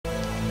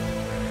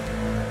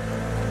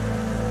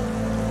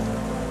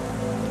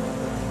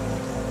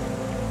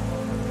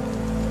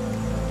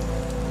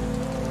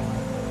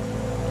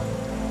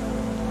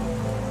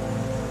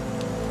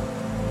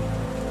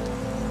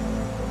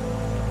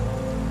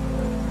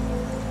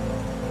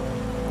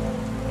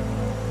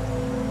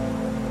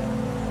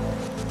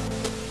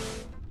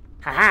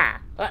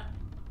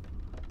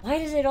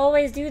does it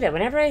always do that?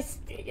 Whenever I...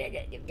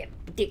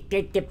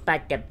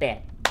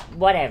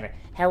 Whatever.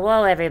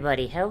 Hello,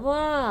 everybody. Hello.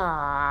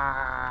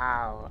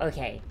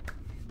 Okay.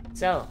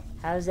 So,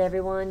 how's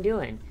everyone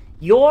doing?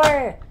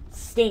 You're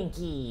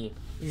stinky,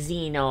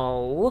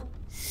 Xeno.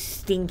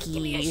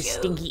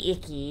 Stinky,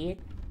 icky.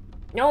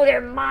 No,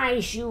 they're my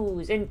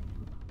shoes. And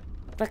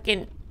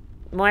fucking...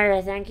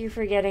 Moira, thank you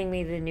for getting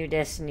me the new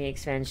Destiny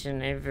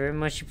expansion. I very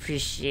much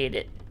appreciate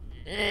it.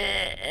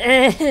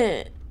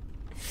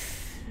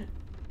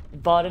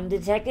 Bottom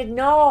detected?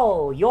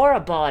 No! You're a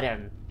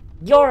bottom.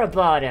 You're a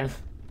bottom.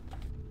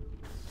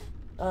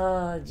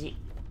 Oh, gee.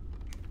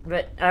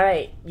 But,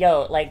 alright.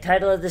 Yo, like,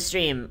 title of the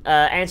stream.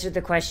 Answer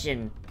the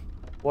question.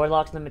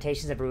 Warlock's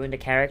limitations have ruined a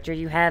character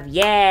you have?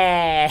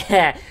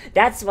 Yeah!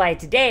 That's why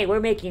today we're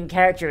making a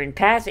character in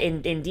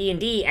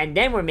D&D, and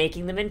then we're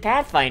making them in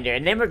Pathfinder,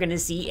 and then we're gonna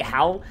see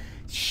how,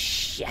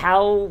 you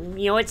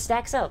know, it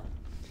stacks up.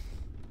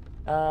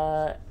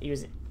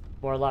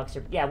 Warlocks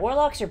are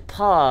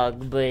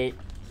Pog, but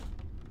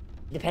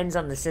depends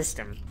on the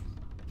system.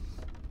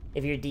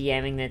 If you're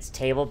DMing, that's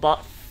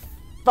Tabletop.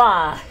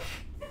 Fuck!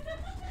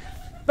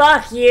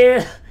 Fuck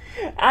you!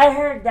 I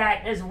heard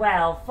that as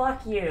well.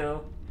 Fuck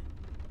you.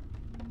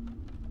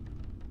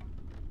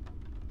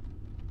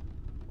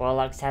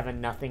 Warlocks have a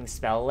nothing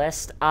spell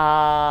list.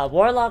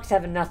 Warlocks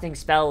have a nothing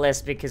spell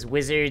list because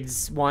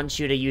wizards want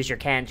you to use your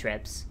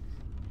cantrips.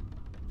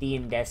 The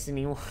in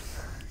Destiny one.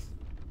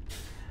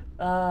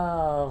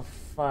 Oh,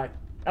 fuck.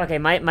 Okay,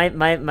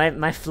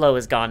 my flow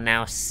is gone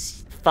now.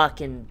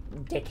 Fucking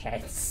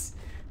dickheads.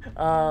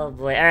 Oh,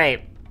 boy.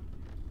 Alright.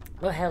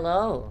 Well,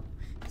 hello.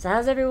 So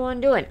how's everyone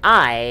doing?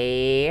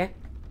 I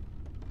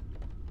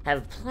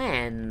have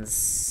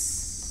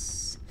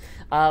plans.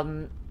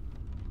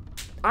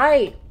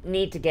 I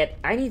need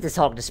to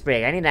talk to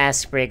Sprig. I need to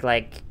ask Sprig,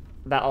 like,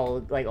 about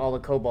all the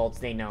kobolds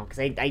they know. Because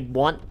I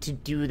want to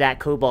do that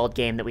kobold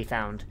game that we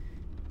found.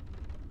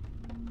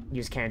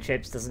 Use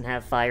cantrips, doesn't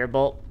have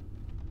firebolt.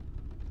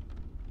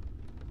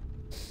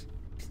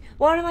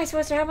 How am I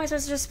supposed to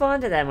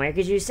respond to that, Moira?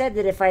 Because you said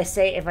that if I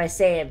say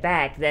it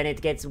back, then it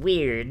gets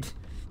weird.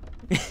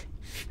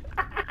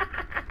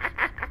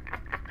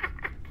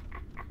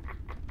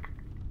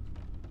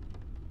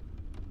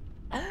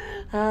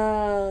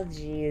 Oh,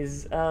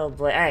 jeez. Oh,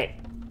 boy. Alright.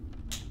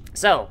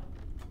 So,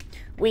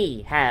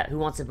 we have... Who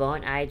wants a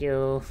bone? I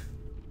do.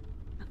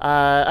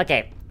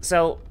 Okay.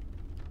 So...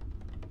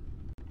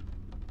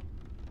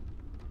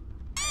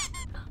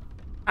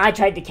 I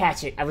tried to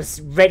catch it. I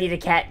was ready to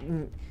catch...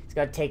 It's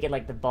gotta take it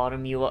like the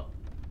bottom you up.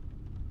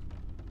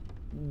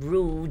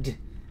 Rude.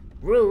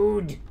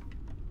 Rude.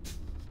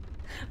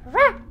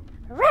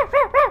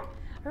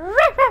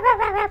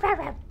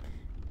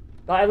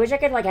 God, I wish I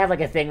could, like, have, like,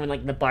 a thing when,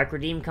 like, the bark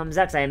redeem comes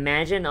up, because I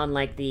imagine on,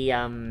 like, the,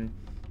 I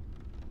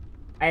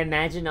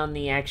imagine on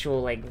the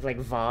actual, like,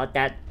 VOD,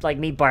 that, like,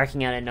 me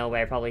barking out of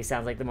nowhere probably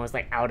sounds like the most,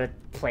 like,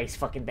 out-of-place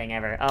fucking thing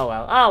ever. Oh,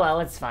 well,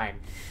 it's fine.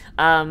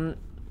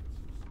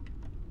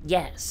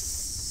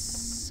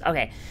 Yes.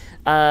 Okay.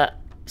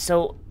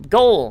 So,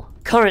 goal,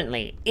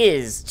 currently,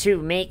 is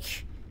to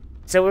make...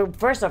 So,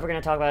 first off, we're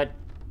gonna talk about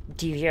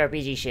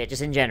TTRPG shit,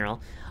 just in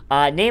general.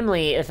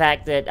 Namely, the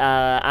fact that,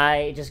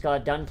 I just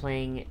got done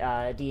playing,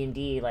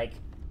 D&D, like,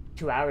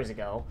 2 hours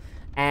ago.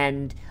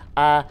 And,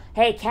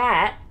 hey,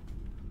 Kat,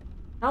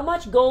 how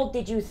much gold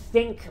did you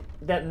think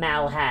that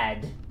Mal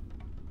had?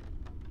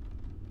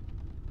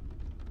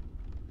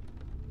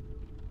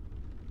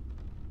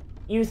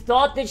 You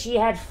thought that she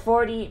had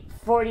 40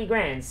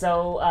 grand,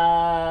 so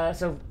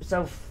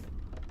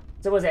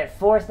was it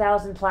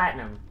 4,000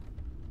 platinum?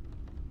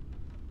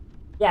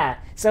 Yeah,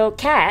 so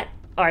Kat,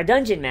 our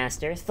dungeon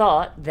master,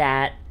 thought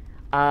that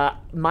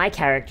my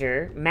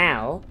character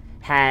Mal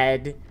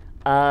had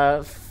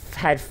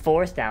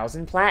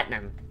 4,000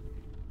 platinum.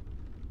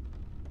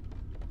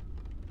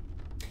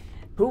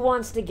 Who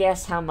wants to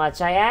guess how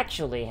much I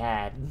actually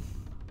had?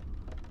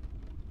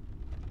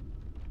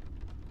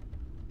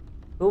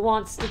 Who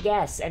wants to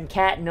guess? And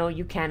Kat, no,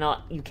 you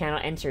cannot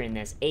enter in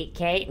this.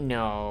 8K?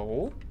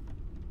 No.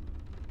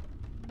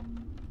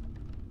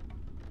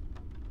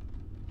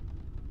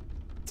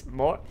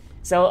 More.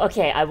 So,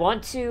 okay, I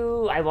want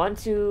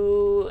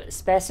to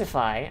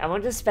specify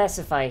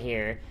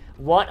here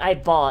what I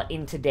bought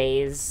in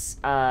today's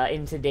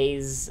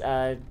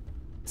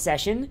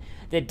session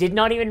that did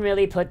not even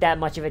really put that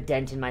much of a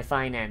dent in my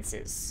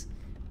finances.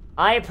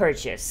 I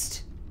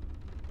purchased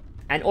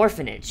an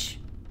orphanage,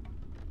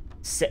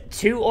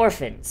 2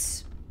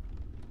 orphans,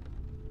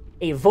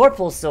 a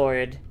Vorpal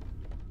sword,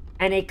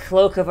 and a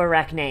cloak of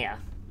Arachneia.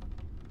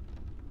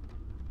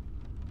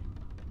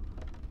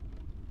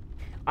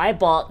 I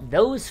bought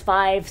those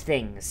 5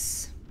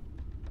 things.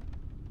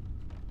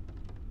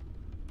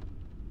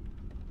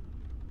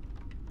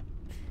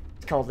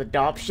 It's called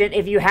adoption.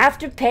 If you have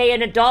to pay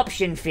an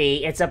adoption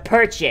fee, it's a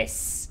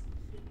purchase.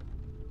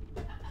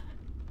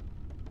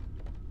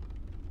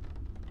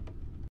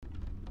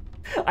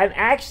 I'm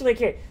actually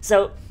curious.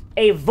 So,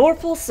 a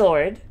Vorpal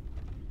sword,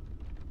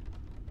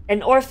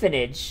 an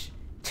orphanage,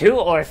 2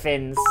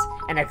 orphans,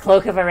 and a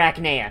cloak of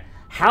Arachneia.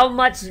 How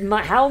much,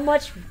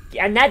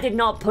 and that did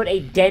not put a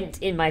dent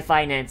in my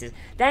finances.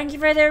 Thank you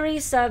for the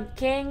resub,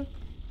 King.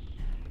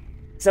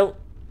 So,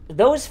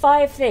 those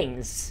 5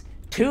 things,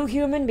 two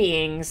human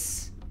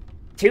beings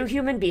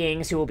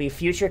who will be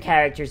future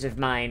characters of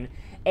mine,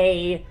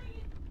 a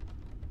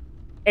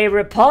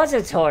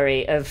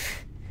repository of...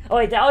 Oh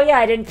yeah,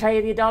 I didn't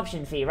pay the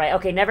adoption fee, right?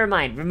 Okay, never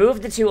mind.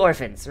 Remove the 2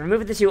 orphans.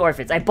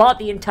 I bought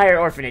the entire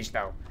orphanage,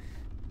 though.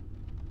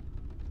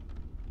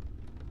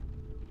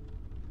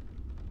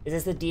 Is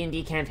this the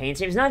D&D campaign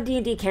stream? It's not a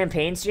D&D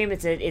campaign stream.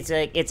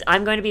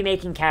 I'm going to be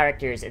making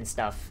characters and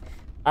stuff.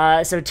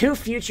 So 2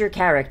 future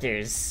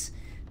characters,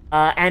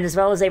 and as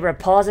well as a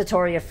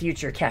repository of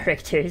future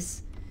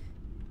characters.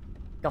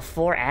 Got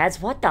 4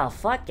 ads? What the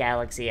fuck,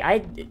 Galaxy?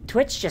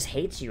 Twitch just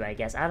hates you, I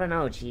guess. I don't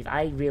know, Chief.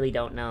 I really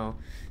don't know.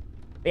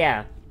 But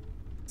yeah.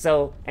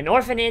 So, an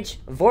orphanage,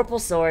 Vorpal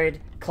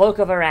Sword, Cloak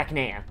of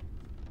Arachnia.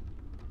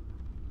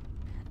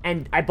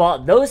 And I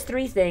bought those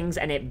 3 things,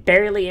 and it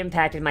barely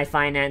impacted my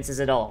finances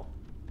at all.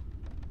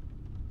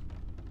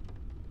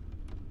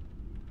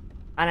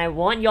 And I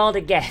want y'all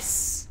to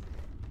guess.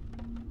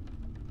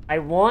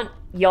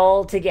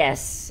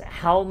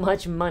 How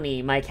much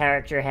money my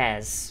character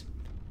has.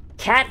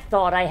 Cat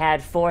thought I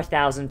had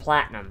 4,000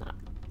 platinum.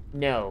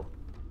 No.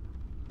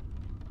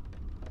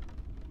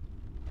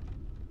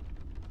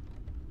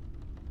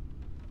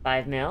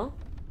 $5 mil?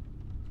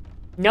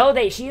 No,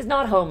 she's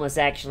not homeless,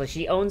 actually.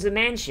 She owns a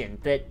mansion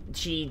that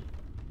she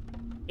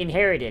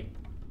inherited.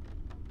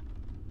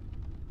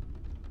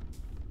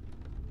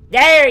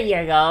 There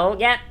you go!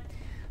 Yep.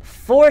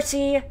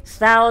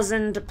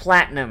 40,000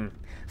 platinum.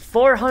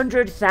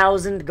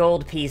 400,000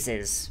 gold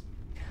pieces.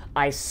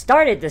 I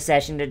started the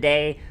session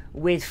today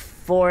with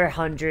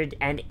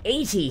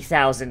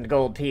 480,000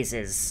 gold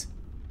pieces.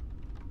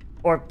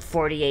 Or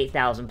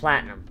 48,000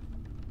 platinum.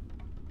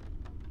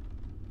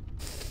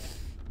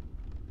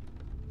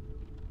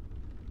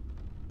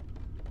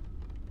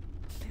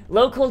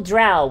 Local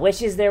drow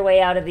wishes their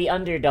way out of the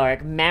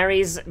Underdark,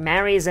 marries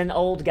an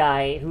old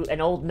guy,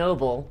 an old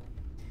noble.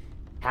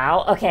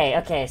 How?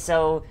 Okay,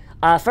 so,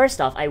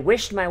 first off, I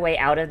wished my way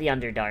out of the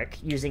Underdark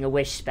using a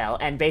wish spell,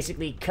 and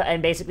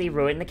basically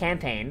ruined the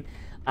campaign,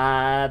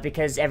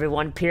 because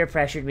everyone peer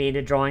pressured me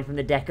into drawing from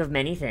the deck of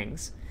many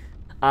things.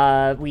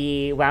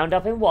 We wound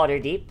up in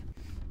Waterdeep,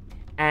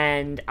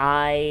 and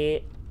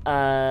I,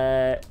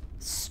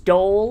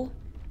 stole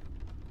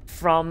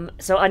from...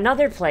 So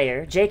another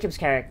player, Jacob's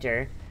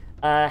character,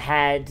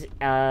 had,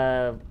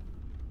 how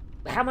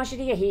much did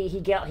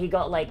he get? He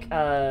got like,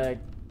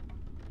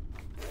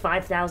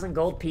 5,000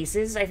 gold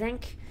pieces, I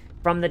think,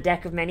 from the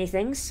deck of many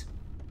things.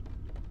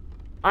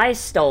 I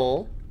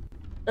stole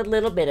a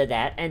little bit of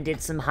that and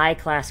did some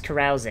high-class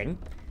carousing.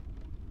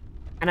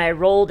 And I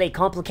rolled a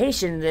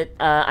complication that,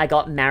 I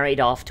got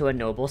married off to a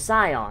noble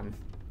scion.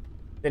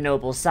 The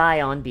noble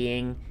scion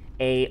being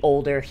a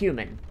older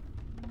human.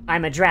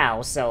 I'm a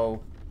drow,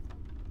 so...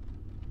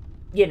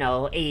 you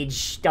know,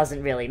 age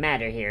doesn't really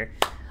matter here.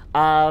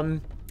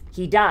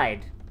 He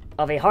died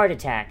of a heart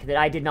attack that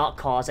I did not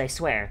cause, I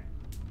swear.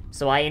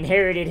 So I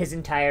inherited his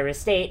entire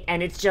estate,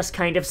 and it's just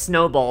kind of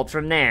snowballed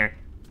from there.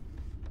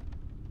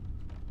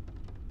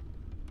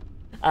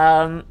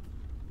 Yeah,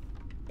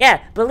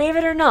 believe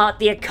it or not,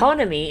 the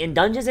economy in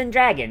Dungeons &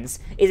 Dragons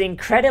is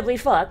incredibly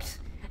fucked,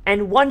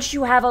 and once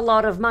you have a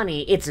lot of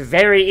money, it's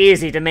very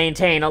easy to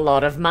maintain a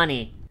lot of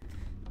money.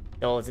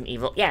 Oh, it's an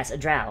evil... Yes, a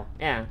drow,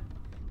 yeah.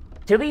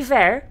 To be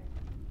fair,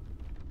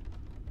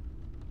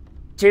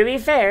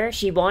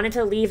 she wanted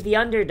to leave the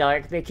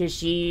Underdark because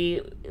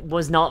she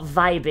was not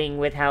vibing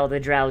with how the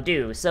drow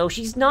do. So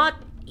she's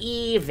not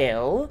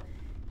evil.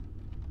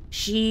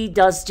 She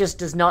just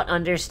does not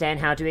understand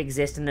how to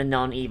exist in a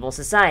non-evil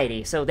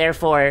society. So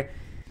therefore,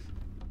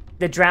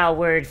 the drow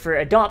word for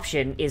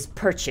adoption is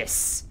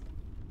purchase.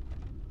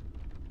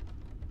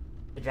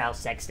 The drow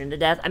sexed him to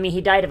death. I mean, he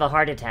died of a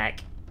heart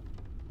attack.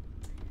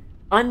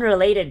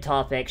 Unrelated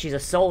topic, she's a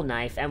soul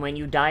knife, and when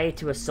you die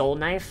to a soul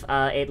knife,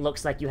 it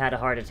looks like you had a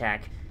heart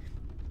attack.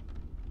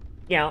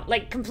 You know,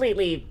 like,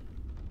 completely,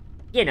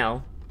 you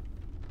know,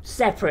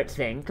 separate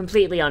thing,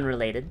 completely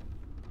unrelated.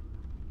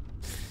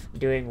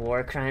 Doing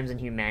war crimes and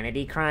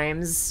humanity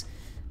crimes.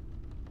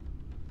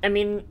 I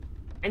mean,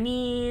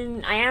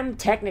 I am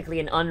technically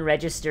an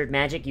unregistered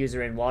magic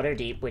user in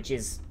Waterdeep, which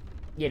is,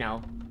 you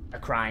know, a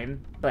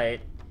crime,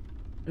 but...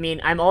 I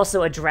mean, I'm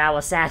also a drow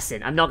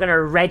assassin. I'm not gonna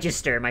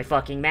register my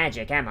fucking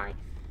magic, am I?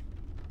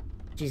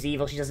 She's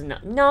evil, she doesn't know.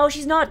 No,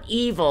 she's not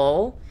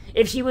evil.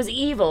 If she was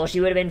evil, she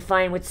would have been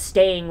fine with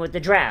staying with the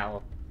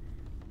drow.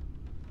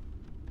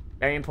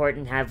 Very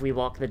important, have we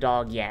walked the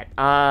dog yet?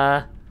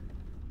 I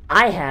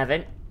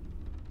haven't.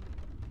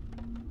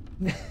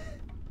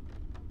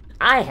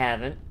 I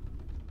haven't.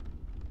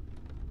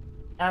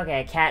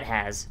 Okay, Cat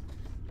has.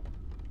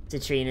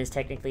 Citrine is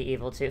technically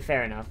evil too.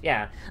 Fair enough.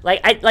 Yeah.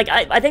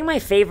 I think my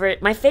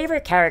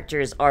favorite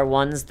characters are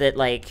ones that,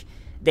 like,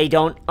 they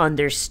don't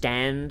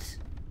understand,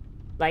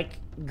 like,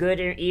 good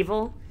or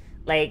evil.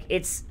 Like,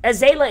 it's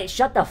Azalea.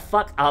 Shut the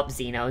fuck up,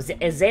 Zeno.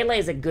 Azalea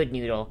is a good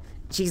noodle.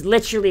 She's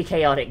literally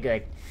chaotic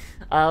good.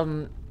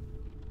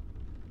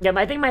 Yeah,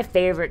 I think my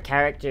favorite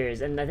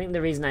characters, and I think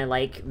the reason I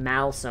like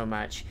Mal so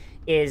much,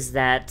 is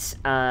that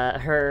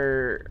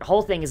her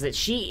whole thing is that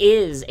she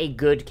is a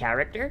good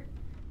character,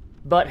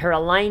 but her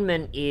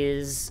alignment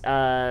is,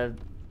 I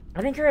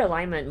think her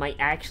alignment might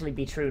actually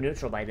be true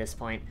neutral by this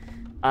point.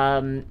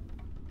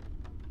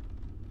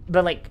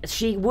 But, like,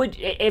 she would,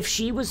 if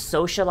she was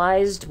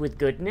socialized with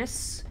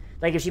goodness,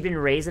 like, if she'd been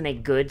raised in a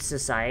good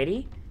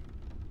society,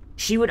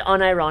 she would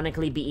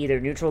unironically be either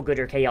neutral good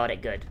or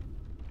chaotic good.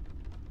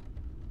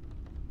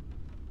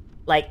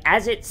 Like,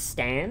 as it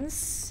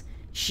stands,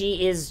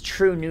 she is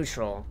true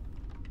neutral.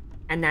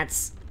 And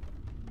that's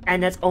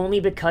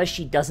only because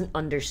she doesn't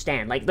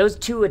understand. Like, those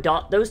two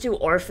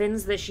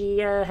orphans that she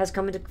has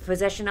come into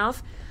possession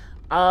of,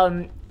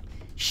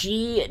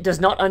 she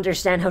does not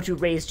understand how to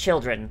raise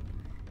children.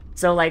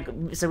 So, like,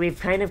 so we've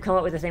kind of come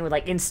up with a thing with,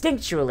 like,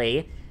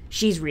 instinctually,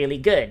 she's really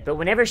good. But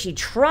whenever she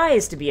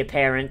tries to be a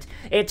parent,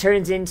 it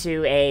turns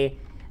into a,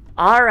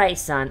 alright,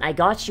 son, I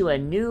got you a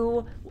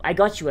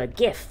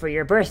gift for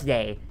your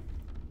birthday.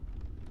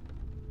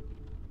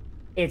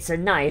 It's a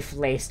knife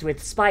laced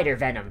with spider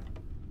venom.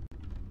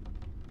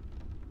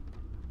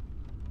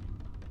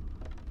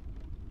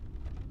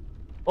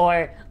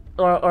 Or,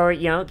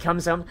 you know,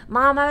 comes home,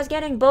 Mom, I was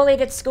getting bullied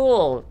at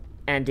school.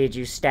 And did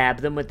you stab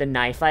them with the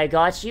knife I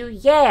got you?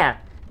 Yeah,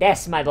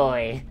 that's my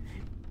boy.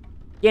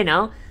 You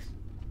know?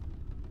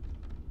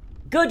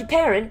 Good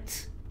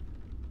parent.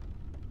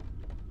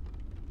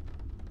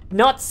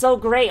 Not so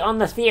great on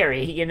the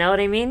theory, you know what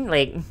I mean?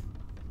 Like,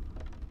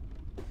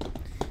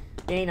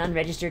 being an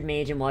unregistered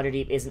mage in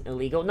Waterdeep isn't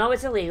illegal. No,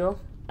 it's illegal.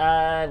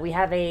 We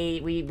had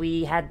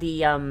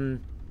the,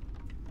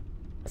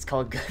 it's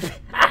called good.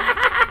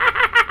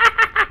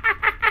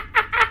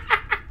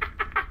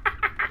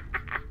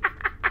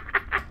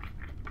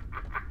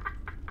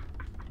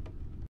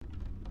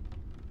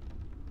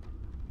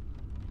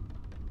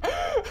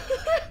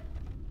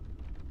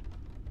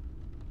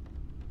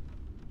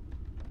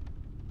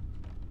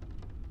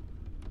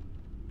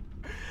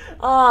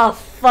 Oh,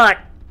 fuck.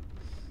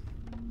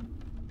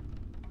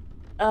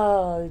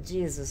 Oh,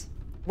 Jesus.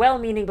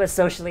 Well-meaning but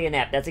socially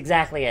inept. That's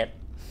exactly it.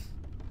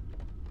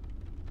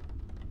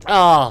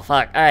 Oh,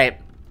 fuck. Alright.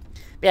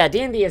 Yeah,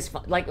 D&D is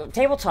fun. Like,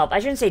 tabletop. I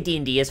shouldn't say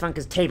D&D is fun,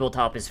 because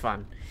tabletop is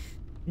fun.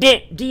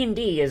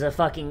 D&D is a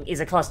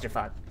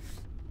clusterfuck.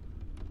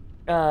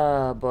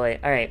 Oh, boy.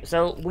 Alright,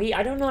 so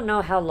I don't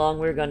know how long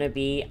we're gonna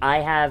be. I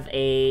have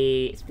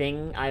a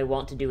thing I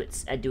want to do at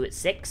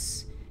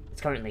 6.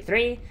 It's currently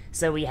 3,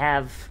 so we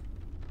have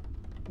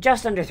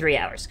just under 3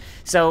 hours.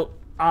 So,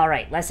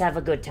 alright, let's have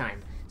a good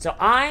time. So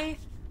I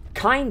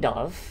kind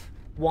of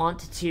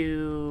want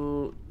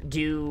to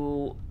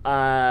do,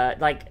 my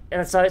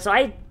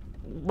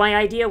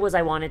idea was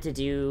I wanted to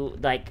do,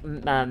 like,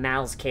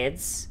 Mal's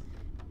kids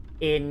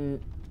in,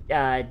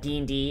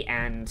 D&D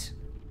and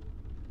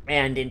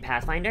in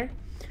Pathfinder.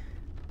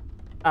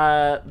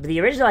 The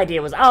original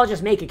idea was, I'll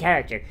just make a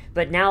character,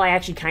 but now I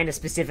actually kind of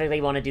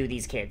specifically want to do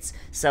these kids.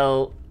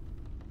 So,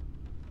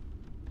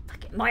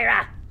 fucking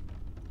Moira!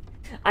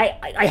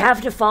 I have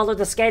to follow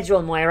the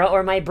schedule, Moira,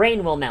 or my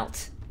brain will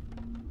melt.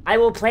 I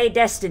will play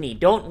Destiny,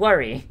 don't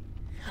worry.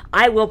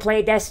 I will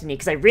play Destiny,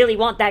 because I really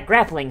want that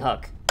grappling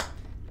hook.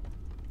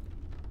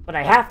 But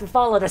I have to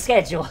follow the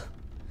schedule.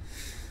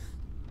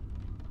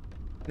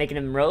 Making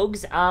them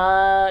rogues?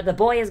 The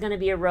boy is gonna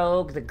be a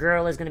rogue, the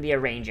girl is gonna be a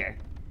ranger.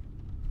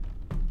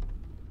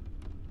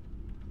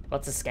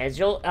 What's the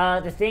schedule?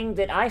 The thing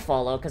that I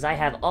follow, because I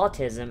have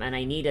autism and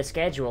I need a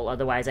schedule,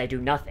 otherwise I do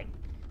nothing.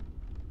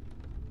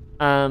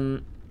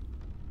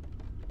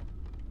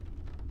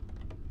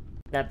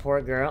 That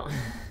poor girl.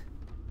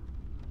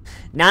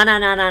 No.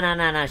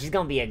 She's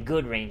gonna be a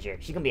good ranger.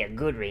 She's gonna be a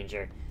good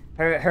ranger.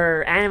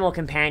 Her animal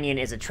companion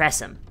is a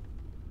Tressum.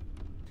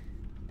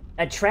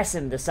 A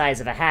Tressum the size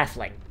of a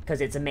halfling,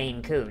 because it's a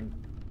Maine Coon.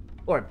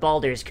 Or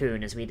Baldur's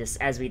Coon, as we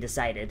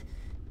decided.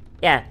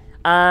 Yeah,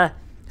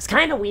 it's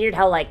kind of weird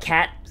how, like,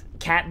 cat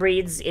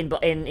breeds in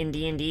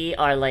D&D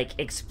are, like,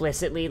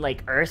 explicitly,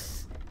 like,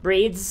 earth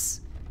breeds.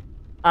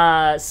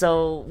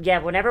 So, yeah,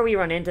 whenever we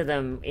run into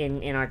them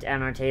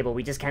on our table,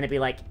 we just kind of be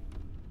like,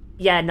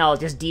 yeah, no,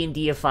 just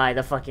D&D-ify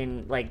the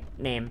fucking, like,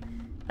 name.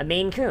 A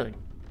Maine Coon.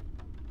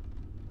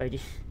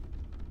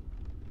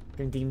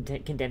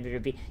 Condemned to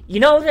be. You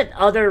know that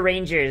other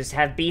rangers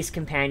have beast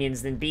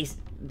companions than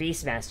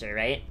Beastmaster,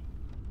 right?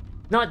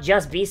 Not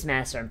just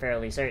Beastmaster, I'm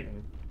fairly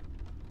certain.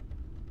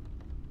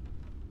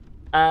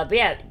 But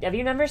yeah, have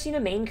you never seen a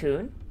Maine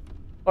Coon?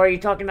 Or are you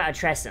talking about a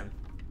Tressum?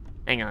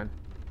 Hang on.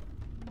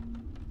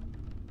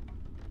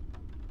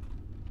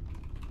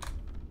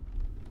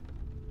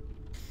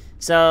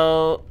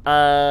 So,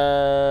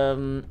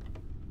 hang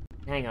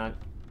on.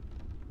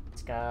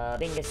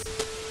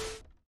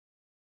 Skabingus.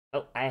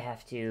 Oh, I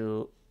have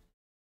to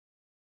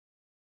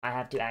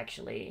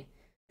actually...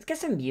 Let's get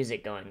some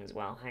music going as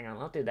well. Hang on,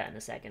 I'll do that in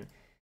a second.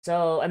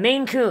 So, a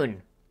Maine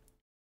Coon.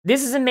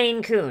 This is a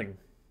Maine Coon.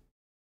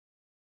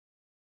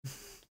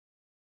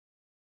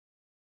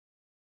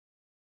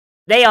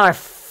 They are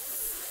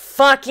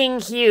fucking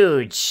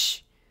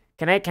huge.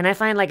 Can I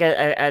find like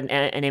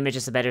an image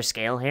that's a better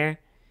scale here?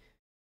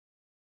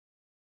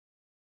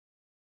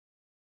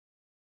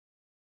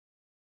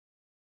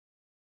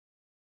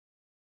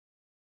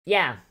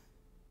 Yeah.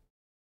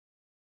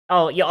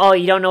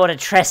 You don't know what a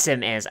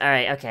tressum is. All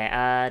right,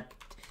 okay.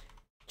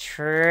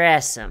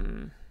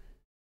 Tressum.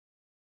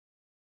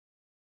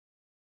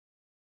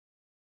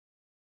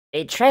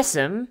 A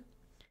tressum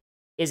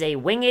is a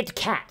winged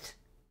cat.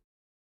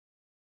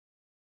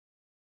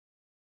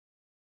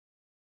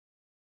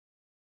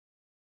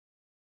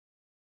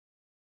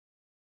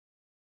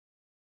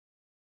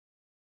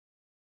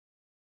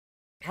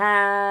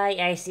 Hi,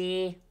 I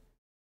see.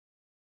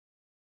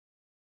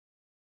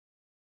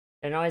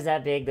 They're not always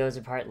that big. Those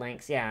are part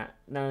lengths. Yeah.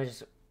 No,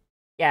 just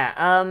yeah.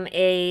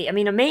 I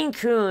mean, a Maine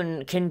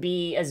Coon can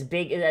be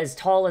as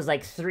tall as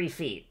like 3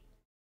 feet,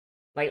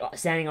 like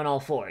standing on all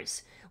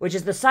fours, which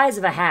is the size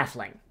of a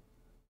halfling.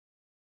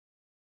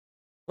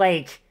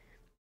 Like,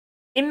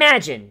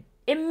 imagine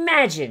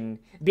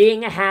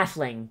being a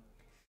halfling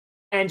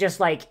and just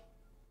like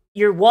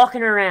you're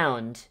walking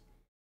around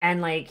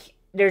and like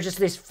there's just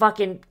this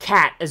fucking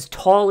cat as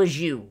tall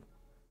as you.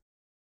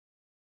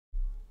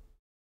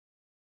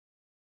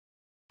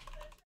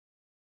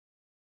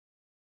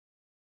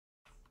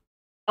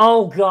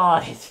 Oh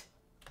god.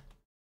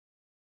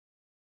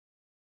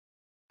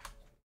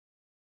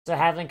 So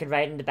halfling could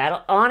ride into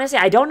battle. Honestly,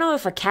 I don't know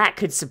if a cat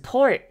could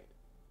support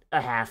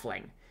a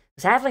halfling.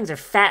 Because halflings are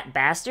fat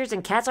bastards,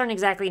 and cats aren't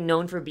exactly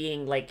known for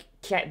being, like,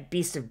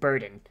 beasts of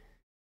burden.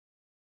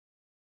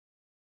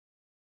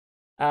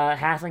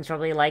 Halflings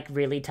probably like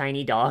really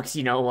tiny dogs.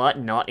 You know what?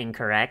 Not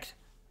incorrect.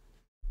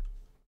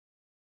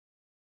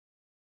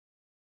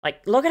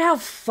 Like, look at how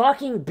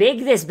fucking big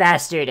this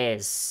bastard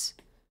is!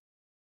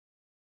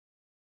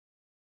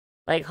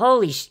 Like,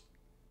 holy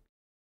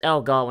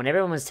oh god, when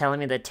everyone was telling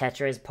me that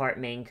Tetra is part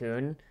Maine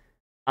Coon,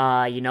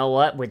 you know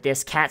what? With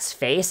this cat's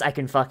face, I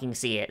can fucking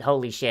see it.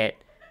 Holy shit.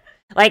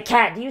 Like,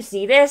 cat, do you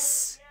see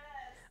this?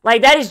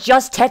 Like, that is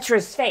just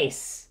Tetra's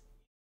face.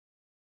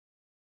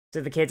 So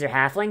the kids are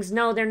halflings?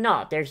 No, they're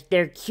not.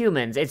 They're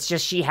humans. It's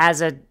just she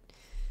has a...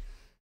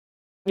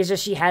 It's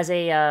just she has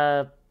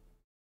a,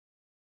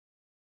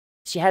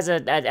 She has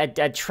a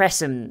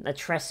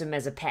tressum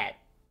as a pet.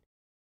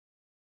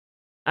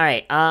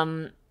 Alright,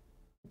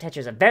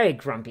 Tetra's a very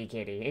grumpy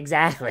kitty.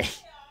 Exactly.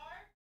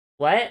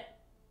 What?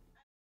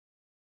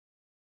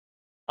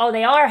 Oh,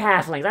 they are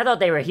halflings. I thought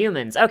they were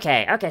humans.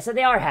 Okay, so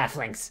they are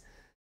halflings.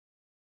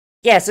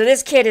 Yeah, so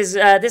this kid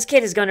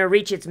is gonna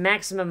reach its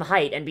maximum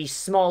height and be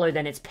smaller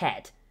than its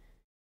pet.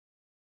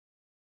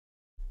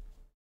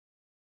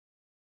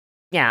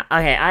 Yeah,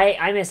 okay,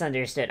 I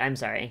misunderstood. I'm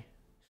sorry.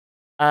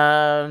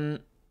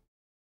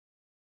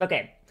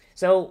 Okay,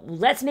 so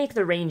let's make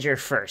the ranger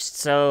first.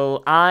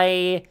 So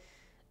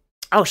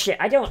oh shit,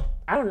 I don't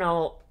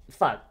know.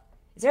 Fuck.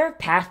 Is there a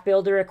path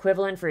builder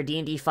equivalent for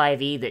D&D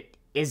 5e that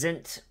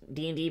isn't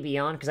D&D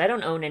Beyond? Because I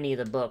don't own any of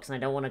the books, and I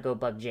don't want to go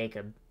bug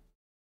Jacob.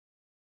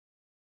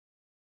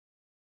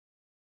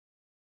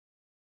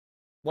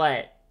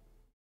 What?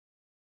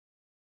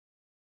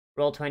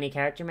 Roll20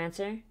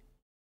 Charactermancer?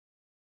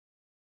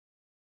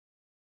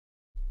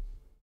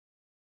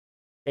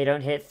 They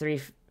don't hit 3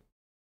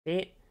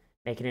 feet?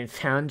 Make it in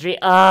Foundry?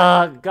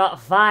 Oh, God,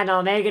 fine,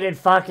 I'll make it in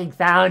fucking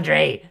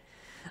Foundry!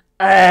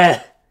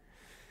 Ugh!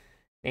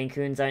 Maine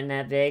Coons aren't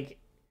that big.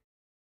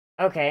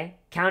 Okay,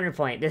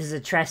 counterpoint, this is a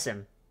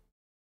Tressum.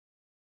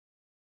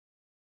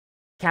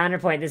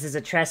 Counterpoint, this is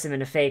a Tressum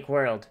in a fake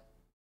world.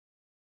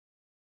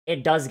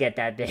 It does get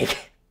that big.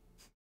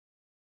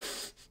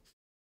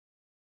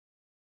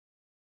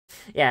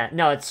 Yeah,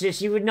 no, it's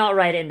just you would not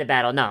ride it into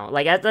battle. No,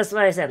 like that's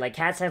what I said. Like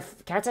cats have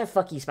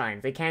fucky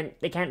spines. They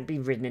can't be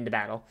ridden into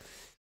battle.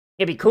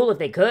 It'd be cool if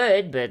they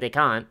could, but they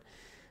can't.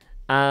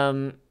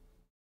 All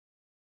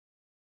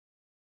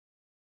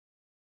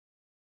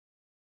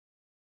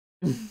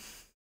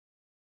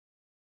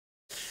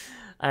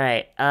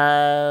right.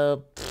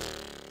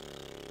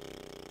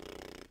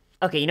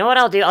 Okay, you know what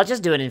I'll do? I'll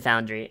just do it in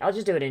Foundry.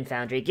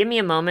 Give me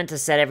a moment to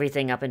set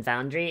everything up in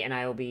Foundry, and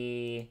I will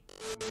be...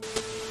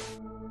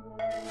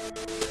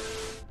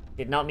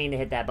 Did not mean to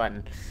hit that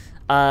button.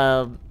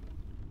 I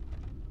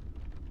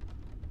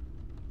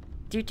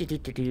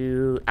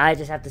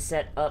just have to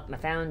set up my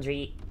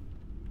Foundry.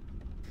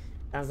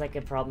 Sounds like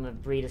a problem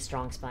of breed a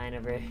strong spine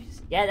over...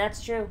 Yeah,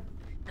 that's true.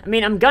 I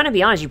mean, I'm gonna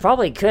be honest, you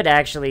probably could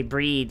actually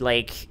breed,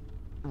 like,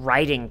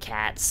 riding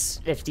cats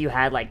if you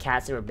had, like,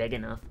 cats that were big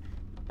enough.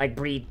 Like,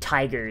 breed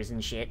tigers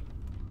and shit.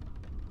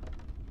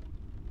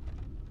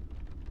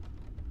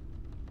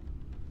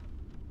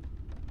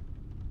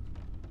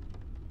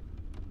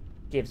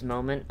 Gibbs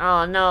moment.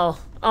 Oh no.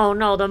 Oh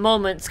no, the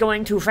moment's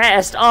going too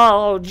fast.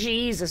 Oh,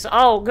 Jesus.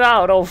 Oh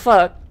god, oh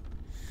fuck.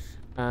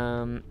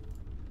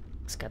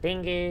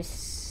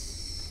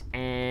 Scabingus.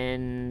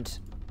 And...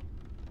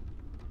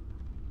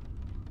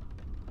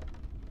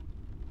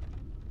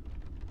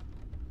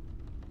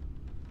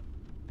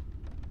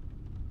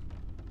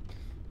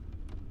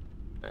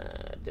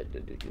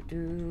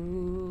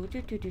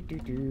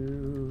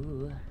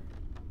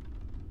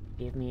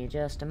 Give me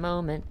just a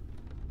moment.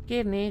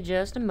 Give me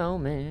just a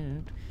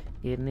moment.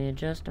 Give me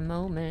just a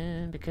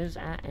moment, because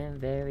I am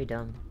very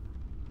dumb.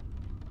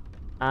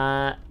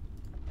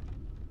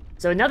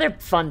 So another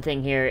fun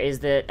thing here is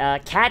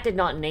that, Cat did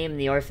not name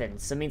the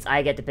orphans, so it means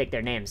I get to pick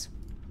their names.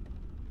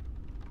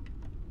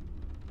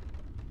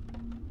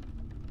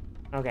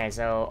 Okay,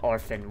 so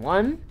Orphan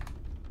 1,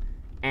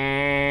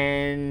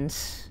 and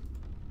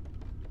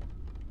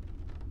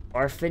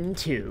Orphan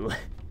 2.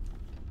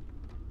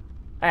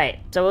 Alright,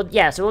 so we'll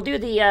do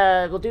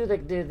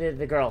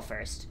the girl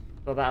first.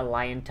 What about a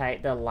lion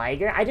type, the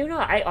Liger? I don't know,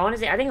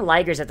 honestly, I think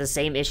Liger's at the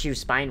same issue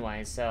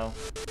spine-wise, so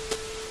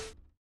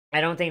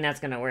I don't think that's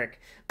gonna work.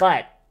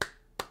 But,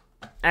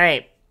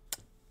 alright.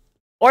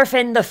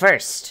 Orphan the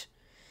first.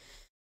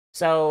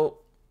 So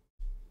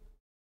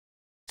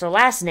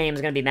last name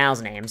is gonna be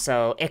Mal's name,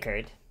 so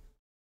Ickard.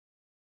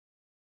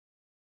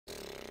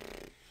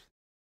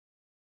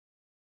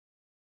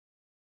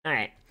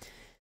 Alright.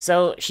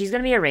 So, she's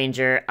gonna be a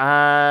ranger.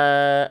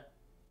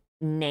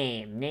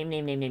 Name.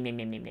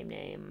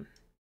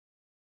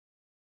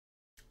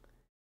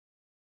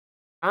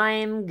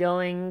 I'm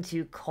going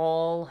to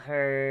call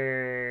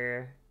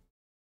her...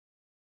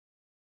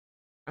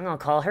 I'm gonna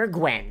call her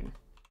Gwen.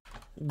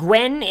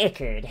 Gwen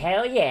Ickard.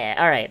 Hell yeah.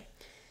 Alright.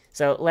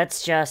 So,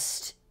 let's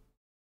just...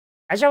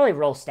 I should probably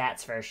roll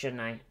stats first,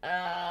 shouldn't I?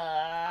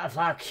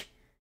 Fuck.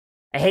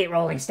 I hate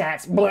rolling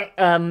stats.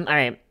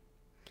 Alright.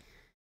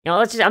 You know,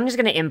 I'm just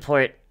gonna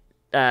import,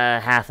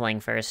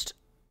 Halfling first.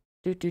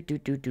 So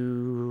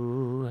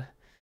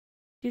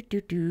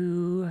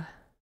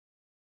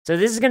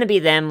this is gonna be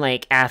them,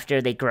 like,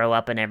 after they grow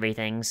up and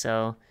everything,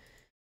 so...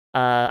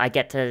 I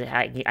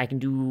can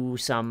do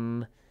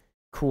some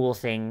cool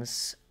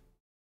things.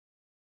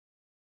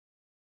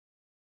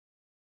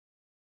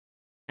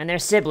 And they're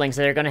siblings,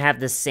 so they're gonna have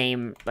the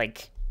same,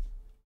 like...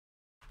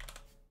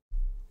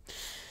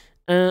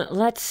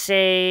 let's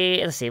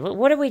see,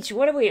 what do each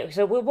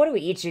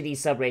of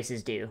these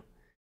subraces do?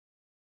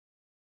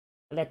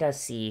 Let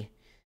us see.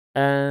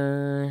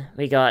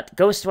 We got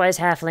Ghostwise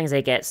Halflings,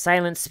 they get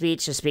silent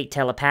speech to speak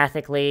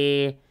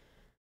telepathically.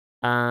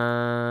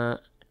 Lightfoot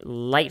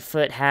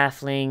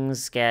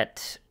Halflings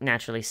get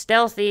naturally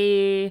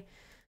stealthy.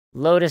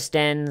 Lotus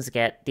Dens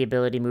get the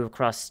ability to move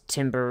across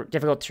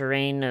difficult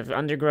terrain of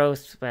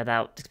undergrowth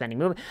without expending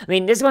movement. I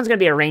mean, this one's gonna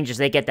be a ranger, so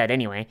they get that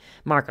anyway.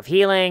 Mark of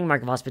Healing,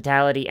 Mark of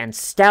Hospitality, and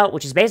Stout,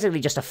 which is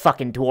basically just a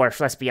fucking dwarf,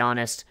 let's be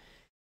honest.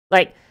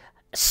 Like,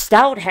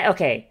 Stout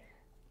okay.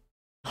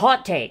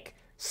 Hot take.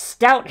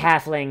 Stout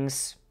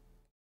Halflings...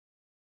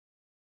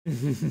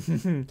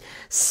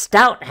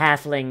 Stout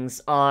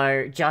Halflings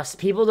are just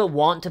people that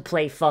want to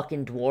play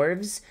fucking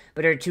dwarves,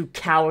 but are too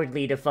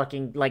cowardly to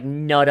fucking, like,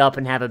 nut up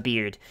and have a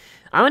beard.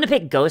 I'm gonna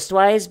pick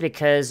Ghostwise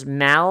because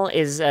Mal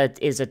is a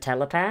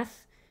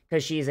telepath,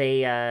 because she's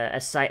a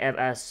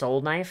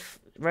soul knife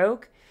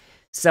rogue.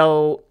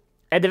 So,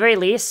 at the very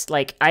least,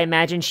 like, I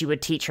imagine she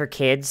would teach her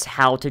kids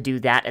how to do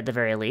that at the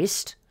very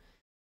least.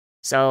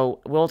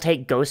 So, we'll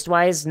take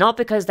Ghostwise, not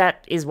because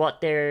that is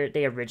what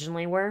they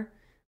originally were,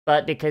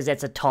 but because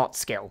it's a taught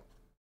skill.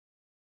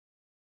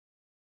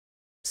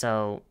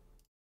 So,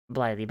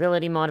 apply the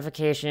ability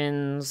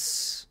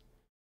modifications.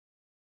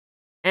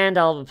 And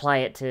I'll apply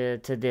it to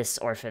this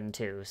orphan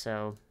too,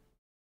 so...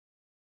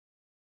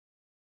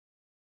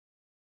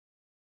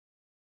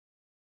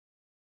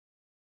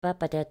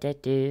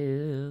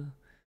 Ba-ba-da-da-do.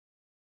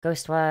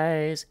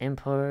 Ghostwise,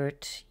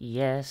 import,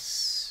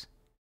 yes.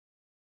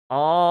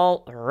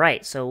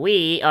 Alright, so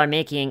we are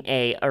making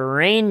a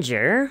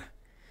ranger.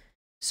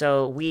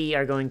 So we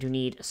are going to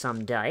need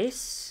some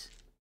dice.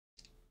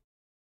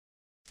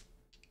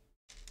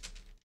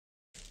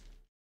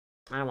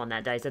 I don't want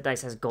that dice. That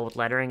dice has gold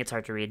lettering. It's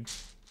hard to read.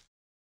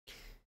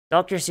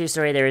 Dr. Seuss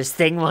story, there is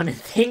Thing 1 and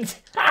Thing...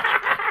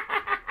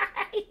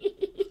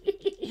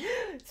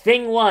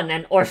 Thing 1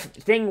 and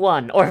Thing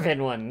 1,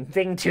 Orphan 1.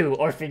 Thing 2,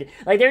 Orphan...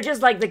 Like, they're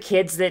just like the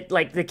kids that,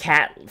 like, the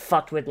cat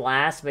fucked with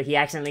last, but he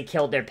accidentally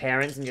killed their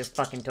parents and just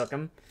fucking took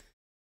them.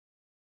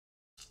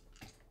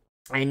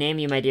 I name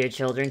you, my dear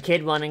children,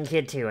 Kid 1 and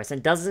Kid 2. I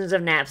sent dozens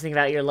of naps thinking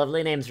about your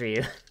lovely names for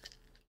you.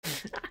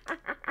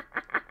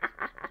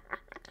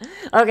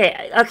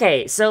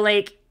 Okay, so,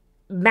 like,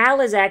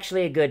 Mal is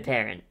actually a good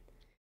parent.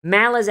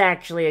 Mal is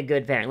actually a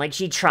good parent. Like,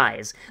 she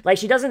tries. Like,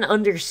 she doesn't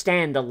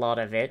understand a lot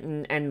of it,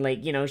 and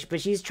like, you know,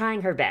 but she's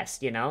trying her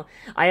best, you know?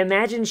 I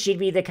imagine she'd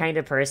be the kind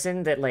of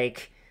person that,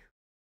 like,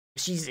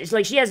 it's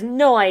like, she has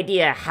no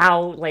idea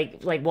how,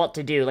 like, what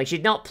to do. Like,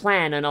 she'd not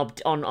plan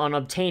on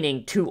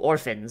obtaining 2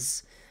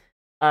 orphans.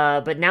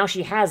 But now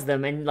she has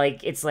them, and,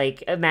 like, it's,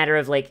 like, a matter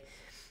of, like,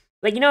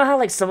 you know how,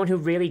 like, someone who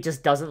really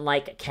just doesn't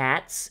like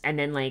cats, and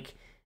then, like,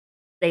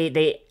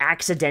 they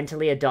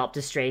accidentally adopt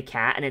a stray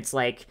cat, and it's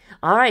like,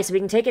 alright, so we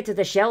can take it to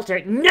the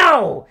shelter.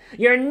 No!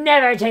 You're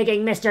never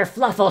taking Mr.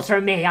 Fluffles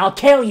from me! I'll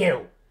kill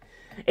you!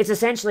 It's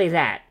essentially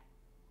that.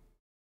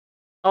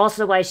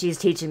 Also why she's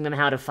teaching them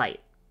how to fight.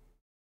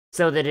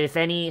 So that if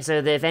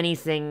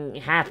anything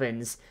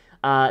happens,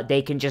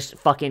 they can just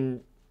fucking,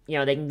 you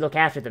know, they can look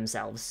after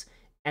themselves.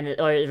 And,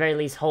 or at the very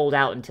least, hold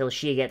out until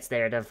she gets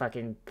there to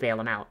fucking bail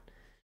him out.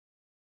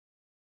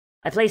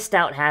 I play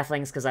Stout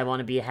Halflings because I want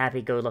to be a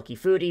happy-go-lucky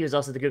foodie who's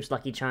also the group's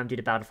lucky charm due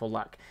to bountiful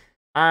luck.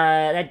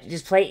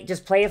 Just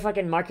play a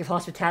fucking Mark of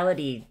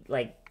Hospitality,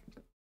 like,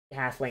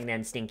 halfling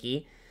then,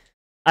 Stinky.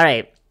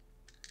 Alright.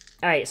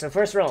 Alright, so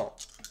first roll.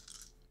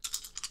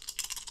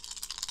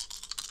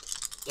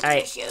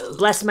 Alright,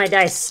 bless my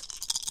dice.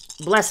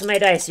 Bless my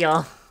dice,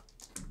 y'all.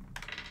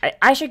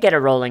 I should get a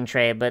rolling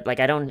tray, but, like,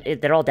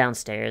 they're all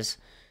downstairs.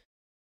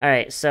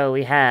 Alright, so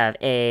we have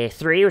a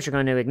 3, which we're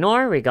going to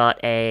ignore. We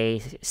got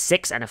a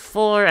 6 and a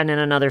 4, and then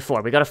another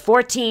 4. We got a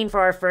 14 for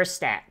our first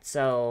stat,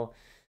 so...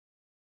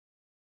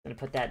 I'm gonna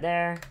put that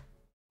there.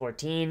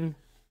 14.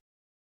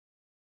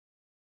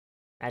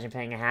 Imagine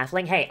playing a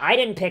halfling. Hey, I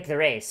didn't pick the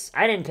race.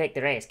 I didn't pick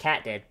the race.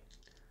 Cat did.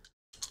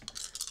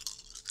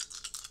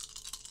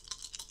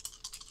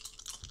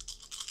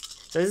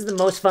 So this is the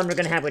most fun we're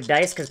gonna have with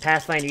dice, because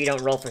Pathfinder, you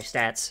don't roll for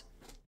stats.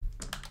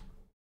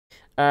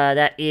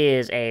 That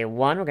is a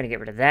 1. We're gonna get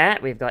rid of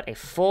that. We've got a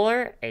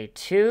 4, a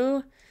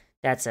 2.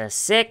 That's a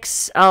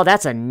 6. Oh,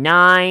 that's a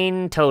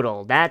 9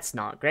 total. That's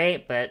not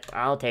great, but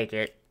I'll take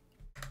it.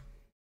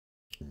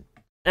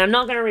 And I'm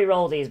not gonna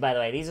re-roll these, by the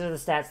way. These are the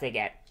stats they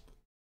get.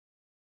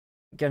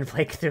 Gonna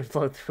play through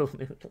both through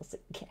noodles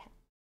again.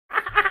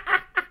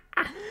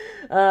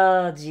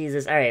 Oh,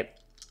 Jesus. Alright.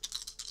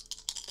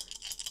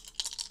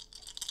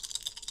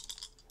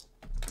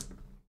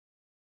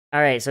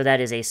 Alright, so that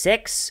is a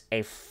 6,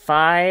 a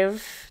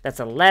 5,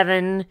 that's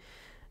 11,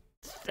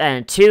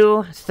 and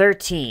 2,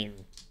 13.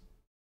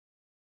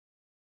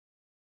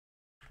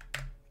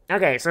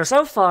 Okay,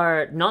 so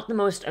far, not the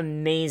most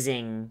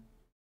amazing...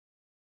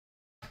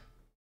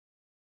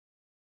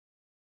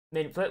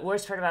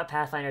 Worst part about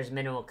Pathfinder is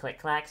minimal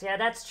click-clacks. Yeah,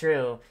 that's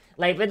true.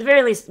 Like, at the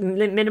very least,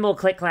 minimal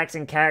click-clacks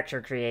in character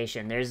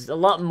creation. There's a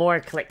lot more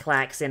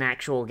click-clacks in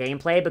actual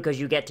gameplay because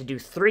you get to do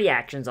 3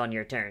 actions on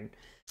your turn.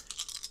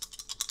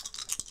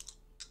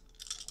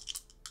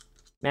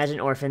 Imagine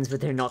orphans, but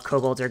they're not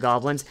kobolds or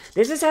goblins.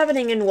 This is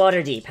happening in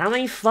Waterdeep. How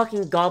many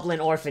fucking goblin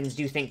orphans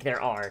do you think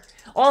there are?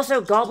 Also,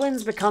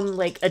 goblins become,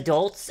 like,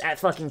 adults at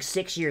fucking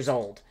 6 years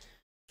old.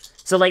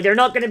 So, like, they're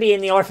not gonna be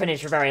in the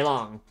orphanage for very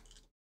long.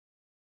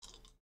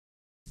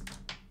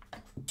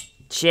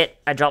 Shit,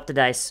 I dropped the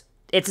dice.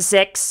 It's a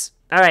 6.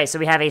 Alright, so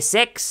we have a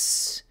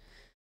 6,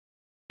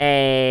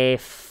 a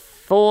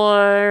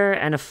 4,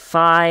 and a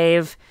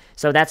 5.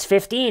 So that's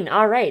 15.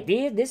 Alright,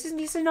 this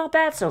is not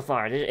bad so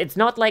far. It's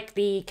not like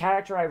the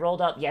character I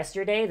rolled up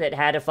yesterday that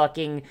had a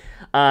fucking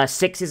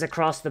 6s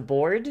across the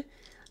board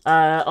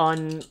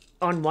on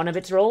one of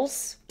its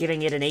rolls,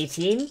 giving it an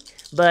 18.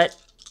 But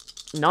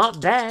not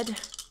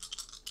bad.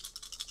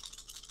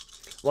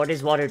 What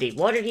is Waterdeep?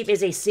 Waterdeep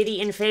is a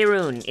city in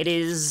Faerun. It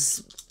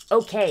is...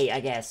 okay,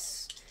 I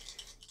guess.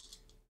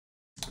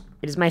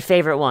 It is my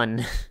favorite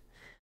one.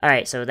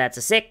 Alright, so that's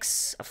a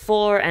 6, a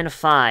 4, and a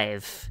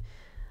 5.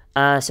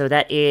 So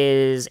that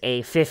is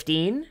a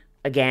 15,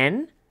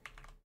 again.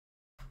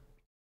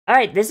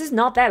 Alright, this is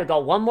not bad. We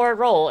got one more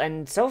roll,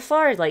 and so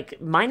far, like,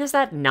 minus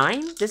that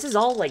 9, this is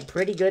all, like,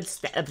 pretty good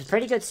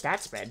stat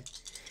spread.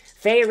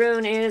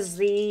 Faerun is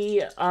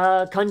the,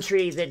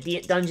 country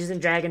that Dungeons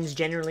 & Dragons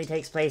generally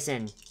takes place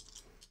in.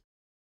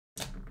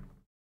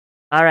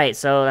 Alright,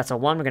 so that's a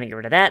 1. We're gonna get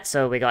rid of that.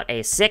 So we got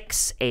a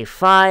 6, a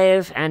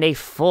 5, and a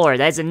 4.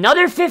 That's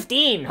another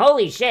 15!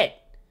 Holy shit!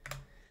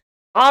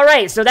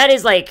 Alright, so that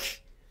is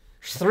like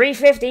 3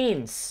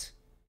 15s.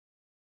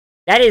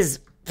 That is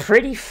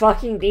pretty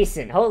fucking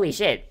decent. Holy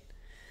shit.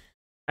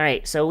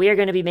 Alright, so we are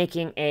gonna be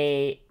making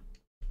a...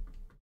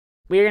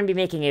 we're gonna be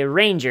making a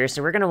ranger,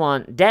 so we're gonna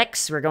want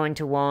dex, we're going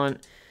to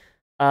want...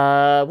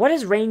 what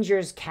is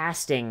ranger's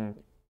casting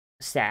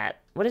stat?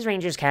 What is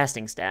ranger's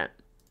casting stat?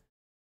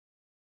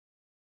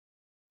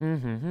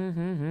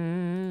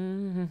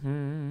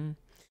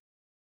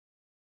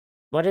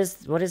 What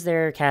is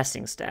their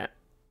casting stat?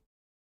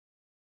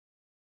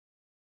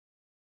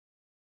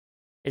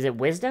 Is it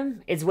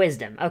wisdom? It's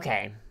wisdom.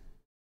 Okay.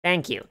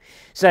 Thank you.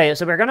 So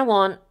we're gonna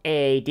want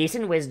a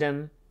decent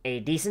wisdom, a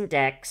decent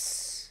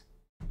dex,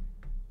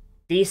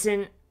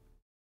 decent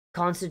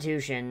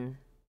constitution,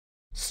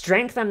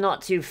 strength I'm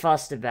not too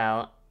fussed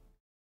about.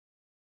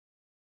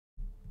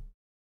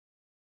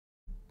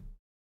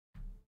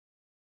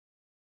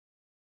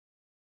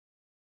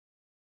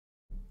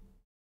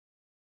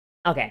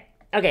 Okay.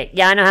 Okay.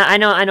 Yeah, I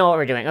know what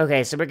we're doing.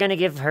 Okay, so we're gonna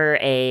give her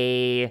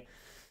a...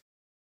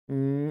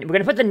 we're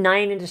gonna put the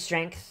 9 into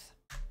strength.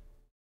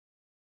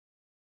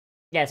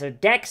 Yeah, so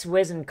Dex,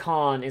 Wiz, and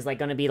Con is like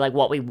gonna be like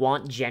what we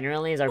want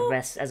generally as our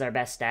best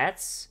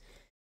stats.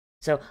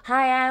 So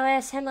hi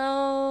Alice, hello.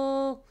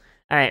 All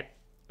right,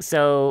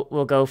 so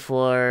we'll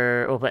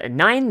put a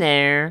 9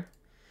 there.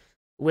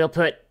 We'll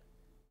put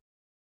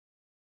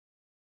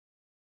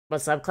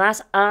what subclass?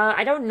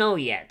 I don't know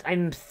yet.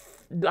 I'm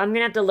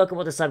gonna have to look at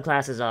what the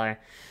subclasses are.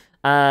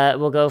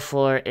 We'll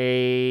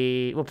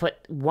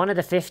put one of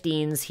the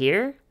 15s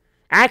here.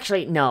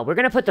 Actually, no, we're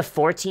gonna put the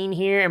 14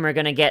 here, and we're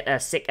gonna get a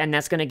 6, and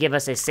that's gonna give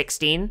us a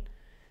 16.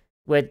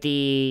 with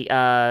the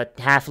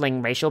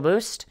halfling racial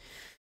boost.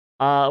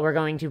 We're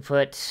going to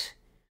put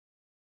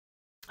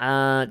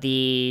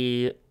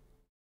the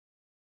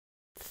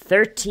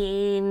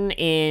 13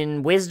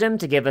 in wisdom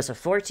to give us a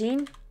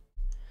 14.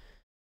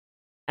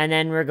 And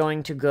then we're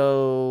going to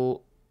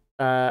go,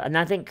 and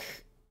I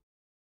think,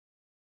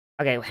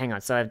 okay, hang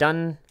on. So I've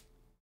done,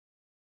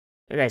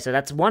 okay, so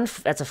that's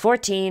a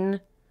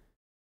 14,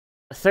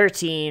 a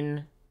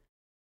 13,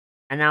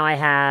 and now I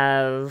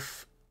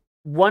have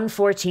 1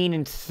 14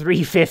 and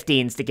 3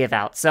 15s to give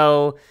out.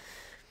 So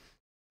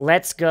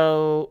let's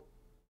go.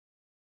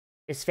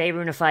 Is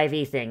Faerun a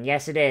 5e thing?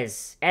 Yes, it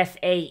is.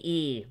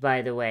 Fae,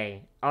 by the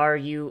way.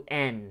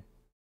 Run.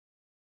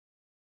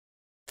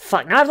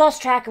 Fuck, now I've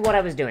lost track of what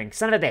I was doing.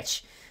 Son of a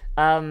bitch.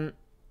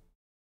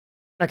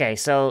 Okay,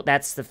 so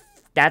that's the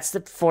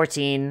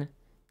 14,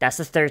 that's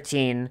the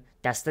 13,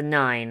 that's the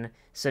 9.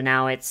 So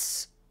now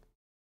it's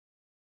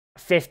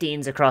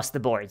 15s across the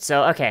board.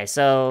 So, okay,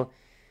 so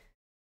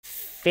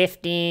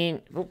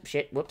 15, oh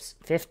shit, whoops.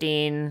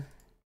 15,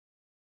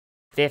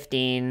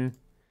 15,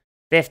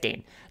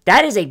 15.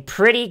 That is a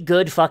pretty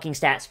good fucking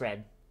stat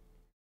spread.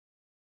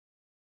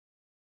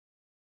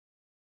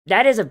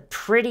 That is a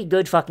pretty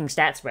good fucking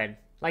stat spread.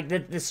 Like,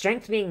 the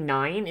strength being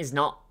 9 is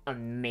not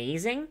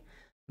amazing,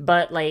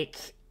 but, like...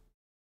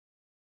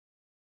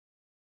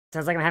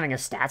 Sounds like I'm having a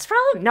stats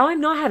problem? No,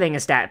 I'm not having a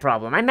stat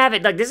problem. I'm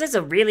having... Like, this is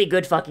a really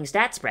good fucking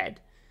stat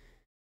spread.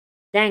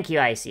 Thank you,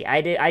 Icy.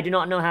 I do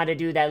not know how to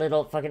do that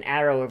little fucking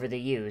arrow over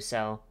the U,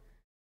 so...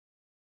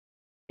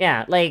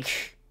 Yeah,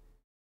 like...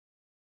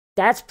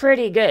 That's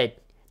pretty good.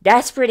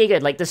 That's pretty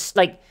good. Like, this,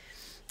 like...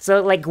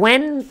 So, like,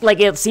 Gwen, like,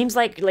 it seems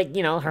like,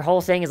 you know, her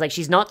whole thing is, like,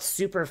 she's not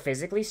super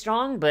physically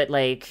strong, but,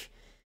 like...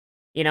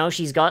 You know,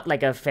 she's got,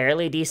 like, a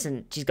fairly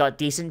decent... She's got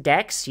decent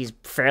dex. She's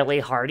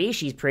fairly hardy.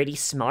 She's pretty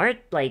smart.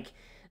 Like,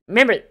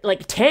 remember,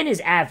 like, 10 is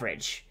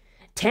average.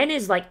 10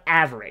 is, like,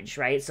 average,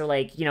 right? So,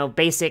 like, you know,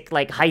 basic,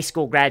 like, high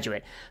school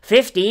graduate.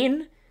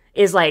 15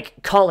 is,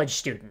 like, college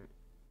student.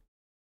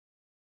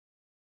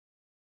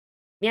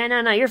 Yeah,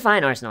 no, you're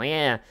fine, Arsenal,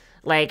 yeah.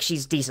 Like,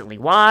 she's decently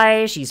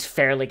wise. She's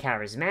fairly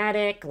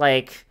charismatic.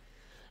 Like,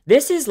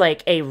 this is,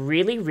 like, a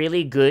really,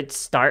 really good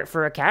start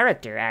for a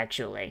character,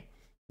 actually.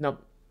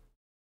 Nope.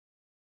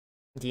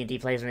 D&D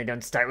players when they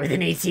don't start with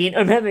an 18.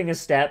 I'm having a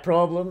stat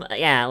problem.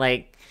 Yeah,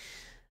 like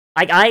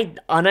I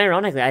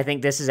unironically, I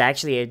think this is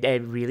actually a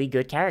really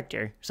good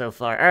character so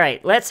far. All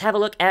right, let's have a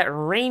look at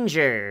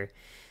Ranger.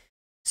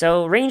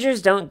 So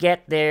Rangers don't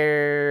get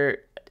their...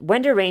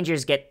 When do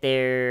Rangers get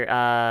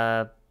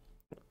their,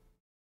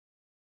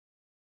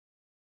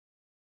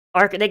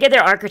 they get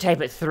their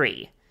archetype at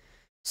 3.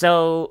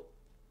 So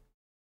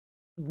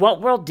what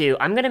we'll do,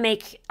 I'm gonna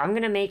make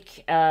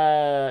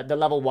the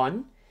level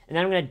 1. And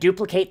then I'm gonna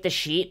duplicate the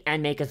sheet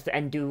and make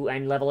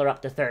and level her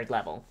up to 3rd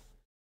level.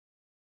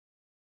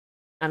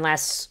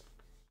 Unless,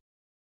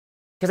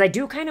 because I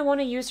do kind of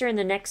want to use her in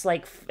the next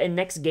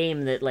next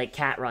game that like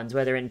Cat runs,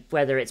 whether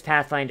it's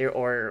Pathfinder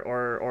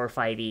or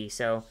 5e.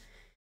 So,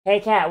 hey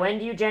Cat, when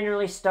do you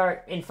generally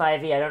start in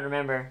 5e? I don't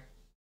remember.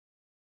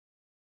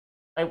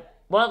 Like,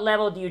 what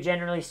level do you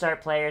generally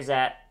start players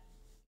at,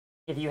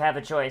 if you have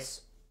a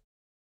choice?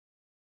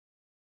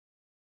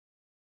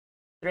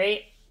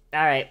 3.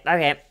 All right.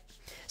 Okay.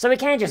 So we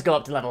can't just go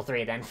up to level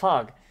 3 then.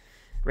 Fog.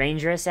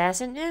 Ranger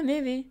Assassin? Eh,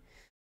 maybe.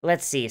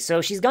 Let's see.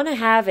 So she's gonna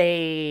have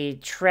a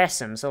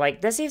Tressum. So,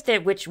 like, let's see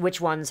if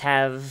which ones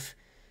have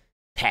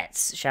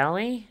pets, shall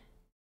we?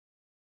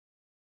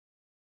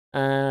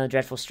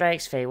 Dreadful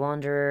Strikes, Fey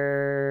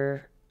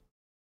Wanderer.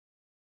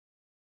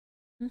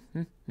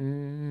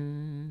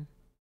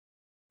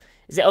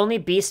 Is it only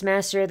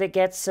Beastmaster that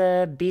gets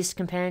a Beast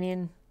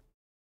Companion?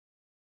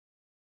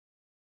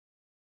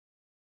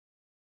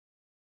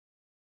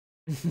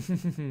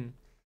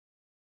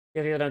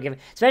 People don't give,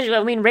 especially,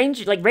 I mean,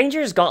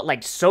 Rangers got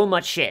like so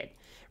much shit.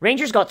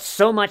 Rangers got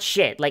so much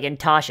shit, like in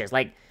Tasha's.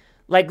 Like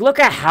look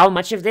at how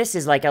much of this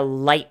is like a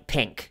light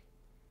pink.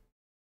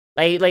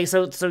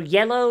 So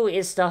yellow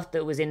is stuff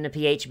that was in the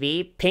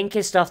PHB. Pink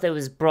is stuff that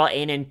was brought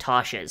in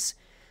Tasha's.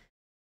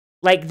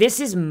 Like, this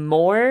is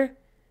more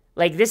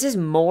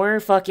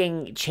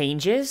fucking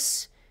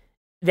changes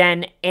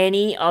than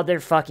any other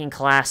fucking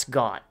class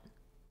got.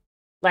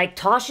 Like,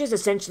 Tasha's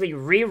essentially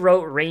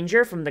rewrote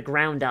Ranger from the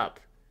ground up.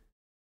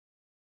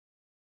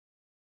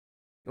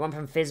 The one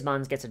from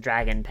Fizzbons gets a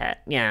dragon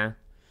pet. Yeah.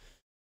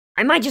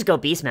 I might just go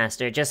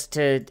Beastmaster, just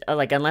to,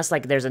 like, unless,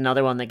 like, there's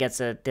another one that gets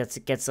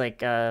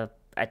like, a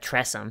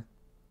Tressum.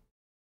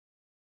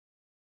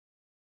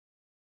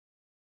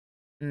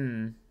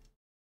 Hmm.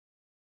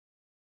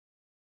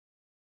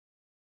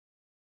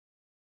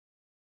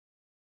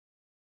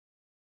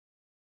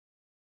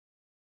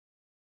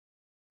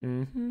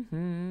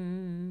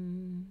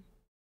 Mm-hmm.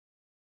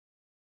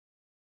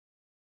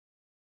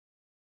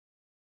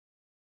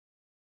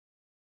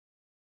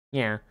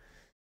 Yeah.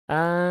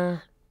 I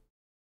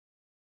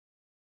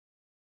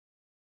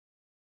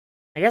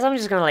guess I'm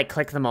just gonna, like,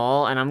 click them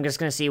all, and I'm just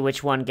gonna see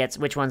which ones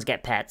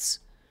get pets.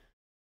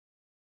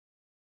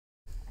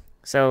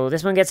 So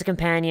this one gets a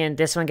companion,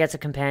 this one gets a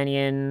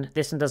companion,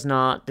 this one does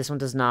not, this one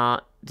does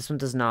not, this one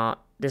does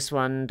not, this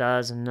one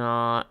does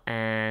not,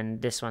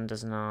 and this one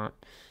does not.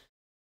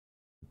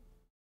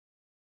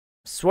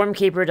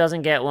 Swarmkeeper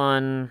doesn't get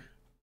one.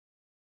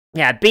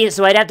 Yeah,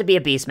 so I'd have to be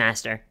a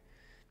Beastmaster.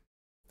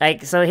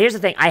 Like, so here's the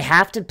thing. I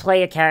have to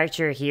play a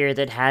character here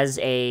that has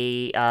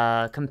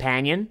a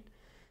companion.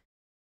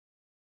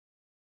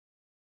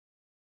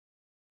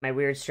 My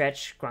weird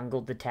stretch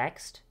grungled the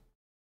text.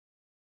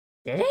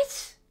 Did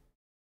it?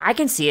 I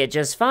can see it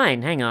just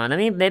fine. Hang on. Let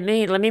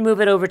me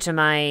move it over to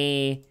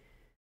my.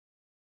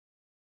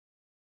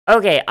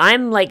 Okay,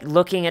 I'm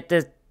looking at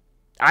this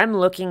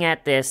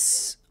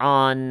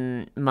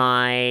on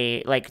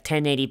my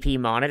 1080p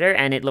monitor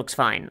and it looks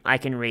fine. I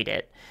can read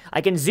it.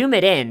 I can zoom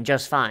it in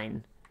just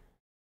fine.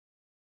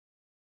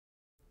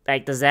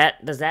 Like, does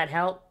that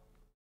help?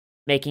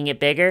 Making it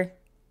bigger?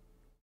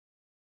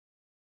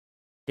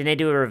 Did they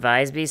do a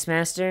revised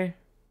Beastmaster?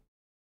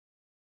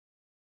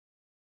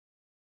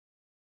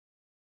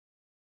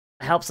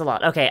 Helps a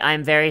lot. Okay,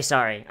 I'm very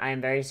sorry. I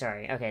am very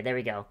sorry. Okay, there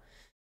we go.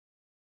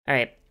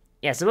 Alright.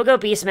 Yeah, so we'll go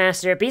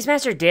Beastmaster.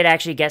 Beastmaster did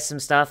actually get some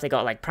stuff. They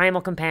got, Primal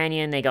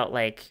Companion. They got,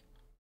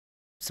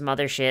 some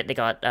other shit. They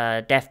got,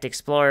 Deft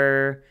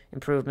Explorer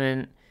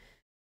improvement.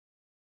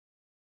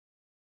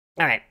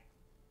 Alright.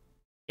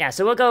 Yeah,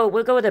 so we'll go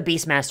with a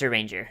Beastmaster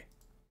Ranger.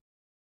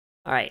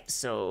 Alright,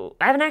 so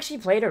I haven't actually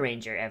played a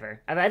Ranger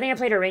ever. I think I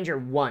played a Ranger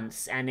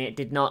once, and it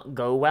did not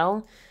go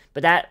well.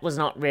 But that was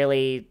not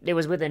really... It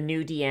was with a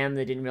new DM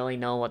that didn't really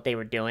know what they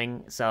were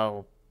doing,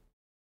 so...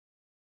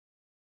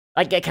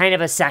 Like, a kind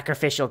of a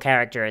sacrificial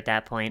character at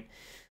that point.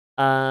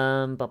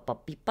 Can't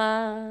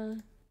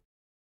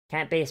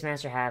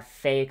Beastmaster have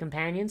Fey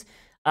companions?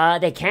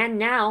 They can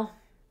now.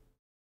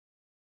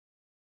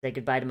 Say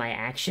goodbye to my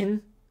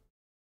action.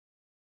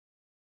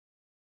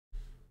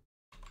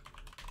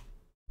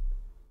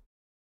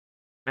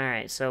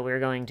 Alright, so we're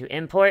going to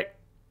import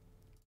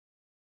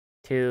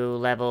to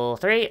level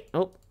 3.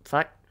 Oh,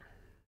 fuck.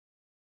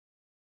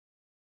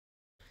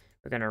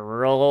 We're gonna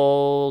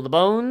roll the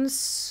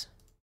bones.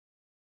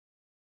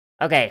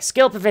 Okay,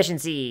 skill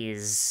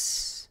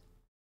proficiencies.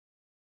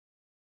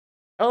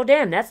 Oh,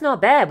 damn, that's not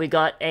bad.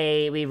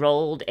 We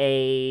rolled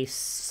a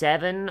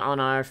 7 on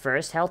our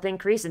first health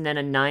increase and then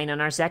a 9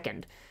 on our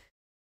second.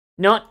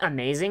 Not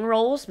amazing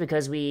rolls,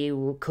 because we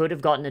could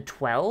have gotten a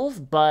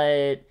 12,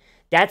 but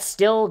that's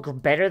still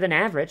better than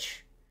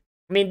average.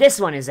 I mean, this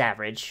one is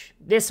average.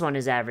 This one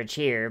is average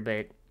here,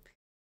 but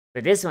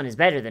this one is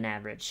better than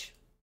average.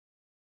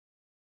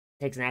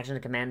 Takes an action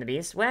to command the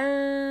beast.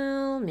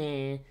 Well,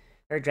 meh.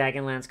 Her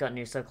Dragonlance got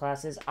new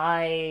subclasses.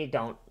 I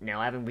don't know.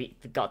 I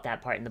haven't got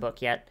that part in the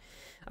book yet.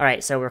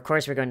 Alright, so of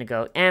course we're going to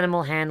go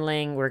animal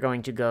handling. We're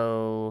going to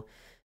go...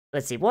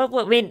 Let's see.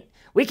 I mean,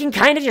 we can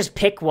kind of just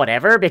pick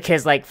whatever,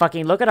 because,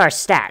 fucking look at our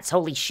stats.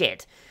 Holy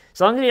shit. As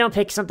long as we don't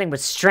pick something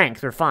with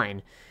strength, we're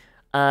fine.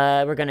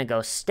 We're gonna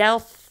go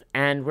stealth,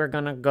 and we're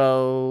gonna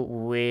go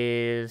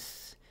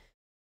with...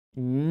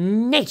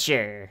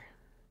 nature.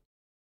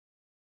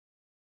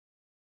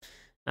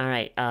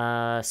 Alright,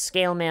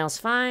 scale mail's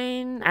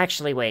fine.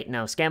 Actually, wait,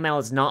 no, scale mail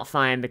is not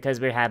fine because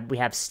we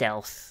have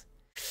stealth.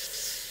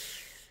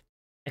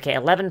 Okay,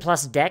 11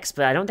 plus dex,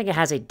 but I don't think it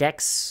has a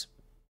dex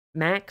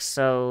max,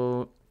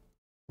 so...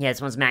 Yeah,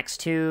 this one's max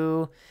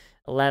 2,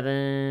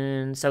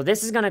 11... So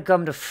this is gonna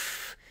come to...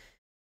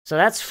 So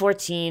that's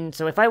 14.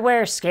 So if I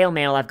wear scale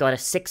mail, I've got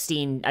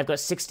 16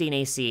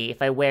 AC.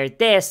 If I wear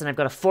this, then I've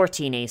got a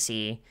 14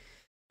 AC.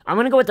 I'm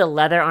gonna go with the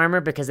leather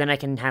armor because then I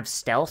can have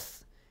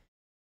stealth.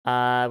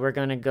 We're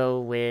gonna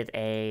go with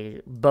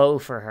a bow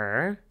for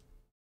her.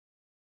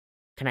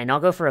 Can I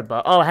not go for a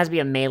bow? Oh, it has to be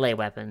a melee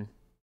weapon.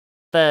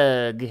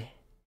 Bug.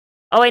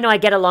 Oh, wait, no, I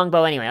get a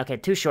longbow anyway. Okay,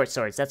 2 short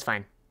swords. That's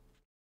fine.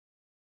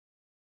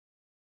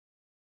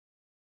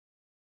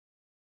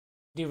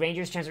 Do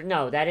rangers transfer?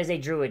 No, that is a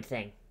druid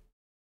thing.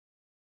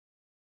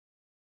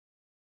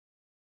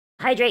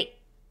 Hydrate!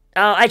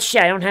 Oh,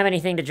 shit, I don't have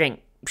anything to drink.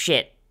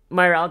 Shit.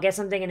 Moira, I'll get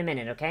something in a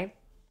minute, okay?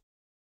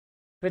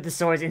 Put the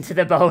swords into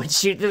the bow and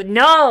shoot the-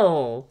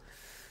 No!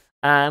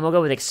 And we'll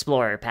go with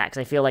Explorer packs.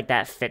 I feel like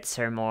that fits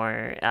her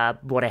more,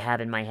 what I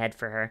have in my head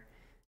for her.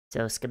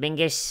 So,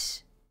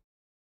 Skabingus.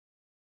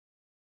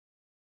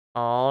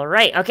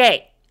 Alright,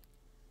 okay.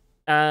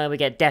 We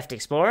get Deft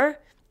Explorer.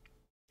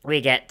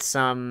 We get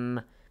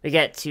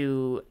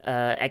to,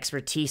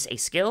 Expertise a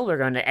skill. We're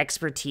going to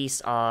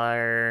Expertise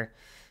our...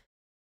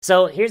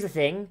 So, here's the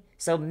thing.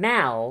 So,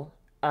 Mal,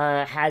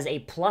 has a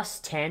plus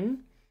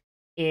 10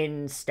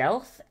 in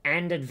stealth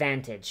and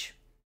advantage.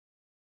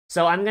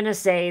 So I'm gonna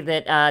say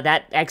that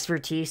that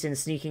expertise in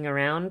sneaking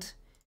around,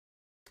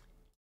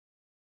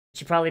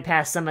 she probably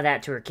passed some of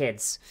that to her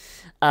kids.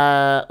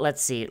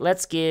 Let's see.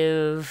 Let's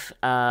give...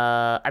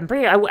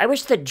 I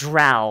wish the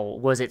Drow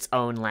was its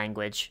own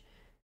language.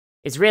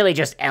 It's really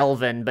just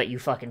Elven, but you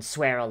fucking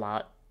swear a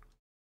lot.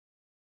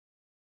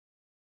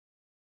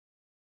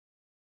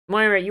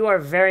 Moira, you are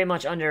very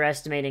much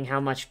underestimating how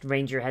much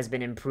Ranger has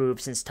been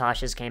improved since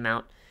Tasha's came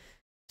out.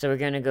 So we're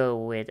gonna go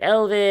with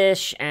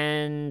Elvish,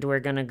 and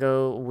we're gonna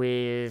go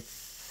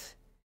with...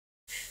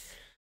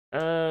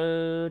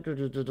 Let's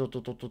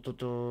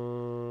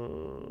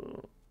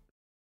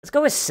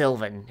go with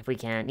Sylvan, if we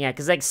can. Yeah,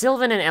 because, like,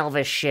 Sylvan and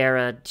Elvish share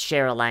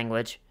a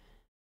language.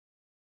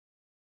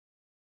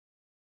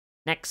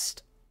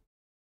 Next.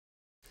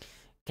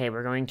 Okay,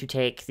 we're going to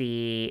take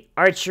the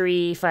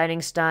archery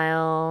fighting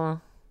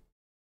style.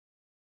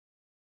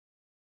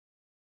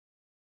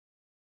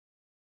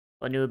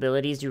 What new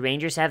abilities do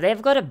Rangers have?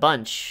 They've got a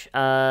bunch.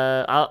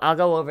 I'll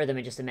go over them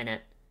in just a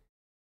minute.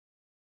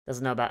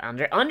 Doesn't know about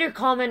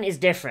Undercommon is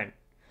different.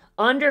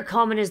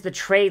 Undercommon is the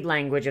trade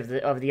language of the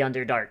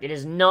Underdark. It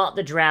is not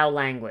the Drow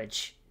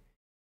language.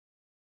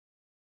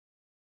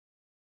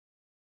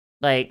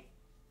 Like,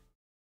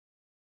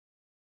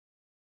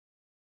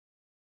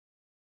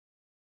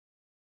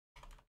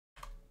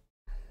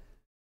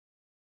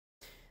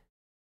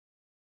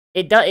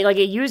 it does, like,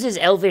 it uses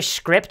Elvish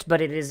script,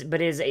 but it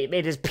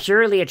is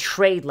purely a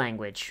trade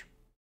language.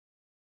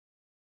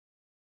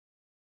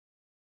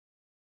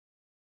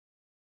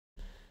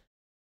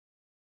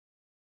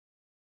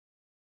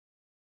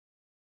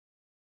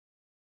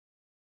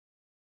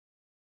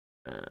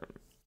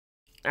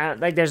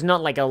 Like, there's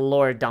not, like, a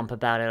lore dump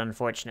about it,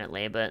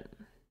 unfortunately, but...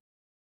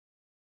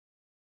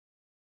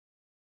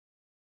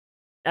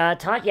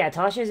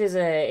 Tasha's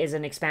is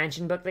an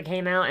expansion book that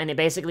came out, and it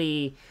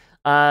basically...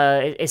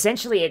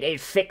 essentially,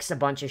 it fixed a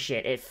bunch of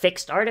shit. It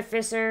fixed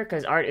Artificer,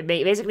 because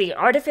basically,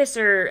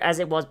 Artificer, as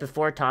it was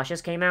before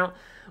Tasha's came out,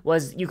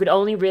 was you could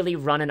only really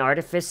run an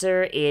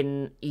Artificer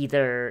in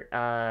either,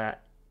 an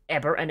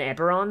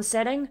Eberron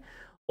setting,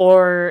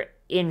 or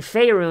in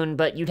Faerun,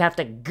 but you'd have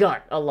to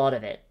gut a lot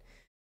of it.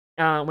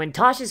 When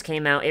Tasha's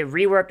came out, it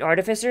reworked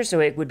Artificer, so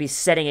it would be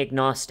setting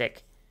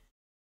agnostic.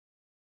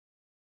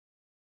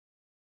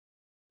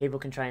 People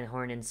can try and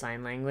horn in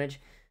sign language.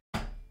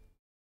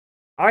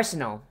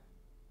 Arsenal.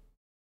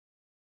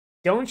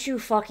 Don't you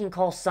fucking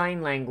call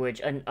sign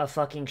language a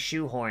fucking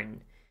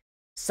shoehorn.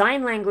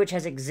 Sign language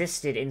has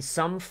existed in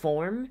some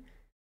form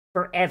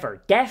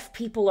forever. Deaf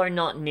people are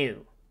not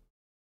new.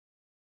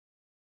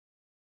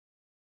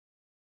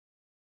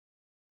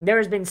 There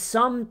has been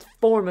some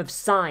form of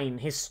sign,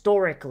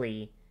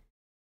 historically,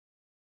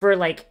 for,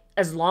 like,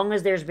 as long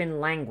as there's been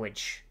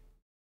language.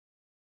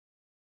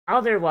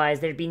 Otherwise,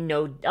 there'd be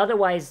no...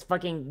 Otherwise,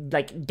 fucking,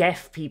 like,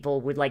 deaf people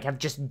would, like, have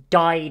just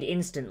died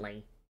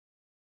instantly.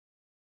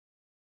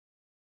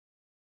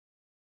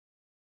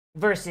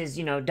 Versus,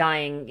 you know,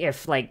 dying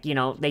if, like, you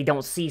know, they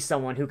don't see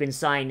someone who can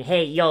sign,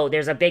 hey, yo,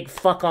 there's a big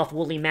fuck-off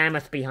woolly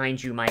mammoth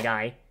behind you, my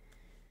guy.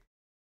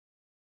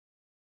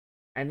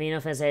 I mean,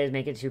 if I say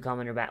make it too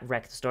common or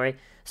wreck the story.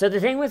 So the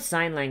thing with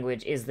sign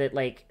language is that,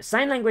 like,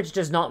 sign language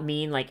does not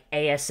mean, like,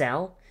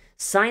 ASL.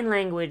 Sign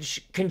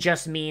language can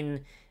just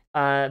mean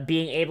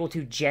being able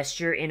to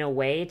gesture in a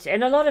way.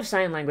 And a lot of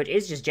sign language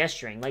is just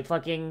gesturing. Like,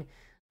 fucking,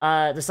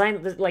 the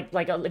sign,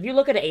 if you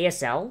look at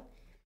ASL,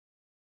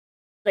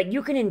 like,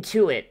 you can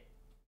intuit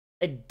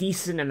a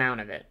decent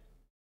amount of it.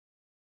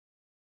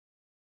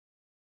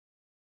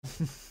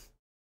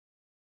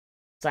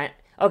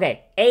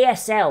 Okay,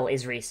 ASL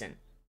is recent.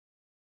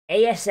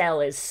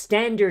 ASL is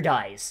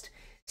standardized.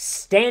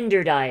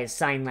 Standardized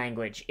sign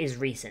language is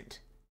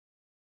recent.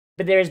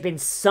 But there has been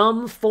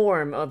some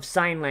form of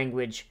sign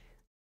language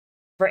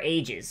for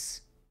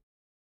ages.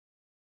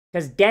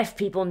 Because deaf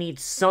people need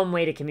some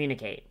way to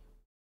communicate.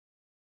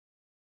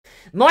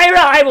 Moira,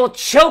 I will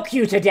choke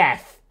you to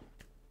death!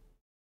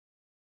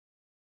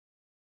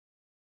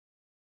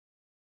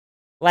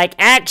 Like,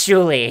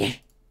 actually...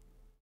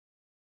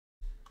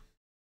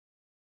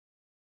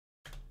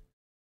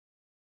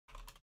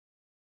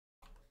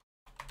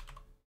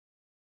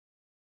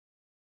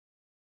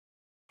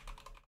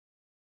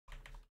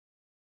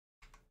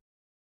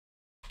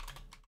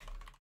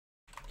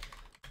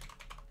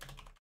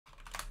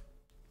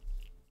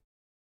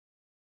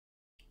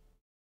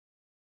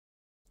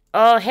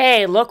 Oh,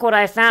 hey, look what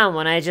I found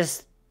when I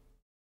just...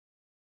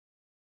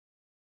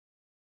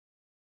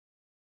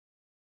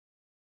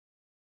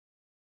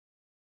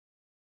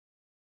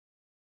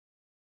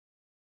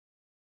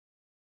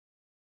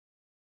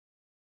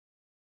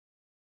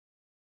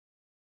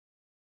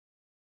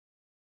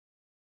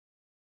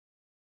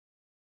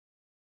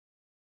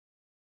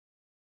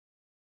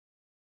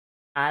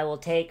 I will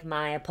take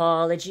my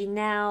apology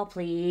now,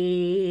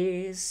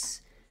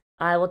 please.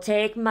 I will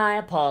take my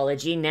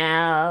apology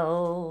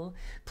now.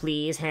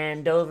 Please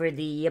hand over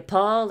the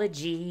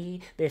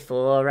apology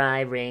before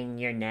I wring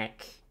your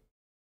neck.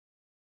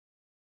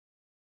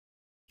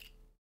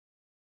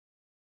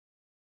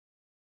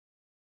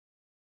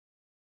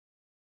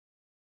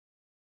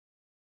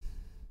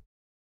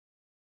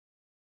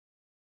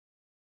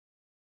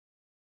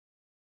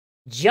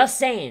 Just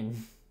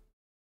saying.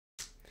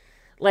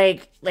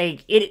 Like,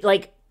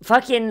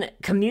 fucking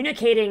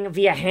communicating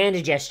via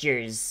hand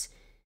gestures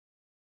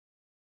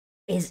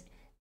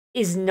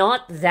is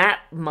not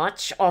that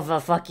much of a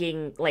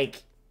fucking,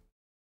 like,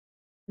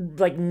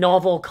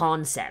 novel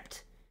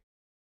concept.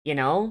 You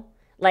know?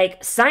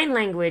 like, sign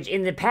language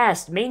in the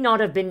past may not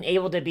have been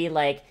able to be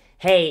like,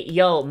 hey,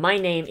 yo, my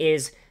name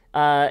is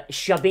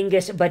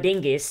Shabingus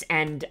Badingus,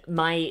 and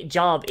my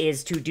job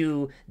is to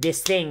do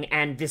this thing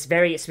and this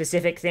very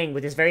specific thing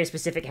with this very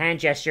specific hand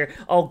gesture.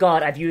 Oh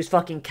god, I've used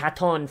fucking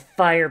Katon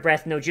Fire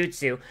Breath no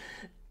Jutsu.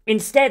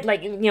 Instead,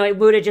 like, you know, it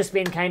would have just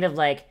been kind of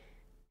like,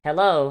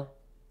 hello,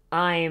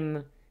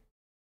 I'm...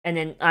 And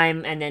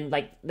then,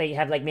 like, they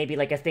have, like, maybe,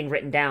 like, a thing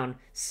written down.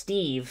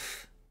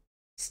 Steve.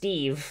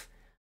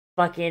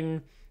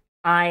 Fucking,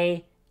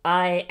 I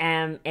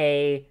am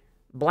a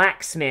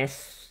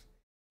blacksmith.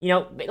 You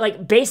know,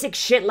 like, basic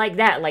shit like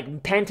that.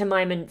 Like,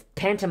 pantomime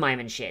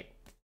and shit.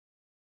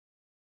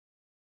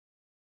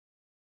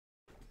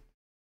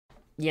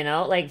 You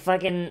know, like,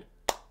 fucking...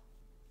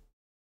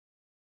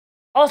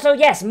 Also,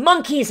 yes,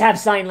 monkeys have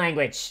sign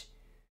language!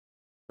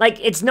 Like,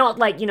 it's not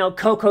like, you know,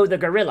 Coco the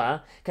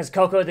gorilla, because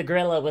Coco the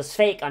gorilla was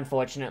fake,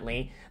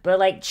 unfortunately. But,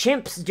 like,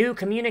 chimps do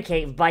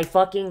communicate by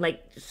fucking,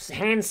 like,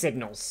 hand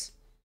signals.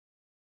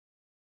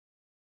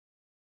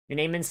 Your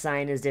name and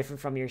sign is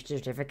different from your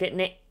certificate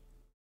name.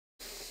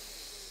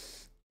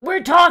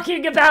 We're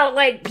talking about,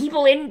 like,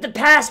 people in the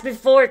past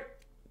before...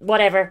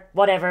 Whatever.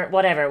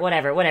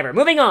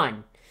 Moving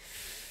on!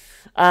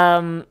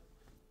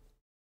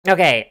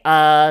 Okay,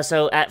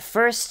 so at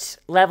first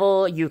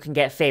level, you can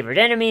get Favored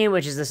Enemy,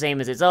 which is the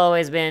same as it's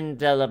always been,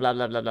 blah, blah, blah,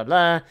 blah, blah,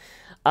 blah,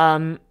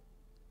 blah.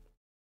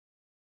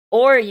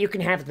 Or you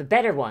can have the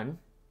better one.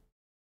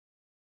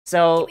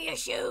 So... Give me your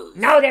shoes!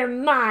 No, they're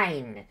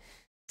mine!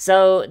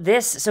 So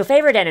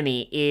Favored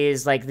Enemy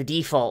is, like, the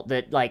default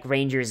that, like,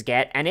 Rangers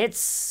get, and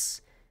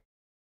it's...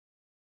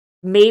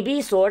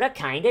 maybe sorta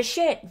kinda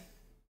shit.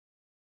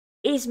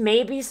 It's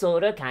maybe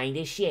sorta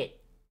kinda shit.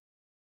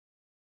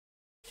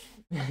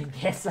 I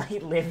guess I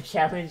live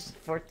challenge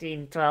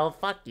 1412,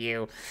 fuck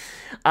you.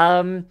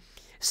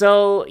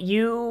 So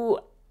you...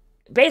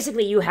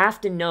 basically, you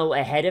have to know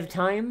ahead of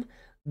time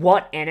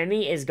what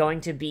enemy is going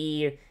to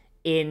be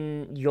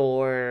in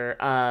your,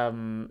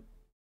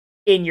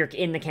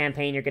 in the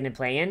campaign you're gonna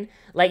play in.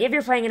 Like, if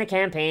you're playing in a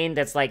campaign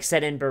that's, like,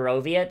 set in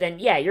Barovia, then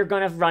yeah, you're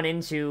gonna run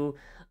into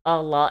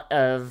a lot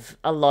of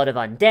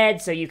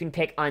undead, so you can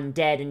pick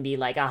undead and be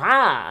like,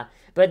 aha!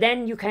 But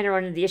then you kind of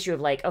run into the issue of,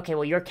 like, okay,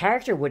 well, your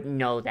character wouldn't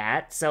know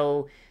that,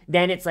 so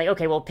then it's like,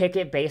 okay, well, pick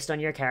it based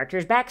on your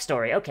character's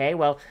backstory. Okay,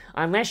 well,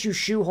 unless you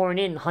shoehorn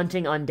in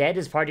hunting undead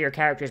as part of your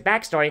character's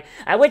backstory,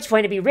 at which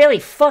point it'd be really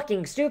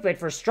fucking stupid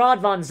for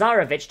Strahd von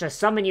Zarovich to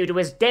summon you to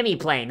his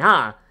demiplane,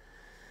 huh?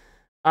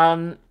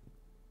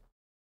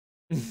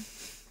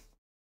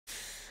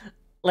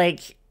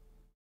 Like,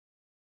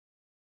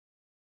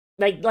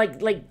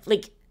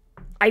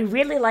 I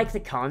really like the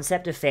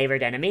concept of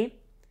Favored Enemy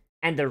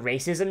and the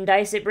racism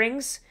dice it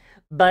brings,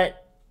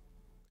 but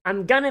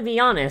I'm gonna be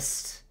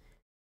honest,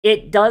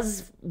 it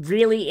does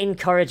really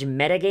encourage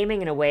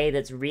metagaming in a way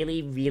that's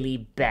really, really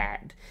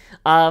bad.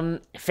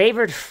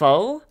 Favored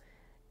Foe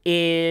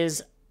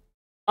is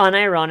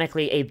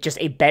unironically just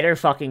a better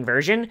fucking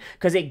version,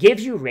 because it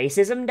gives you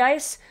racism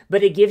dice,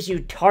 but it gives you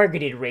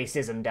targeted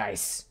racism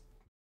dice.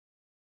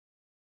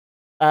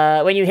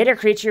 When you hit a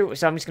creature,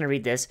 so I'm just gonna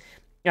read this.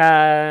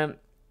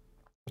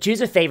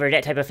 Choose a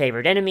type of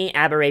favored enemy: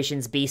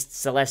 aberrations, beasts,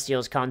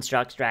 celestials,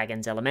 constructs,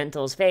 dragons,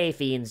 elementals, fae,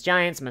 fiends,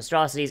 giants,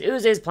 monstrosities,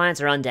 oozes, plants,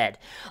 or undead.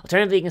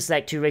 Alternatively, you can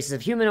select two races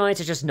of humanoids,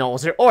 such as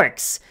gnolls or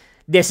orcs.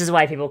 This is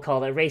why people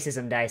call it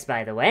racism dice,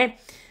 by the way.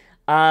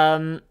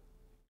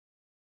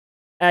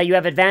 You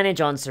have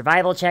advantage on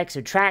survival checks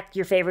to track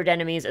your favored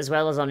enemies, as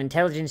well as on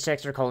intelligence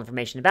checks to recall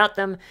information about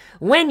them.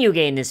 When you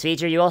gain this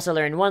feature, you also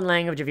learn one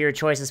language of your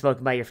choice as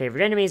spoken by your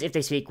favorite enemies, if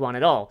they speak one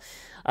at all.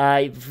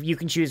 You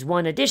can choose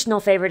one additional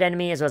favorite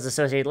enemy, as well as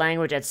associated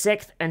language, at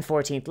 6th and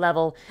 14th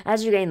level.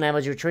 As you gain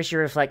levels, your choice should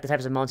reflect the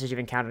types of monsters you've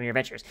encountered in your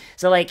adventures.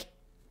 So, like...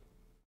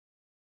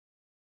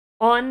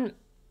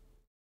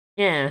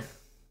 Yeah.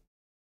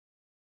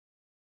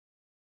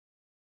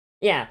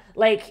 Yeah,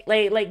 like,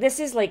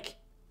 this is, like...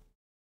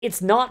 It's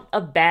not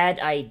a bad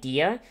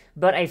idea,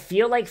 but I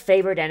feel like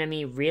Favored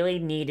Enemy really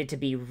needed to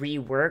be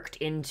reworked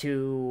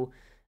into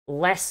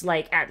less,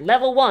 like, at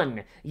level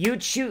 1, you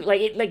choose,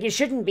 it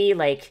shouldn't be,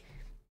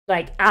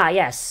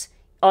 yes,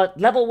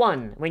 level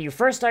 1, when you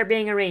first start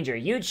being a ranger,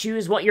 you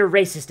choose what you're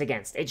racist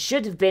against. It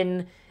should have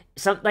been,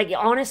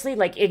 honestly,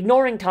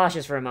 ignoring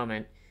Tasha's for a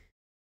moment,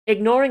 it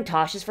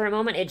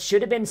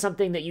should have been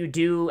something that you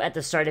do at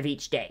the start of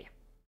each day.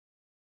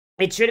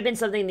 It should have been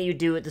something that you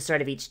do at the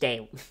start of each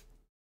day.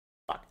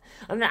 Fuck.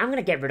 I'm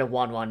gonna get rid of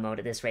 1-1 mode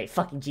at this rate.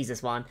 Fucking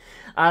Jesus, Juan.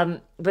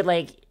 But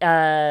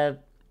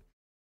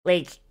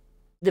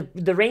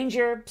the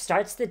ranger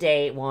starts the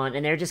day one,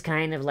 and they're just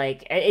kind of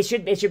like, it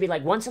should be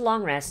like, once a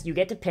long rest, you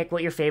get to pick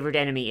what your favorite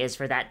enemy is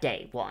for that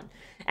day one,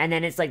 and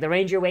then it's like the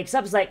ranger wakes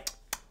up, it's like,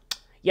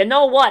 you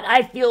know what?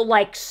 I feel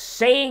like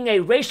saying a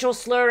racial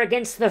slur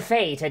against the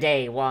Fae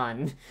today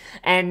one,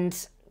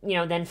 and you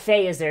know, then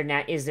Fae is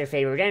their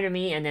favorite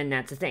enemy, and then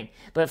that's the thing.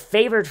 But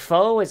Favored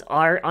Foe is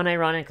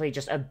unironically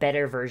just a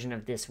better version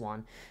of this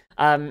one.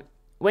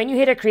 when you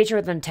hit a creature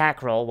with an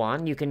attack roll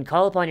 1, you can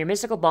call upon your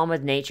mystical bond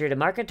with nature to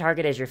mark a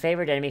target as your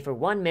favorite enemy for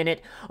 1 minute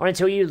or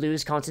until you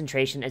lose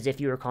concentration as if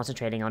you were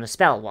concentrating on a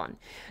spell 1.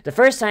 The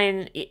first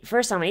time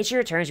on each of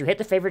your turns you hit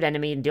the favorite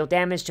enemy and deal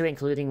damage to it,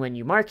 including when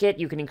you mark it,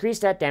 you can increase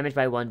that damage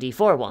by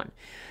 1d4 1.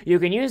 You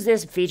can use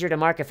this feature to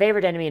mark a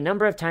favorite enemy a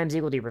number of times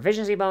equal to your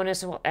proficiency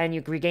bonus, and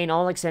you regain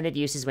all extended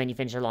uses when you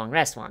finish a long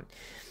rest 1.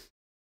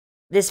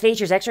 This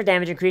feature's extra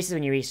damage increases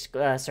when you reach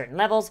certain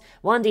levels,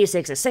 1d6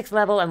 at 6th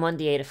level and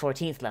 1d8 at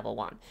 14th level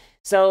 1.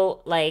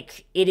 So,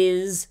 like, it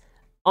is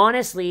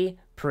honestly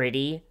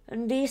pretty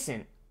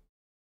decent.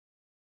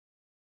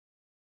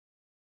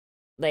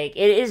 Like,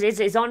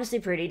 it's honestly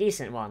pretty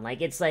decent one.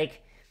 Like, it's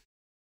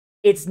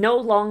no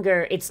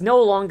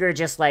longer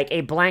just like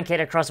a blanket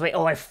across the way,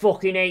 oh, I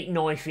fucking hate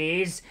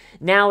knifies.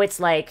 Now it's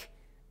like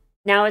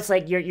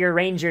your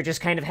ranger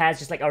just kind of has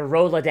just like a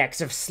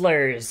Rolodex of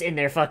slurs in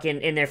their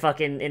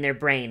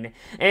brain.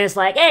 And it's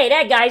like, hey,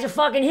 that guy's a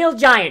fucking hill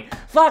giant.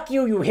 Fuck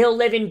you, you hill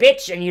living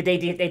bitch. And they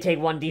take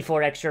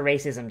 1d4 extra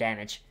racism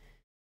damage.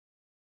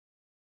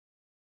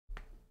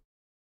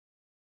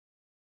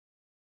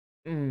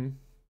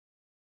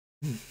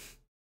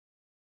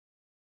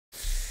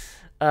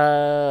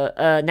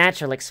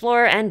 Natural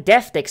Explorer and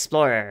Deft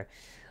Explorer.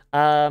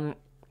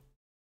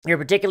 You're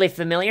particularly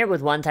familiar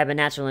with one type of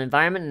natural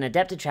environment and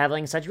adept at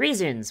traveling such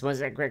regions.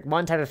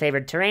 One type of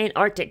favored terrain: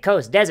 Arctic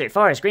coast, desert,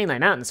 forest, Greenland,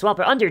 mountain, swamp,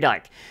 or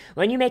Underdark.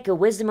 When you make a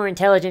wisdom or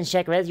intelligence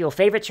check with your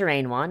favorite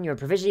terrain one, your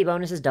proficiency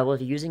bonus is doubled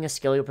if you're using a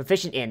skill you're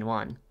proficient in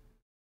one.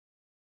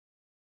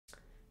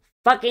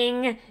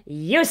 Fucking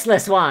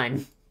useless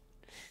one!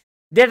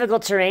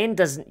 Difficult terrain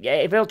doesn't...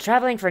 If you're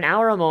traveling for an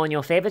hour or more in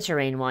your favorite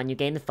terrain one, you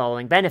gain the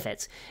following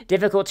benefits.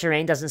 Difficult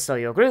terrain doesn't slow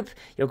your group.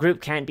 Your group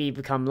can't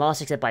become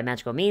lost except by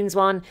magical means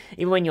one.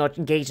 Even when you're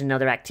engaged in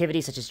another activity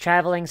such as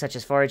traveling, such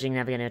as foraging,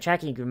 navigating, or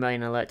tracking, you can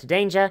remain alert to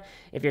danger.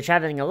 If you're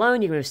traveling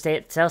alone, you can move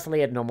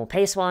stealthily at normal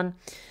pace one.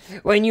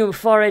 When you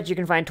forage, you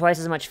can find twice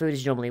as much food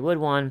as you normally would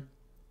one.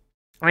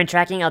 When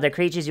tracking other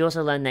creatures, you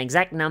also learn the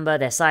exact number,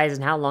 their size,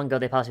 and how long ago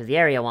they passed through the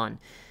area one.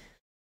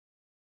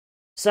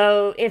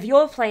 So, if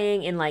you're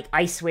playing in, like,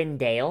 Icewind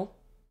Dale,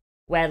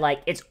 where,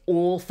 like, it's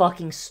all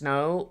fucking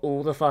snow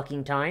all the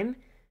fucking time,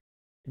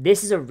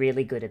 this is a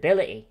really good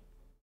ability.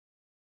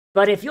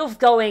 But if you're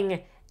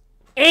going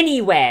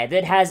anywhere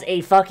that has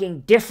a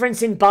fucking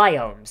difference in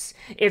biomes,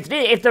 if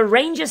the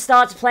ranger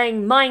starts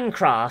playing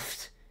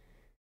Minecraft,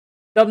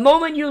 the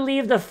moment you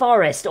leave the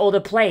forest or the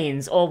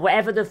plains or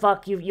whatever the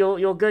fuck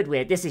you're good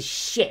with, this is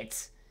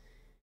shit.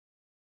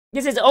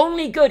 This is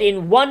only good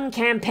in one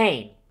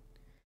campaign.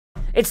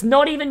 It's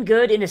not even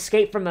good in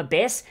Escape from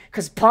Abyss,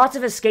 because part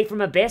of Escape from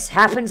Abyss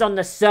happens on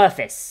the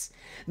surface.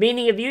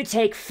 Meaning if you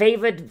take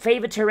favored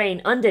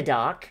terrain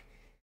Underdark,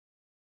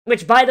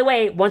 which, by the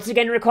way, once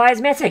again requires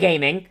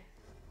metagaming,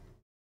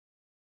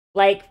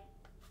 like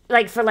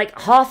for like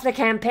half the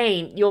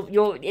campaign,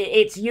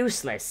 it's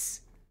useless.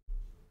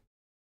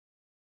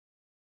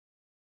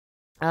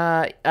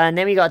 And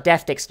then we got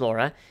Deft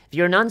Explorer. If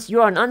you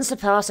are an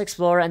unsurpassed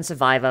explorer and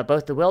survivor,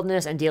 both the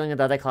wilderness and dealing with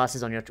other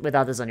classes with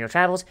others on your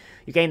travels,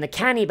 you gain the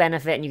canny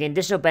benefit, and you gain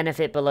additional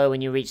benefit below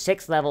when you reach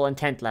 6th level and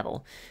 10th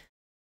level.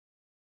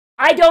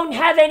 I don't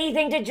have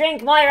anything to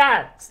drink,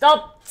 Moira!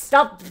 Stop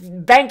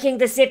banking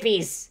the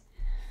sippies!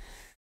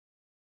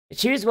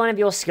 Choose one of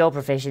your skill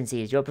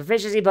proficiencies. Your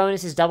proficiency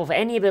bonus is double for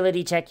any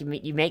ability check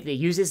you make that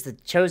uses the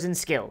chosen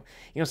skill.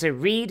 You can also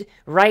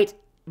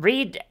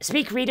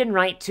speak, read, and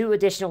write 2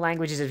 additional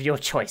languages of your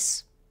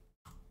choice.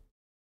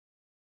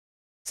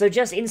 So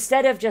just,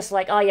 instead of just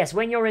like, oh yes,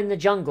 when you're in the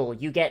jungle,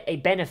 you get a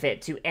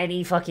benefit to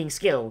any fucking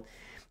skill.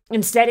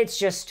 Instead, it's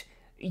just,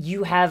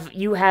 you have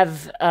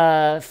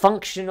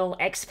functional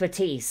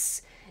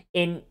expertise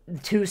in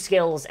 2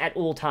 skills at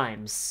all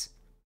times.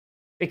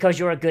 Because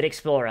you're a good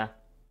explorer.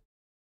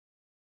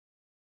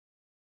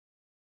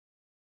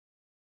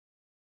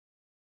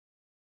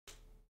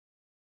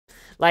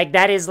 Like,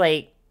 that is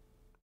like,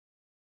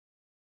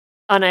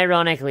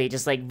 unironically,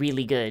 just like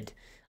really good.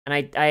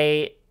 And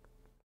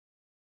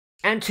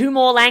and 2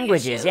 more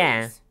languages,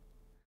 yeah.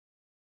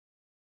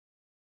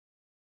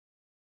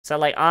 So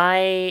like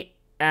I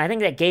think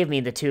that gave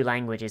me the 2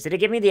 languages. Did it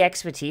give me the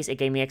expertise? It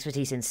gave me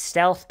expertise in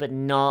stealth, but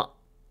not...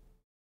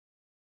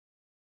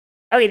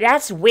 Okay,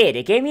 that's weird.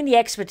 It gave me the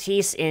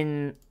expertise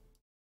in...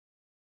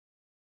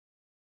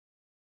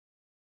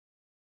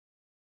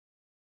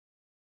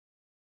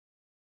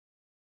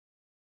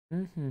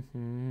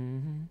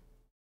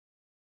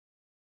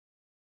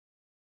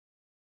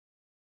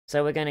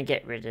 So we're gonna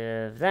get rid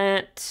of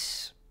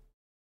that.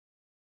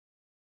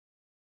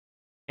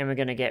 And we're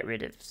gonna get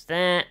rid of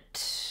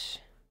that.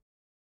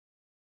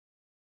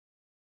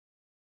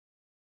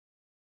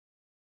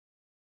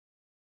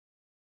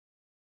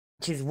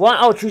 Choose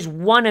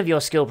one of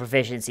your skill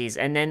proficiencies,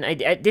 and then I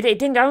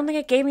don't think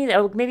it gave me,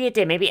 oh, maybe it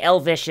did, maybe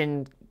Elvish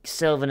and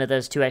Sylvan are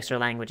those 2 extra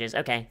languages.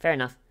 Okay, fair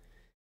enough.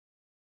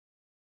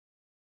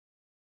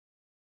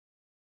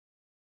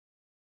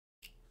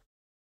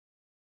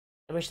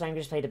 I wish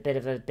language played a bit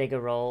of a bigger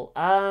role.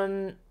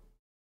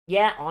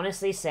 Yeah,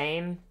 honestly,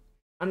 same.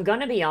 I'm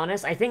gonna be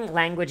honest, I think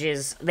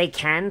languages, they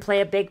can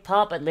play a big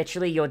part, but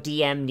literally your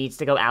DM needs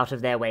to go out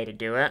of their way to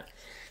do it.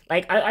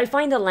 Like, I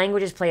find that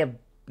languages play a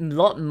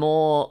lot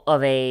more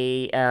of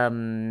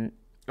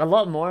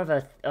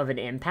of an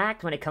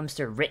impact when it comes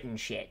to written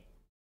shit,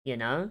 you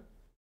know?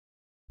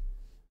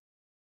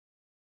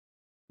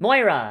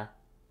 Moira!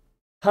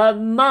 Her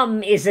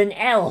mum is an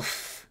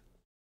elf!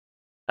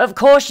 Of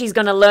course she's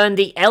gonna learn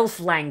the elf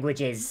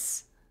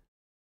languages!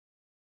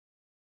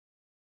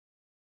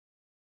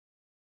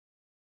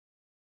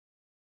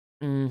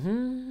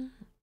 Mm-hmm.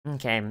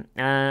 Okay,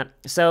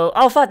 so,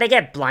 oh fuck, they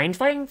get blind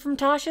fighting from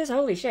Tasha's?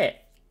 Holy shit.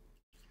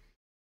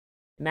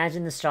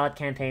 Imagine the Strahd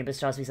campaign, but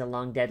Strahd speaks a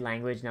long dead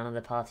language none of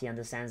the party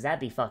understands. That'd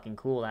be fucking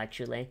cool,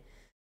 actually.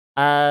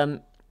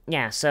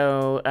 Yeah,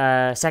 so,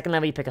 second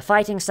level you pick a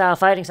fighting style.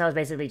 Fighting style is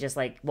basically just,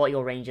 like, what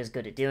your ranger's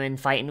good at doing,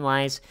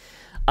 fighting-wise.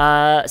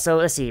 So,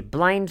 let's see,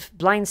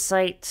 blind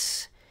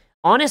sight.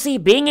 Honestly,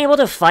 being able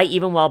to fight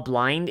even while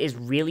blind is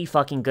really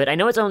fucking good. I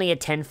know it's only a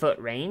 10-foot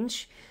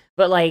range,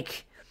 but,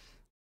 like,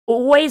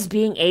 always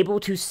being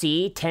able to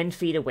see 10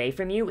 feet away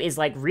from you is,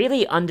 like,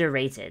 really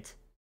underrated.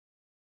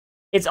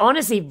 It's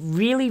honestly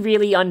really,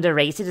 really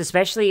underrated,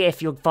 especially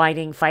if you're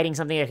fighting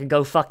something that can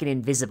go fucking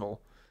invisible.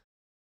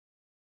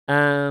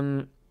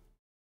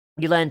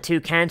 You learn 2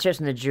 cantrips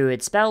from the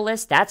druid spell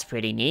list. That's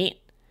pretty neat.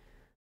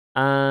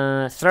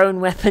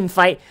 Thrown weapon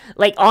fight.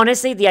 Like,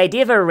 honestly, the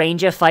idea of a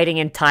ranger fighting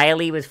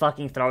entirely with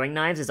fucking throwing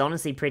knives is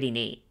honestly pretty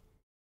neat.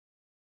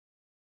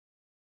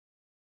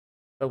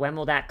 But when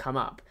will that come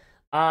up?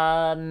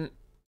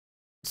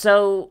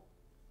 So...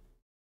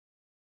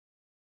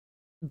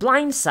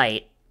 blind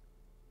sight.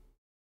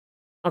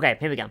 Okay,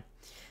 here we go.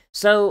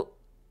 So,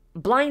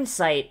 blind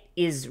sight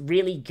is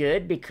really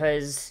good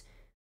because...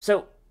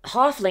 So, do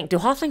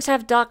halflings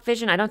have dark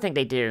vision? I don't think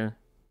they do.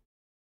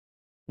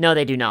 No,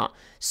 they do not.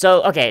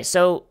 So, okay,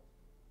 so...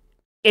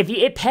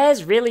 it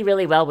pairs really,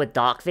 really well with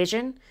dark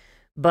vision,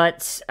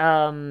 but,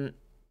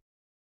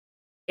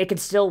 it can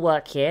still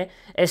work here.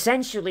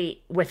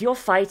 Essentially, if you're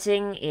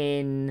fighting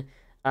in,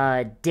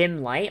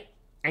 dim light,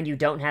 and you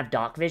don't have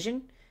dark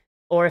vision,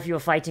 or if you're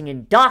fighting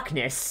in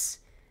darkness...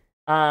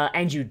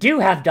 and you do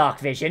have dark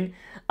vision,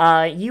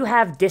 you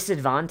have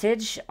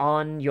disadvantage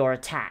on your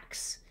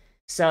attacks.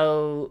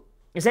 So,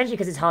 essentially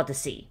because it's hard to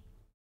see.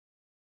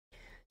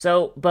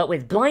 So, but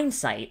with blind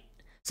sight,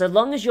 so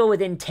long as you're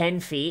within 10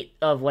 feet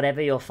of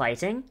whatever you're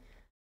fighting,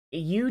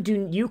 you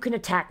can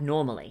attack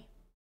normally.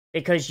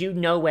 Because you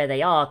know where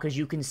they are, because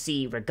you can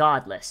see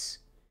regardless.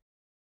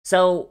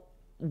 So,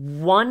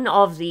 and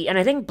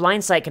I think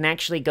blind sight can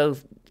actually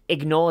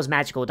ignores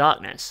magical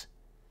darkness.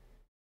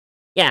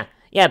 Yeah,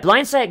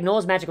 blind sight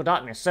ignores magical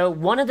darkness. So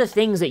one of the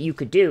things that you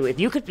could do, if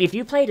you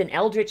played an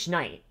Eldritch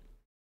Knight,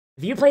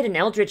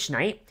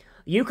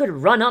 you could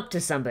run up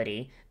to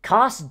somebody,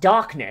 cast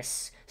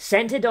darkness,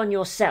 centered on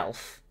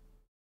yourself,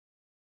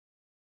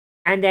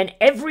 and then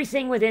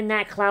everything within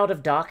that cloud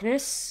of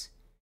darkness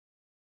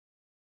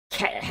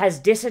has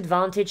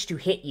disadvantage to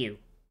hit you.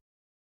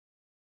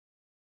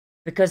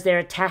 Because they're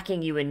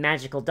attacking you in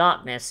magical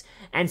darkness,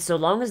 and so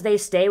long as they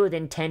stay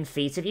within 10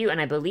 feet of you, and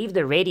I believe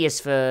the radius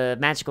for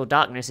magical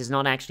darkness is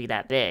not actually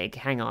that big.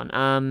 Hang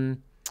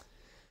on,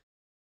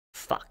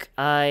 fuck,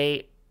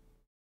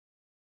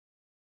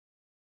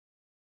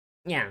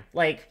 yeah,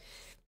 like,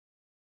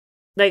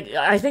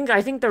 I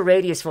think the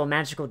radius for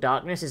magical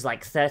darkness is,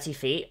 like, 30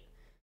 feet.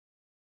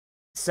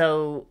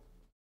 So,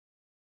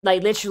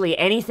 like, literally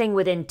anything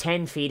within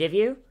 10 feet of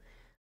you,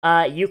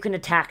 you can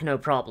attack no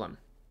problem.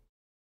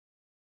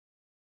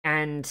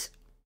 And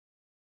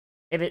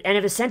if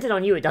it's centered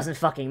on you, it doesn't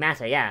fucking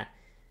matter, yeah.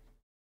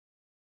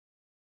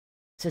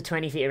 So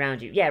 20 feet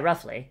around you. Yeah,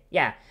 roughly.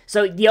 Yeah.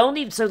 So your own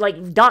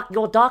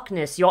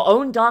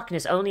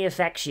darkness only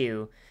affects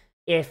you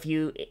if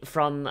you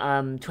from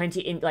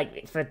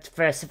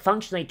for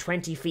functionally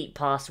 20 feet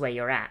past where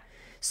you're at.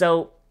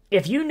 So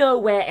if you know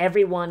where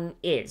every one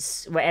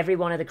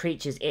of the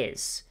creatures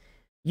is,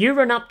 you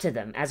run up to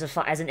them as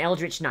an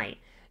Eldritch Knight.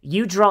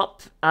 You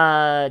drop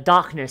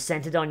darkness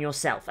centered on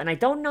yourself. And I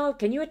don't know,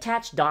 can you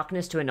attach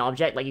darkness to an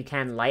object like you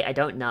can light? I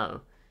don't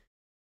know.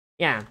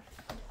 Yeah.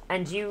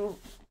 And you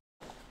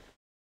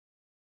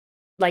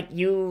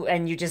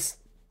just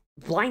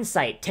blind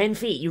sight, 10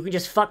 feet, you can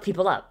just fuck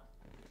people up.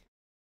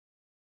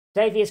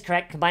 Davey is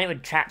correct, combine it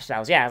with trap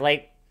spells. Yeah,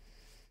 like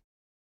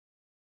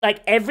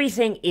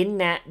everything in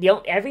that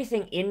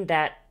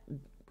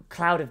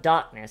cloud of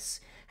darkness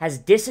has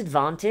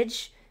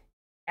disadvantage.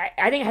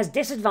 I think it has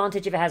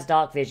disadvantage if it has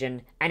dark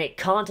vision, and it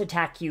can't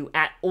attack you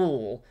at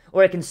all,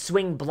 or it can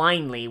swing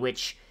blindly,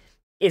 which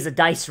is a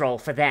dice roll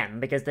for them,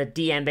 because the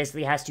DM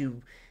basically has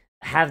to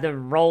have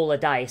them roll a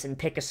dice and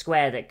pick a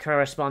square that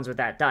corresponds with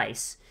that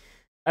dice.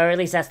 Or at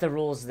least that's the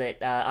rules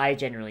that I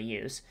generally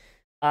use.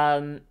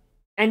 And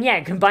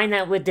yeah, combine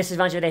that with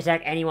disadvantage if they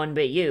attack anyone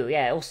but you.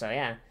 Yeah, also,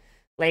 yeah.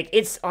 Like,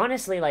 it's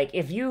honestly, like,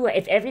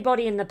 if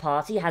everybody in the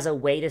party has a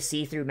way to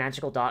see through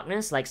magical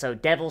darkness, like, so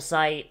Devil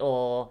Sight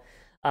or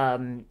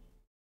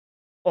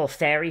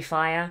Fairy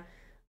Fire,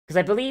 because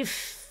I believe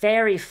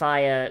Fairy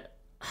Fire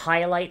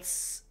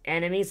highlights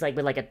enemies, like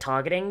with like a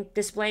targeting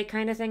display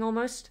kind of thing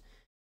almost.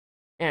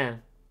 Yeah.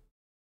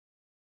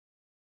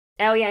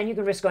 Oh yeah, and you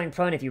can risk going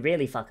prone if you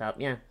really fuck up,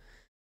 yeah.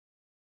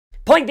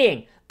 Point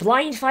being,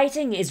 blind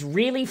fighting is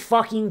really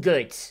fucking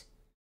good.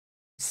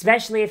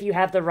 Especially if you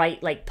have the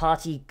right, like,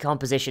 party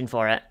composition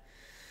for it.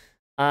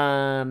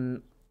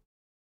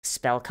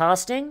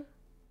 Spellcasting.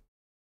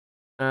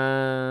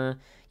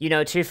 You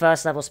know, 2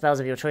 first-level spells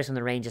of your choice on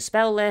the Ranger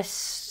spell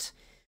list.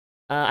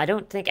 I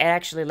don't think it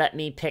actually let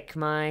me pick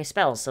my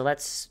spells, so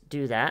let's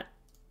do that.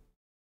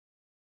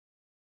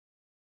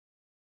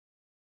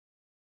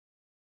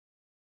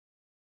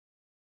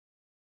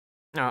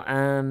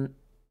 Oh,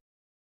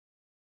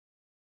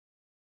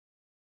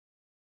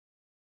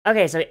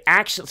 okay, so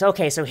actually,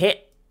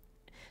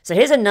 so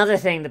here's another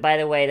thing that, by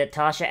the way, that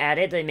Tasha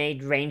added that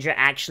made Ranger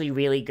actually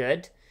really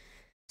good.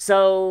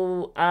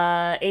 So,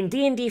 in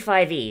D&D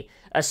 5e,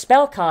 a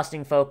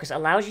spellcasting focus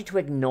allows you to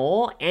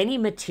ignore any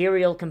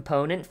material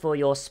component for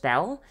your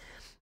spell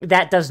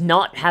that does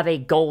not have a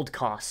gold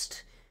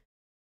cost.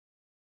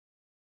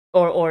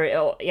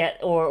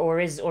 Or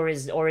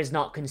is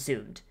not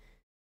consumed.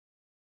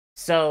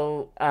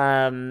 So,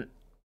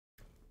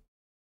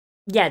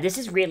 yeah, this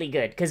is really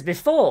good, because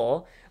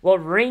before,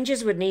 what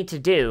Rangers would need to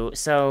do,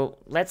 so,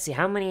 let's see,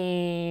 how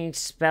many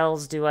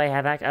spells do I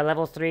have? At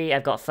level 3,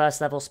 I've got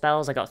first level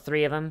spells, I got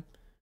 3 of them.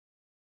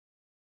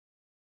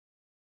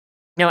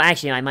 No,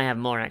 actually, I might have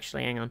more,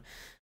 actually, hang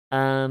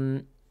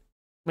on.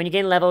 When you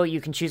gain level,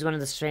 you can choose one of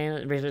the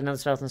another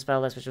spells on the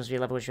spell list, which must be a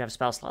level which you have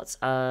spell slots.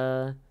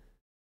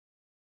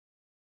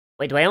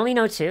 Wait, do I only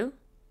know 2?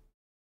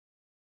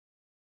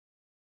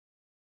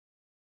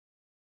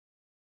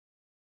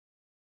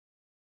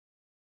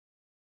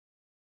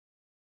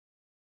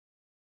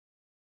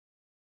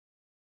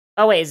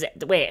 Oh, wait,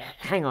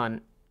 hang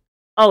on.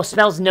 Oh,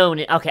 spells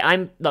known.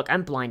 Okay, look,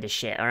 I'm blind as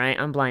shit, alright?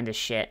 I'm blind as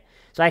shit.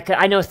 So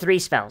I know 3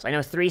 spells. I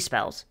know 3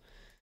 spells.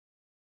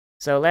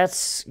 So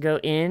let's go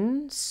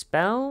in,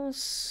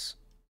 spells.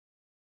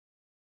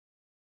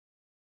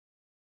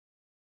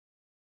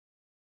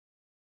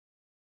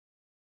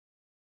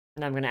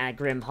 And I'm gonna add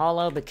Grim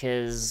Hollow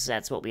because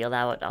that's what we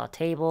allow at our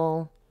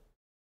table.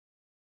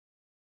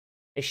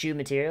 Eschew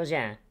materials,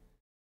 yeah.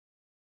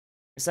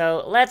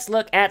 So, let's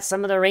look at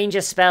some of the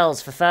Ranger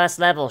spells for first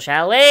level,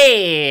 shall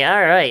we?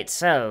 Alright,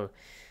 so...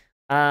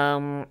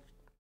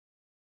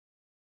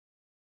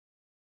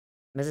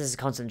 This is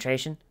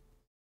concentration.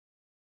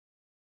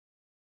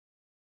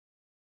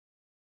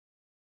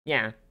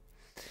 Yeah.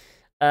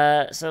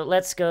 So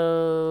let's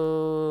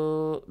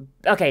go...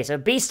 Okay, so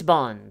Beast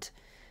Bond.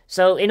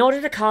 So, in order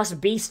to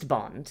cast Beast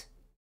Bond,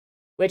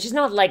 which is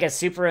not, like, a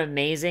super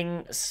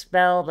amazing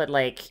spell, but,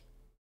 like,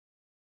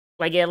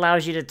 it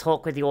allows you to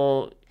talk with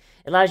your...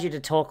 It allows you to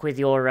talk with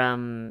your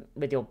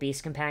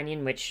beast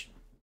companion, which...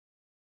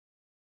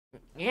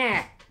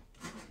 Yeah!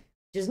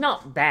 Which is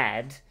not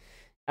bad.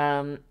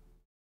 But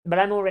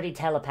I'm already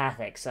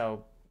telepathic,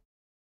 so...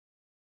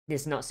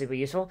 It's not super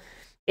useful.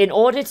 In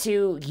order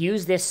to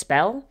use this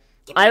spell,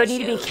 I would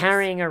need to be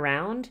carrying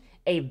around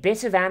a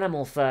bit of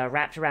animal fur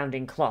wrapped around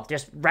in cloth.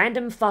 Just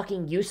random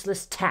fucking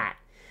useless tat.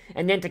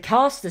 And then to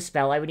cast the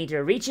spell, I would need to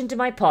reach into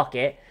my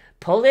pocket,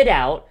 pull it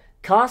out,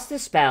 cast the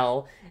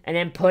spell, and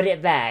then put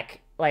it back.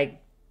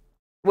 Like,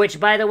 which,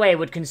 by the way,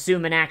 would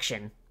consume an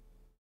action.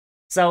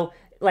 So,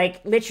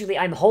 like, literally,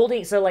 I'm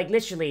holding... So, like,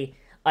 literally,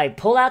 I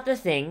pull out the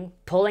thing.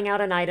 Pulling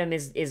out an item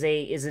is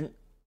an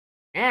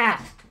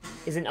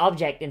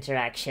object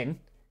interaction.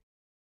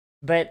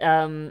 But,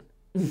 and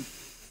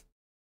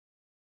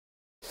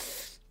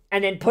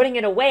then putting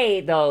it away,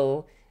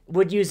 though,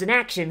 would use an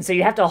action, so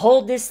you have to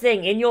hold this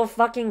thing in your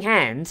fucking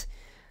hand,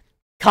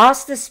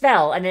 cast the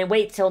spell, and then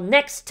wait till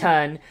next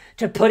turn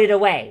to put it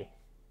away.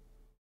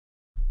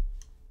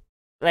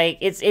 Like,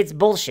 it's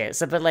bullshit.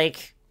 So, but,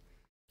 like,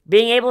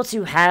 being able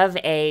to have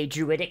a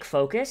druidic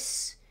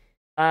focus,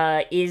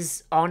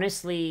 is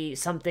honestly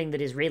something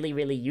that is really,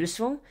 really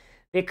useful,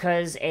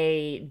 because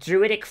a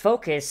druidic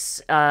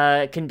focus,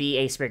 can be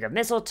a sprig of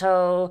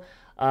mistletoe,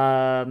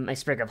 a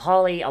sprig of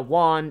holly, a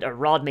wand, a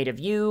rod made of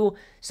yew.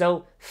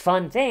 So,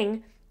 fun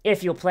thing,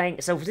 if you're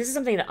playing... So, this is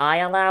something that I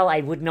allow.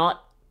 I would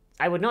not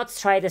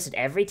try this at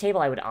every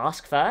table. I would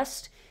ask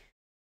first.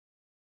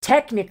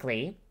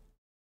 Technically,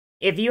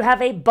 if you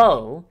have a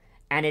bow,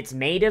 and it's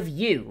made of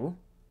yew,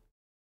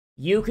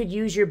 you could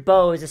use your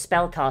bow as a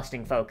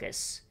spellcasting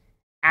focus.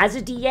 As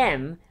a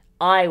DM,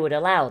 I would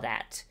allow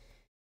that.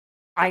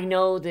 I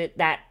know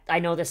that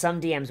some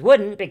DMs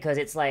wouldn't, because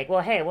it's like,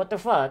 well, hey, what the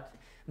fuck?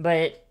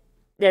 But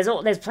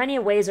there's plenty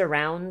of ways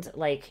around,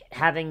 like,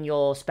 having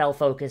your spell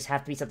focus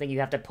have to be something you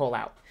have to pull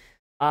out.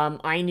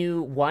 I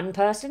knew one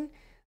person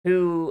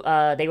who,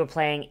 they were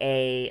playing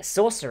a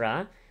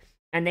sorcerer,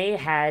 and they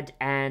had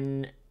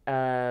an,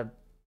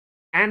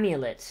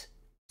 amulet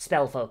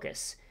spell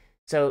focus.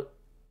 So,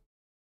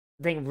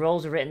 I think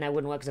rules are written that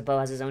wouldn't work because a bow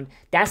has his own.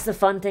 That's the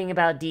fun thing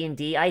about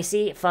D&D, I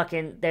see.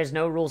 Fucking, there's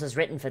no rules as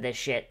written for this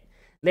shit.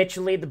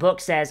 Literally, the book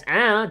says,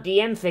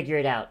 DM figure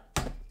it out.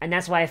 And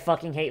that's why I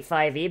fucking hate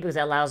 5e, because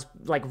it allows,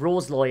 like,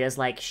 rules lawyers,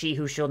 like She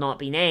Who Shall Not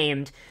Be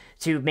Named,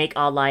 to make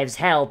our lives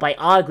hell by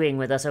arguing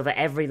with us over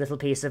every little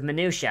piece of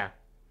minutia.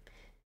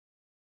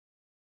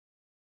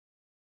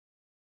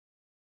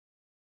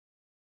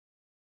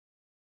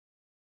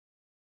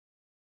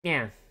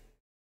 Yeah.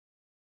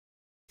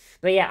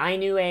 But yeah, I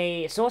knew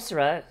a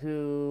sorcerer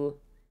who...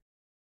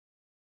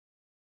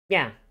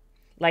 Yeah.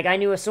 Like, I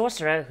knew a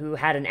sorcerer who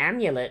had an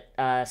amulet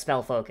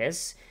spell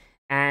focus,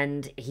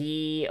 and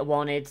he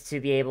wanted to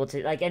be able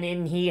to... Like,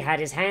 and he had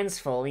his hands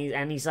full,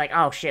 and he's like,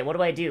 oh shit, what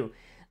do I do?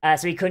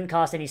 So he couldn't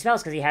cast any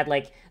spells, because he had,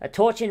 like, a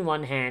torch in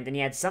one hand, and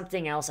he had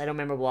something else, I don't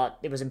remember what,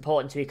 it was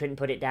important, so he couldn't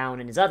put it down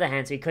in his other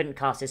hand, so he couldn't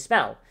cast his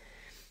spell.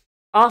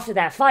 After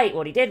that fight,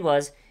 what he did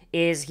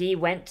is he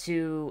went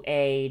to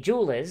a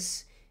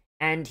jeweler's,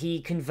 and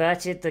he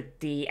converted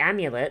the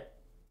amulet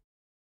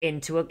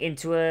into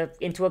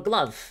a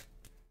glove.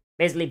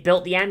 Basically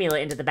built the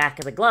amulet into the back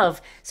of the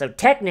glove, so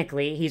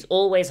technically he's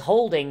always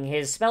holding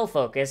his spell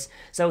focus,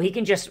 so he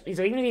can just,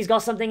 so even if he's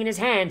got something in his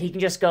hand, he can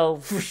just go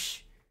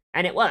whoosh,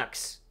 and it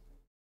works.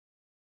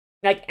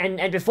 Like,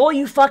 and before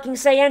you fucking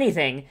say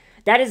anything,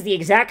 that is the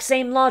exact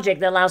same logic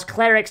that allows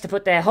clerics to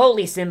put their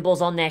holy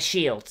symbols on their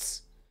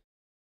shields.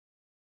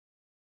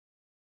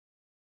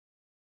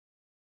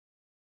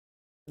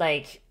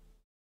 Like,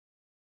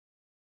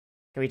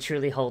 can we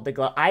truly hold the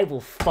glove? I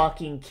will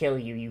fucking kill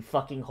you, you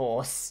fucking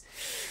horse.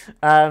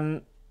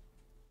 And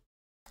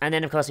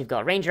then, of course, we've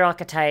got Ranger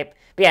archetype.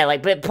 But yeah,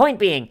 like, but point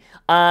being,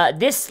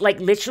 this, like,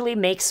 literally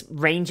makes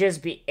Rangers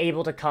be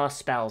able to cast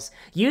spells.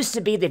 Used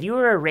to be that if you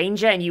were a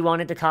Ranger and you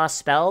wanted to cast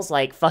spells,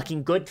 like,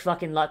 fucking good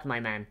fucking luck, my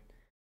man.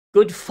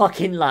 Good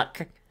fucking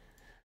luck.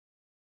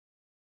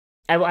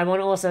 I want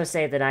to also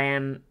say that I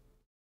am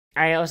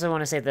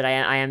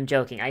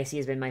joking. Icy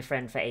has been my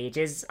friend for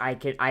ages.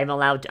 I'm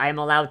allowed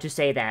to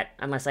say that,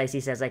 unless Icy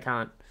says I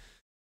can't.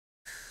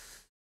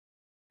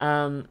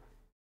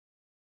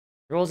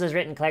 Rules as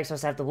written, clerics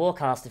supposed to have the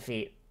Warcaster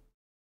feat.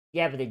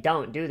 Yeah, but they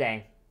don't, do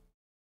they?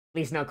 At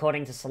least not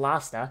according to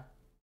Solasta.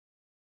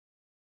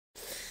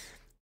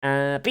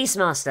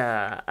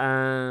 Beastmaster.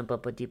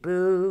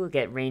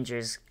 Get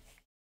Rangers.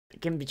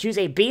 Can choose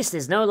a beast that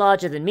is no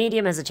larger than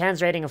medium, has a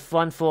chance rating of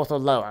 1/4 or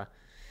lower.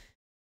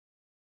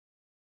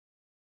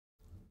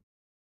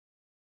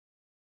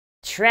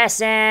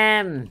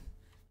 Tressym!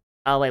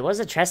 Oh, wait, what does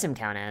a Tressym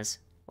count as?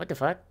 What the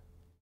fuck?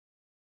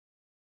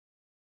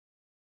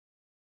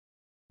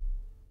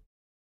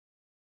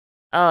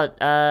 Oh,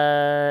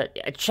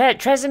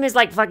 Tressym is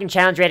like fucking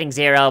challenge rating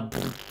 0.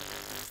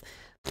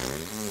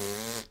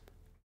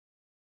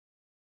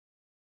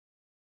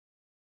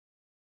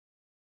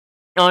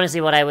 Honestly,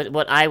 what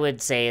I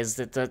would say is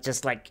that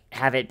just like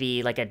have it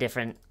be like a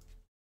different.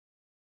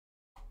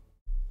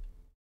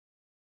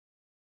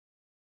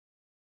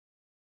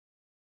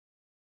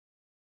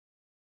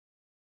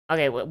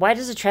 Okay, why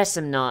does a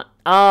Tressym not?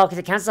 Oh, because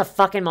it counts as a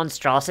fucking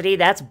monstrosity?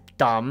 That's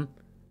dumb.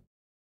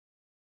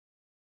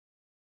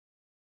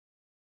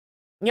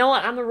 You know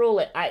what? I'm gonna rule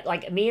it.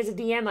 Like, me as a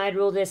DM, I'd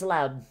rule this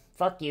aloud.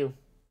 Fuck you.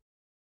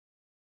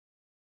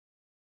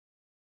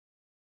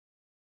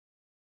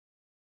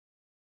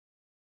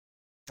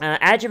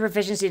 Add your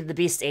proficiency to the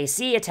beast's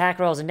AC, attack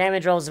rolls, and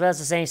damage rolls, as well as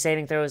the same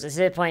saving throws. A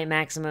hit point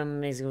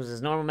maximum is equals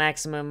as normal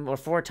maximum, or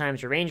 4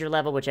 times your ranger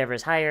level, whichever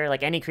is higher.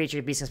 Like, any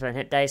creature, beast can spend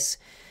hit dice.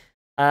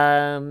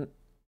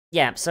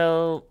 Yeah,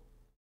 so...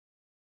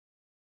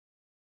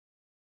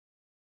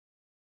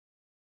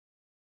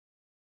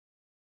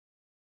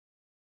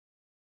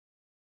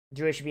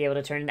 Druid should be able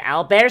to turn into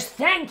owlbears.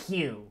 Thank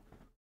you!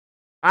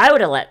 I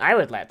would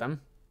let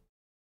them.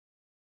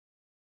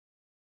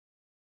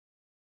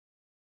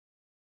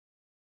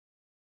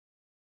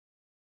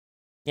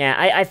 Yeah,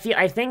 I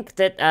think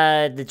that,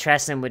 the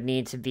Tressym would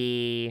need to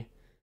be...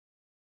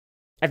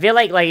 I feel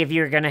like if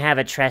you're gonna have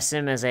a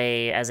Tressym as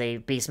a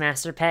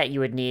Beastmaster pet, you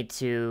would need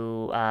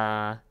to,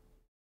 yeah,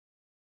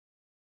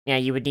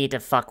 you would need to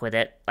fuck with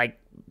it. Like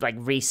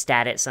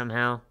restat it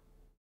somehow.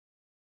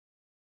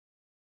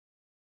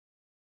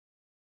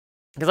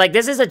 Because, like,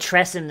 this is a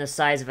Tressym the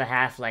size of a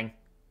halfling.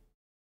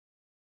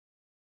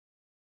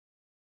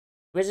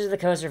 Wizards of the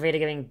Coast are free to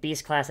giving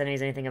beast class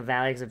enemies anything of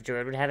value because if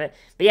Druid would have it.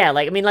 But yeah,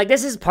 like, I mean, like,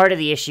 this is part of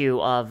the issue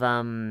of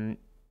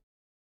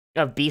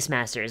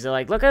Beastmasters. They're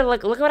like, look at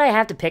what I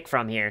have to pick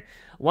from here.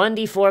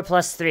 1d4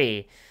 plus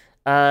 3.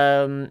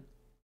 Add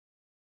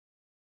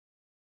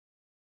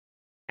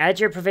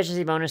your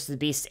proficiency bonus to the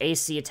beast's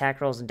AC,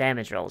 attack rolls, and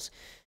damage rolls.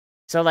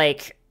 So,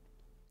 like,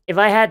 if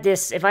I had a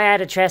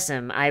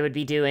Tressym, I would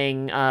be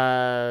doing,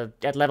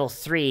 at level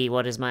 3,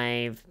 what is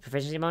my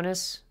proficiency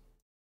bonus?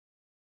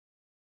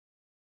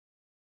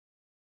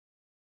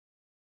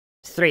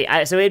 3.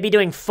 So it'd be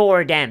doing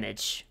 4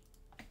 damage.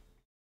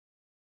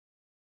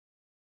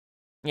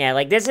 Yeah,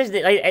 like, this is,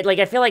 like,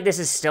 I feel like this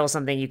is still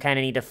something you kind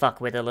of need to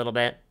fuck with a little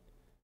bit.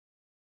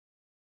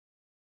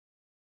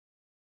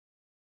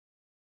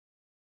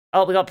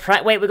 Oh, we got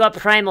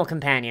Primal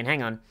Companion,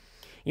 hang on.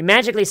 You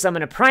magically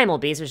summon a primal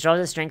beast, which draws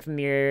its strength from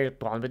your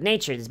bond with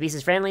nature. This beast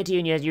is friendly to you,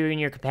 and you and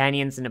your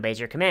companions, and obeys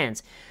your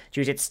commands.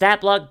 Choose its stat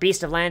block,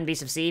 Beast of Land,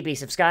 Beast of Sea,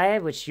 Beast of Sky,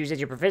 which uses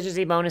your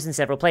proficiency bonus in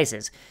several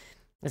places.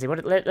 Let's see,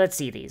 let's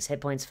see these. Hit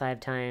points 5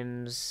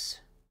 times.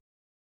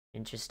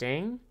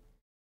 Interesting.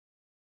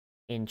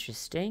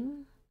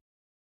 Interesting.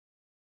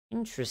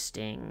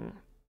 Interesting.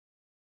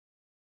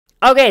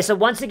 Okay, so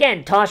once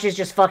again, Tasha's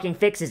just fucking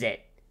fixes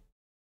it.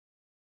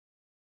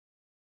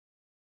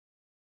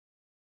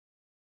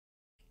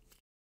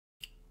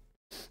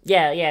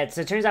 Yeah,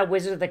 so it turns out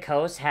Wizards of the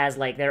Coast has,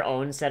 like, their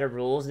own set of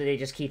rules that they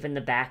just keep in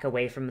the back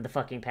away from the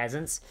fucking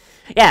peasants.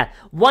 Yeah,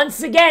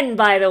 once again,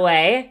 by the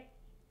way,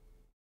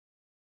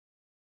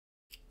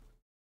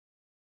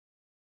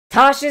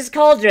 Tasha's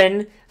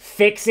Cauldron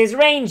fixes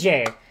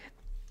Ranger.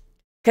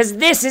 Because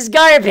this is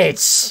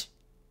garbage.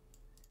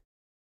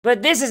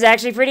 But this is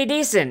actually pretty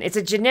decent. It's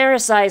a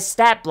genericized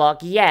stat block,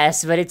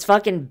 yes, but it's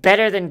fucking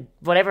better than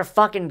whatever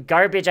fucking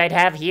garbage I'd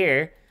have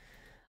here.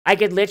 I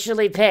could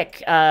literally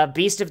pick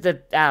Beast of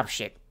the... Oh,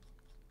 shit.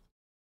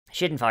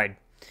 Shit and fart.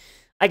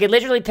 I could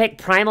literally pick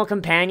Primal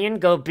Companion,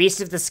 go Beast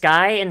of the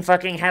Sky, and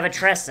fucking have a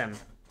Tressum.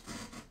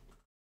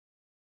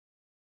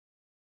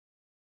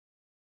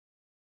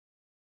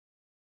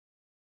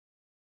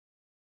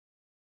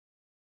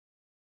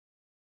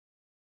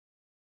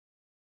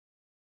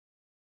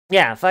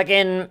 Yeah,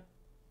 fucking...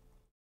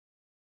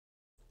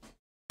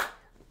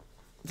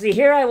 See,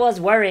 here I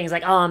was worrying, it's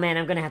like, oh man,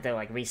 I'm gonna have to,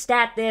 like,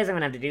 restat this, I'm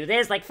gonna have to do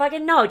this. Like,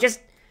 fucking no,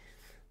 just...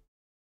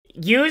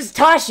 use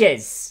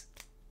Tasha's!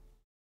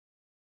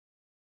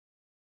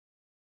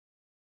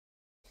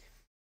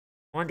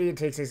 1D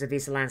takes 6 of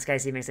Beast of Land Sky,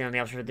 see mixing on the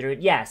option for the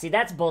Druid. Yeah, see,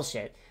 that's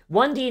bullshit.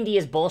 1 D&D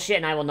is bullshit,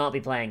 and I will not be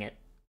playing it.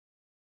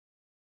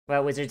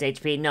 Well, Wizards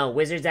HP? No,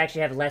 Wizards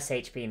actually have less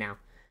HP now.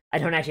 I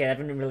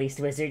haven't released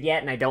Wizard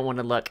yet, and I don't want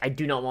to look. I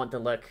do not want to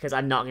look, because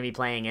I'm not going to be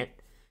playing it.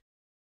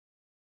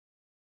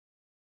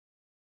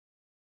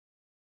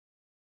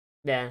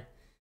 Yeah.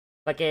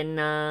 Fucking,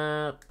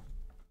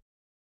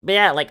 But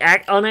yeah, like,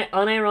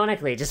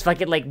 unironically, just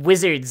fucking, like,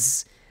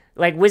 Wizards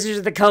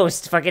of the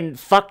Coast fucking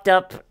fucked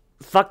up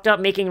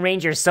making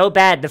Rangers so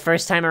bad the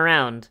first time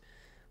around.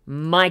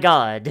 My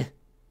god.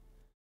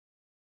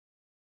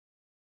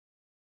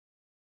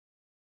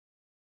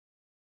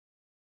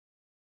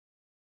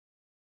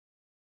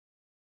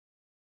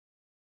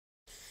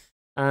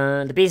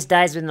 The beast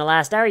dies within the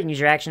last hour. You can use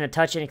your action to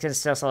touch it and extend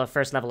spell slot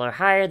first level or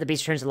higher. The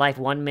beast returns to life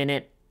 1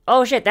 minute.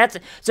 Oh shit, that's...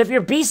 So if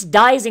your beast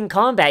dies in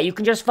combat, you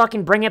can just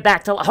fucking bring it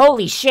back to...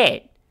 Holy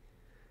shit!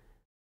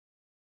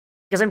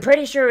 Because I'm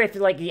pretty sure if,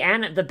 like, the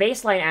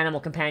baseline animal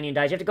companion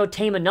dies, you have to go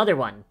tame another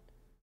one.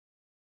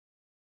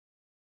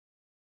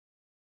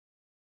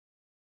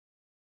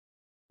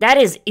 That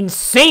is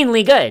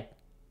insanely good!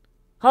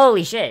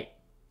 Holy shit.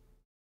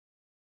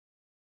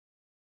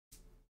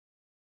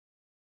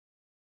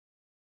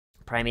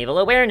 Primeval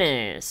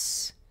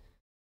Awareness.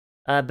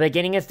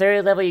 Beginning at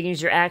 3rd level, you can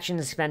use your action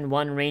to spend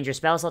 1 ranger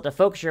spell slot to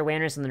focus your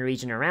awareness on the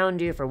region around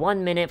you for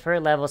 1 minute per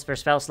level per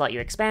spell slot you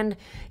expend.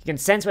 You can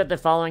sense what the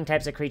following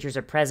types of creatures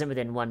are present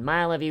within 1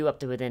 mile of you, up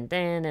to within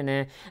 10,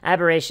 and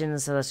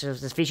aberrations. So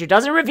this feature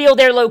doesn't reveal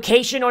their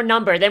location or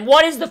number. Then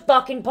what is the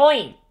fucking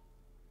point?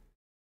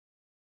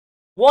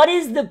 What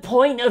is the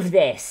point of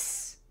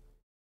this?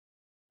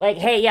 Like,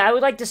 hey, yeah, I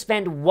would like to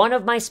spend 1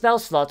 of my spell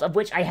slots, of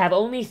which I have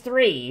only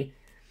 3,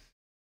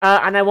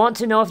 and I want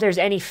to know if there's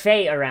any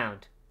Fae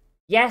around.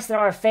 Yes, there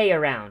are Fae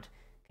around.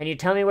 Can you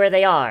tell me where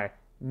they are?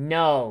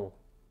 No.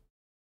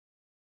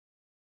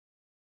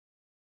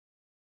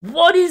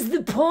 What is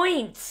the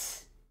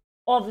point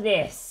of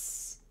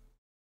this?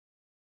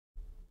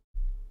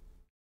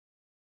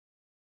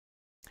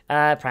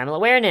 Primal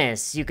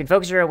Awareness. You can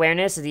focus your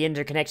awareness on the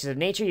interconnections of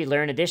nature. You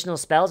learn additional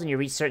spells and you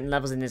reach certain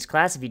levels in this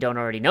class if you don't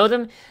already know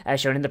them,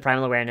 as shown in the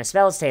Primal Awareness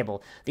spells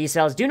table. These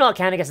spells do not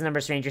count against the number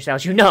of stranger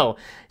spells you know.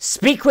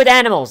 Speak with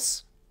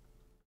animals.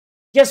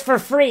 Just for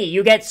free,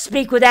 you get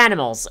Speak with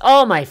Animals.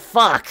 Oh my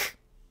fuck.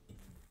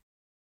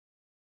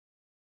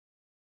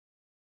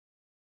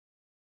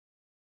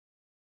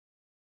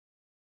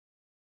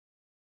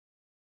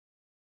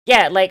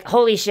 Yeah, like,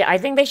 holy shit. I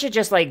think they should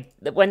just, like,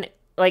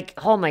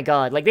 oh my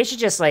god. Like, they should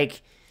just,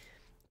 like,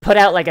 put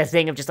out, like, a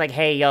thing of just, like,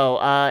 hey,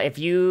 yo, if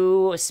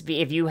you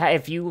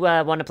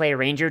want to play a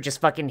ranger,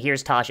 just fucking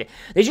here's Tasha.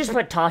 They just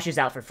put Tasha's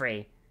out for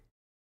free.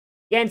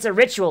 Yeah, and it's a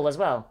ritual as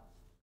well.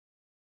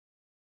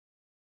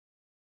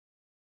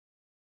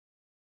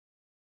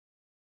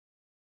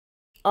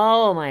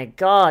 Oh my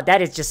god,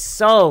 that is just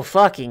so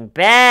fucking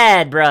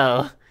bad,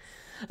 bro.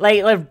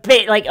 Like,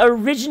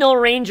 original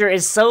Ranger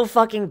is so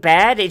fucking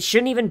bad, it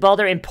shouldn't even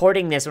bother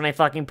importing this when I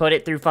fucking put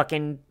it through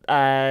fucking,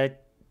 the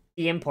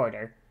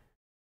importer.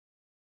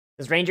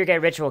 Does Ranger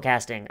get ritual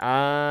casting?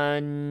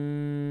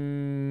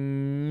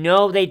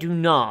 No, they do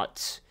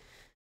not.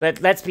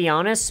 But let's be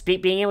honest,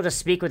 being able to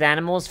speak with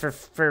animals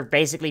for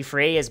basically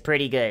free is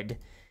pretty good.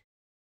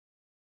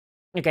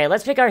 Okay,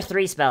 let's pick our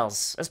 3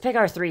 spells. Let's pick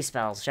our 3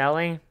 spells, shall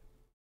we?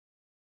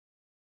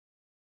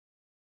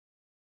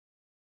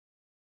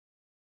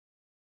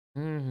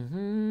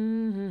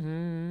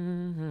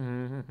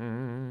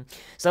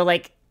 So,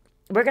 like,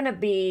 we're gonna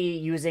be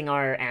using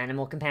our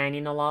animal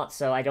companion a lot,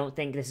 so I don't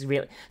think this is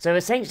really... So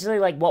essentially,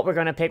 like, what we're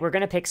gonna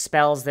pick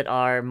spells that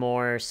are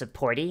more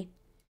supporty.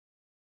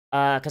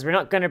 Because we're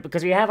not gonna,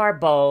 because we have our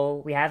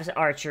bow, we have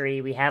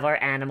archery, we have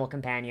our animal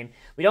companion.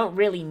 We don't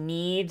really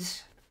need...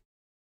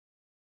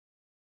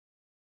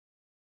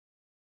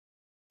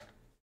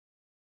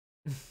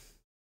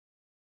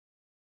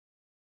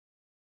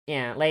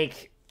 Yeah,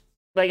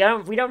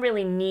 we don't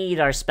really need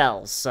our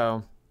spells,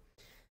 so...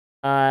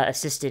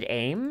 assisted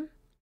aim.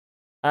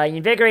 You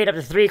invigorate up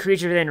to 3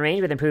 creatures within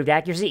range with improved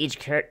accuracy. Each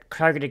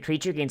targeted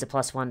creature gains a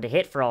 +1 to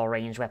hit for all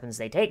ranged weapons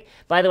they take.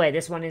 By the way,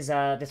 this one is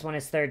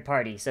third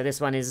party, so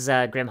this one is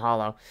Grim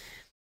Hollow.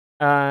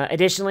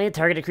 Additionally,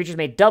 targeted creatures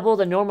may double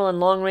the normal and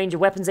long range of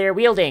weapons they are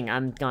wielding.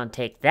 I'm gonna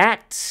take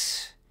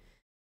that.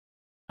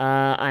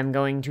 I'm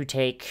going to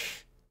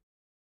take...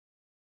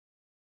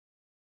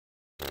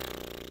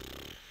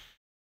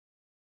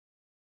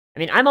 I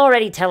mean, I'm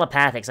already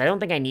telepathic, so I don't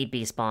think I need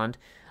Beast Bond.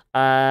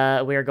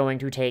 We're going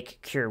to take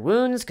Cure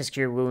Wounds, because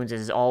Cure Wounds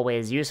is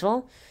always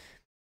useful.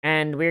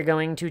 And we're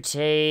going to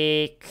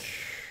take...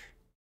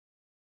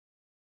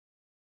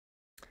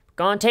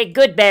 Gonna take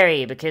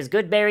Goodberry, because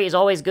Goodberry is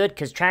always good,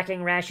 because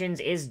tracking rations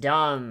is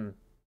dumb.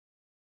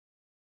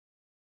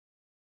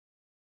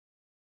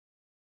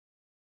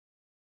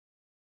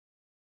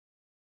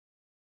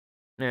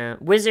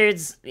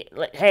 Wizards...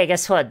 Hey,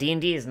 guess what?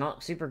 D&D is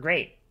not super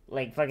great.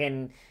 Like,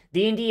 fucking...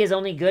 D&D is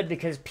only good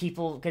because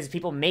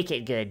people make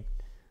it good.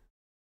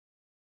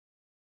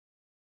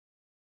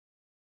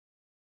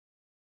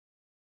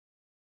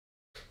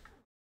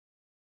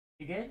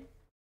 You good?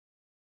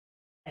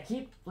 I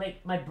keep,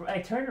 like,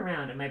 I turn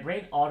around and my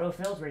brain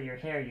autofills where your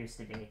hair used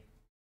to be.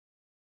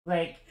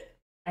 Like,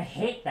 I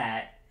hate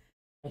that.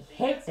 I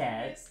hate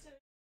that.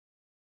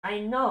 I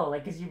know,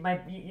 like, because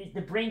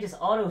the brain just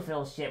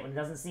autofills shit when it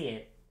doesn't see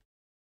it.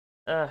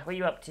 What are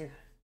you up to?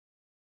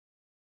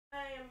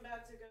 I am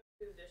about to go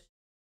do this.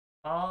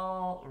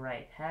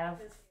 Alright,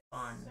 have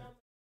fun.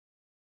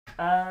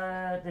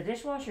 The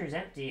dishwasher is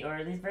empty, or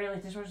at least very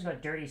least dishwasher's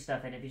got dirty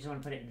stuff in it if you just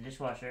want to put it in the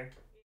dishwasher.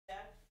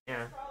 Yeah.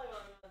 That's probably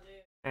what I'm gonna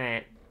do.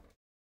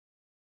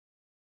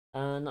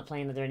 Alright. Not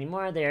playing with her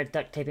anymore. They are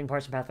duct taping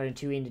parts from Pathfinder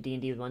 2 into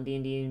D&D with one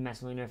D&D,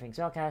 massively nerfing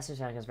spellcasters,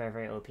 so that's very,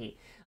 very OP.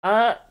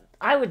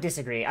 I would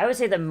disagree. I would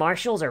say that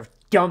marshals are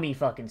dummy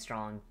fucking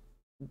strong.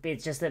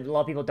 It's just that a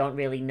lot of people don't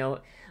really know...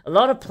 A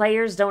lot of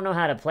players don't know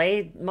how to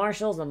play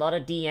marshals, and a lot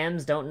of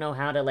DMs don't know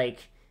how to,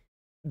 like,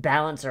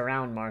 balance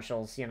around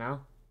marshals, you know?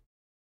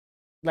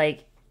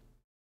 Like,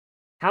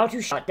 how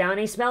to shut down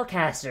a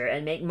spellcaster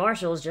and make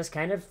marshals just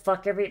kind of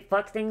fuck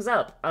things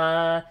up.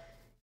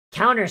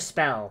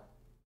 Counterspell.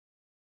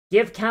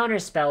 Give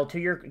counterspell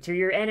to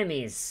your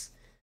enemies,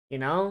 you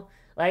know?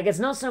 Like, it's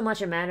not so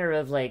much a matter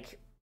of, like,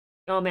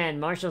 oh man,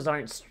 marshals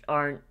aren't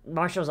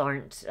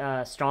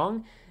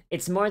strong.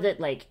 It's more that,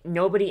 like,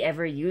 nobody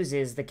ever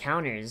uses the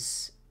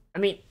counters. I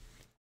mean,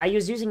 I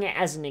was using it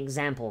as an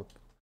example.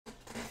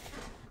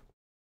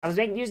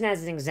 Using it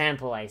as an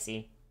example, I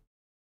see.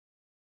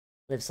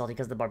 Live salty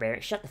because the barbarian.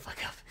 Shut the fuck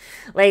up.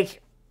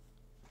 Like,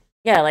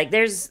 yeah, like,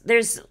 there's,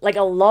 like,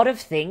 a lot of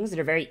things that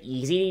are very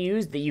easy to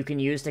use that you can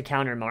use to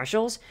counter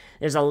marshals.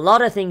 There's a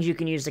lot of things you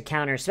can use to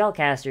counter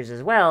spellcasters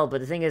as well,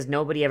 but the thing is,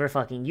 nobody ever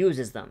fucking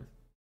uses them.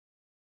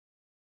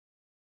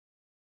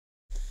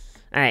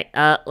 Alright,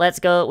 let's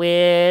go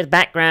with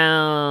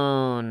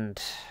background.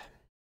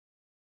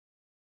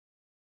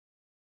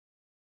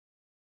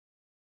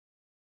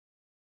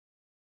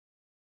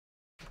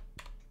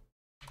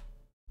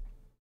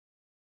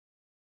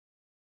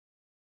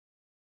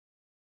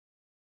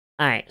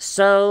 Alright,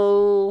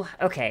 so...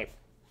 Okay.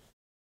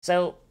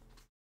 So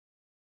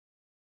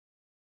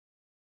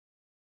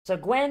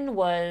Gwen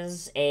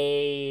was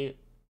a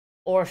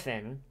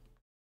orphan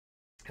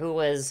who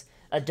was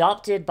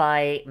adopted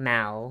by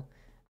Mal,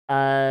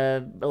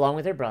 along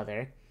with her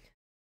brother.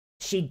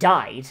 She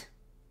died.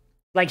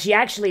 Like, she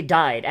actually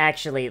died,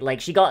 actually.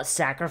 Like, she got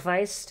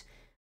sacrificed,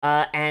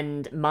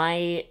 and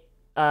my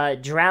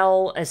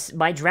drow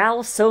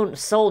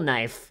soul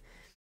knife,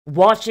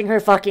 watching her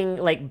fucking,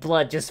 like,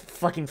 blood just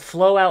fucking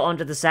flow out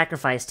onto the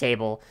sacrifice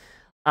table,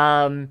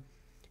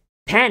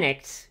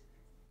 panicked,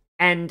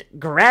 and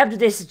grabbed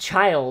this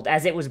child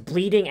as it was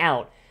bleeding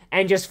out,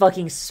 and just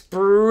fucking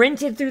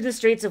sprinted through the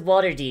streets of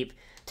Waterdeep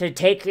to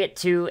take it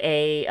to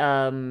a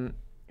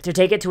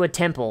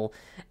temple,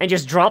 and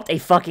just dropped a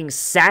fucking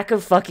sack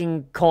of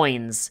fucking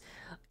coins,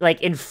 like,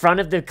 in front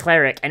of the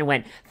cleric, and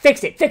went,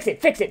 fix it, fix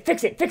it, fix it,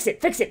 fix it, fix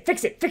it, fix it,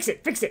 fix it, fix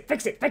it, fix it,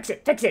 fix it, fix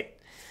it, fix it,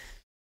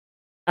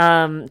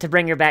 to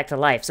bring her back to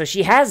life. So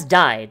she has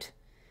died,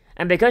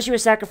 and because she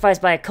was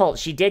sacrificed by a cult,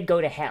 she did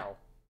go to hell.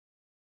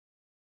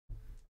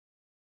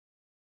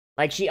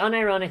 Like, she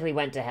unironically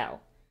went to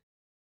hell.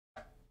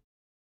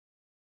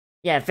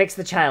 Yeah, fix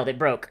the child, it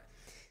broke.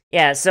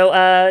 Yeah, so,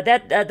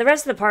 the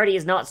rest of the party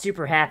is not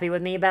super happy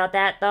with me about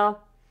that, though.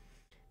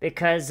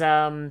 Because,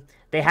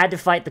 they had to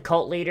fight the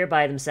cult leader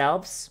by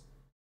themselves.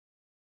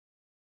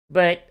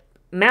 But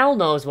Mal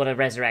knows what a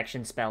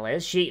resurrection spell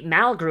is.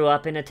 Mal grew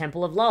up in a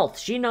Temple of Lolth.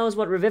 She knows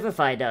what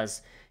Revivify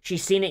does.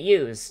 She's seen it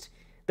used.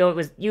 Though it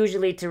was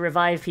usually to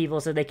revive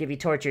people so they could be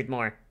tortured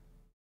more.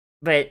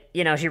 But,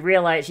 you know, she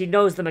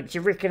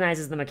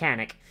recognizes the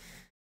mechanic.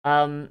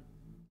 And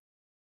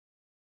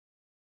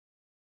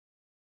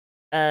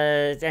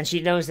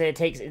she knows that it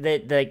takes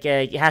that like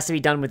it has to be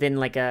done within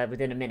like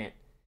within a minute.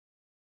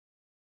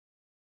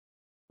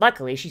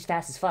 Luckily, she's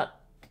fast as fuck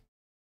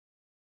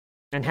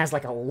and has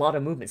like a lot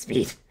of movement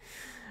speed.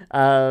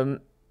 So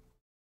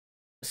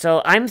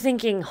I'm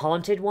thinking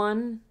Haunted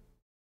One.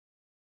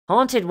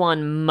 Haunted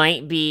One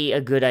might be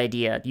a good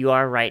idea. You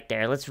are right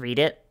there. Let's read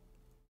it.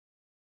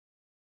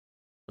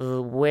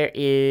 Where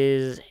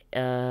is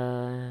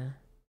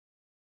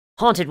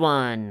Haunted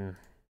One?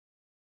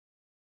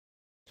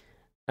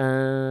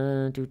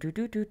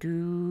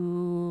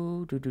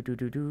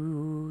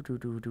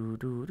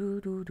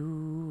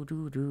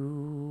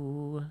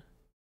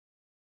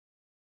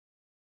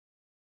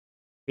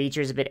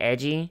 Features a bit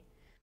edgy.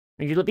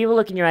 People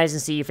look in your eyes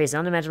and see you face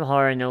unimaginable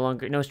horror and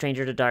no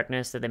stranger to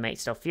darkness, that they might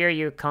still fear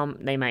you.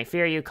 They might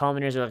fear you.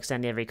 Commoners will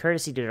extend every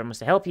courtesy to their utmost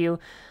to help you.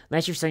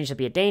 Unless you're saying you should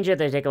be a danger,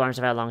 they take alarms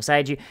about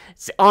alongside you.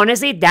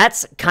 Honestly,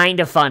 that's kind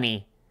of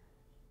funny.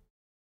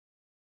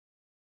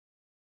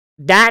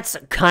 That's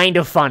kind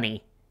of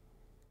funny.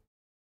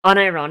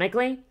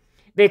 Unironically.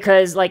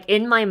 Because, like,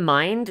 in my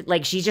mind,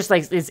 like, she's just,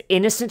 like, this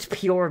innocent,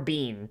 pure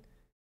being.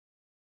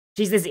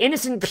 She's this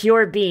innocent,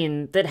 pure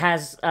being that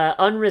has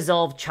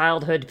unresolved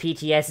childhood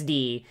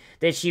PTSD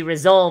that she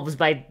resolves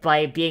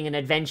by being an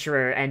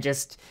adventurer and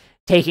just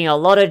taking a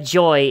lot of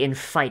joy in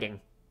fighting.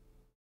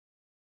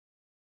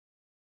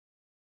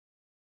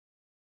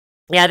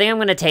 Yeah, I think I'm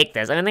going to take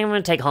this. I think I'm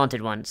going to take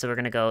Haunted One. So we're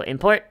going to go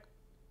Import.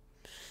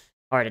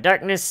 Heart of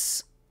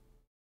Darkness.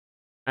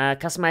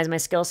 Customize my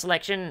skill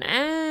selection.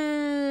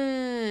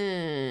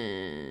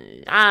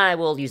 I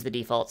will use the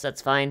defaults,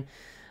 that's fine.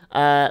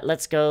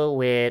 Let's go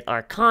with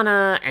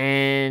Arcana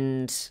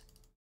and...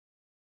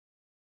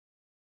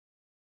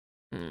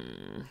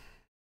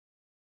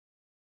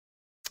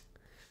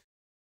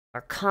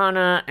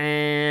 Arcana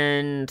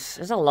and...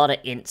 There's a lot of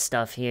int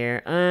stuff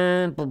here.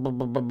 I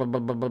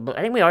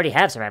think we already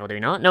have Survival, do we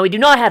not? No, we do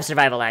not have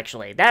Survival,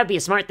 actually. That would be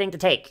a smart thing to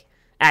take,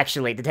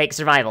 actually, to take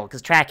Survival,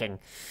 because tracking.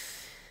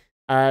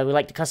 We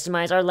like to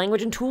customize our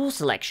language and tool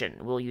selection.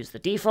 We'll use the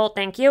default,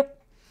 thank you.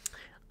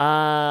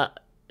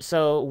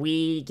 So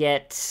we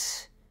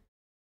get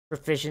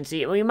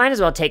proficiency. Well, we might as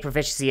well take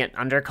proficiency in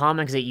Undercommon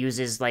because it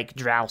uses, like,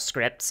 Drow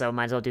script, so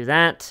might as well do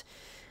that.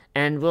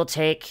 And we'll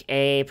take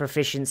a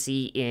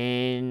proficiency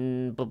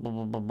in...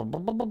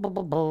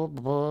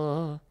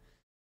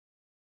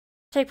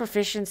 Take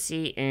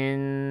proficiency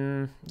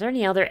in... Is there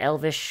any other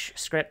Elvish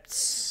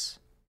scripts?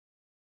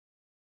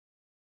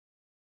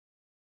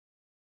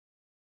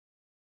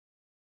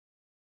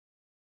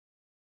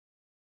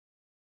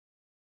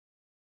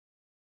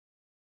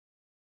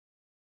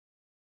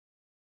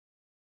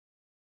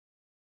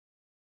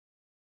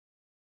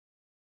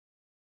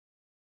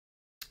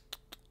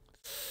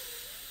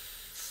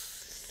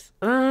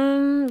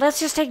 Let's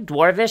just take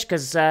Dwarvish,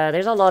 because,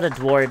 there's a lot of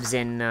dwarves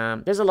in,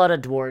 in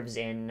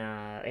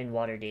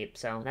Waterdeep,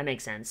 so that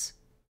makes sense.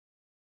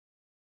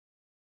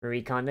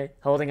 Recon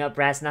holding up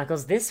brass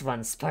knuckles, this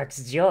one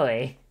sparks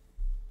joy.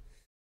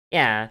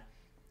 Yeah.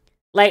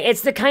 Like,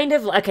 it's the kind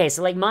of, okay,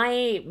 so, like,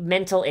 my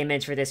mental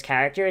image for this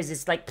character is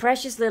this, like,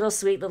 precious little,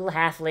 sweet little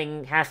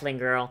halfling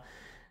girl,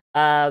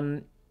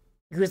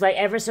 who's, like,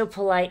 ever so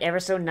polite, ever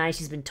so nice.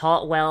 She's been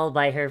taught well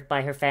by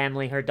her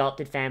family, her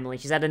adopted family.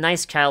 She's had a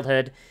nice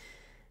childhood.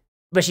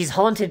 But she's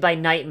haunted by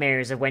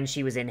nightmares of when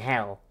she was in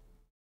hell.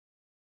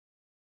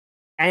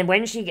 And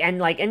when she, you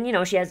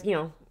know, she has, you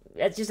know,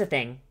 that's just a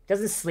thing.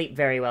 Doesn't sleep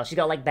very well. She's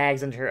got, like,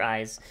 bags under her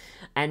eyes.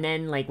 And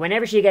then, like,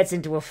 whenever she gets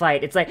into a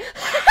fight, it's like,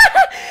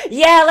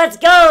 yeah, let's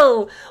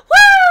go!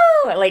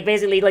 Woo! Like,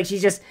 basically, like,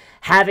 she's just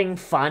having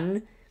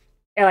fun.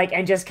 Like,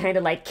 and just kind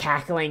of, like,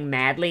 cackling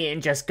madly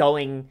and just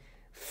going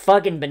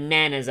fucking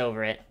bananas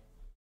over it.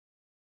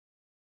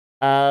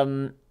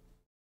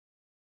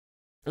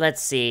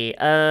 Let's see.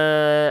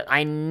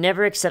 I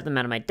never accept them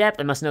out of my depth.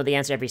 I must know the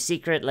answer to every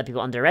secret. Let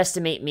people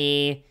underestimate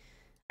me.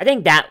 I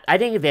think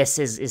this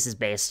is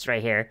based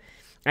right here.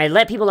 I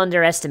let people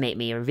underestimate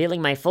me,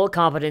 revealing my full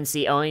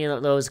competency only to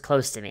those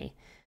close to me.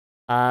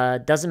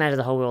 Doesn't matter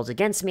the whole world's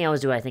against me. I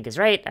always do what I think is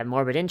right. I have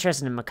morbid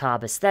interest in a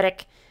macabre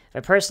aesthetic.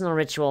 A personal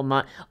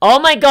ritual. Oh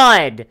my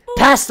god!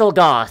 Pastel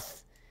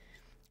goth.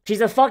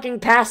 She's a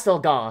fucking pastel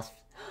goth.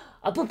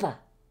 A poopa.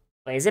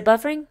 Wait, is it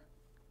buffering?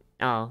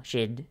 Oh,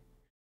 shit.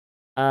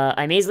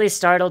 I'm easily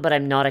startled, but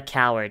I'm not a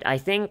coward. I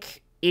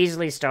think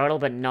easily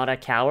startled, but not a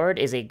coward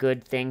is a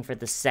good thing for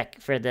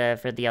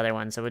the other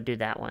one, so we'll do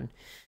that one.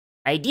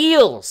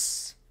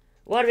 Ideals!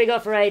 What do we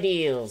got for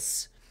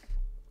ideals?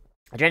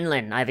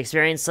 Adrenaline. I've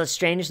experienced such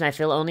strangeness, and I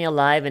feel only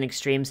alive in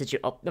extreme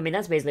situations. Oh, I mean,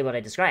 that's basically what I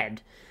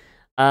described.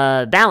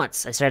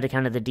 Balance. I started to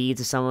counter the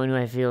deeds of someone who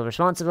I feel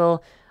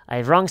responsible.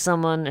 I've wronged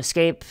someone.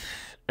 Escape.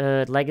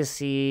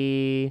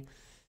 Legacy...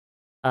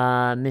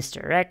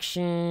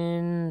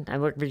 misdirection. I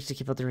work to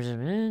keep up the reserve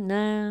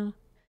now.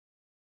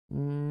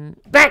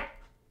 Back!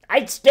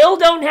 I still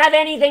don't have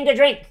anything to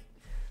drink!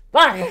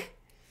 Fuck!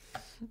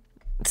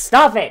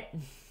 Stop it!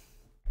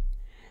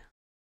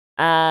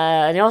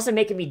 And they're also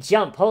making me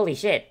jump. Holy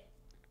shit.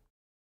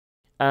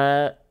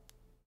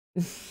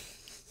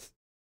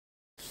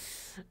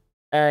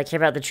 Care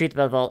about the truth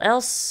above all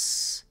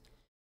else.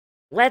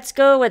 Let's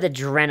go with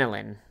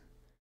adrenaline.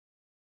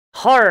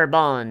 Horror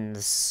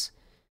bonds.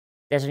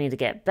 There's no need to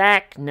get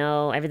back.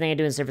 No. Everything I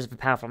do in service of a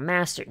powerful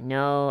master.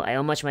 No. I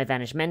owe much to my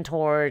vanished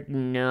mentor.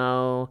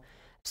 No.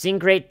 I've seen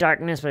great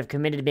darkness, but I've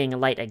committed to being a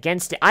light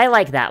against it. I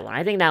like that one.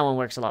 I think that one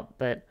works a lot,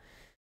 but...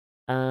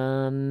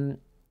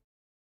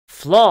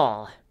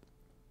 Flaw.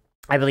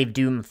 I believe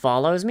doom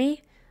follows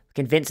me.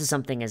 Convinced that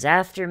something is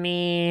after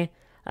me.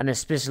 I'm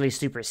especially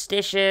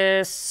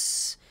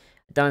superstitious.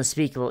 Done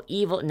unspeakable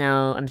evil.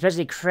 No. I'm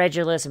especially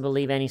credulous and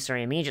believe any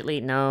story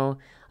immediately. No.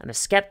 I'm a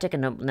skeptic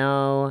and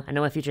no. I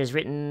know my future is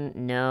written.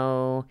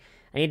 No.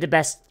 I need the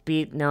best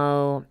beat.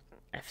 No.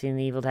 I've seen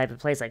the evil type of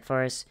place like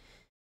forest.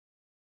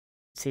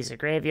 These are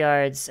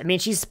graveyards. I mean,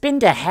 she's been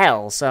to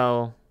hell,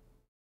 so...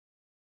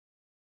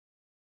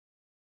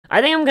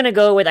 I think I'm gonna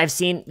go with,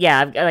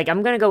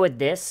 I'm gonna go with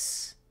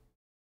this.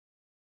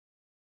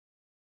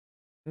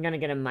 I'm gonna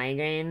get a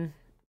migraine.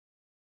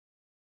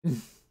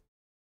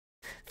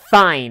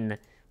 Fine.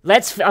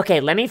 Okay,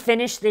 let me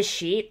finish this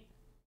sheet.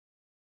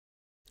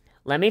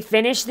 Let me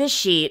finish this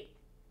sheet.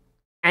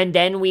 And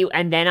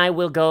then I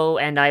will go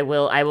and I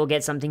will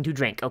get something to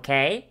drink,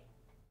 okay?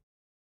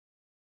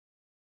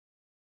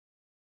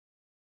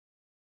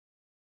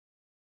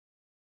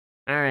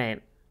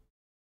 Alright.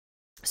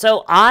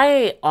 So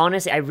I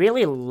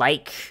really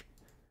like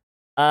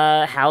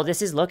how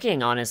this is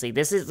looking, honestly.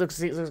 This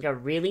looks like a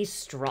really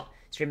strong...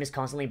 Stream is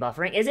constantly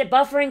buffering. Is it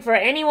buffering for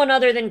anyone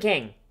other than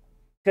King?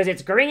 Because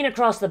it's green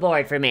across the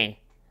board for me.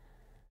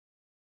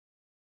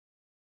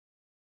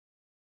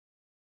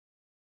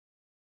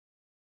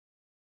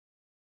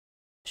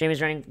 Stream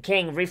is running.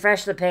 King,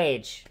 refresh the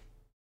page.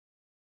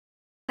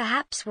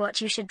 Perhaps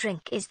what you should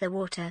drink is the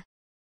water.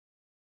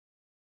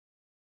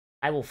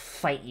 I will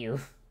fight you.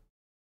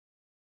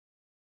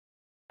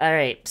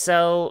 Alright,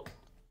 so...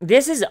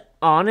 This is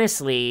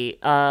honestly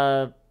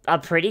a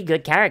pretty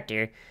good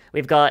character.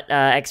 We've got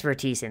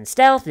expertise in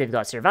stealth, we've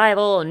got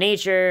survival,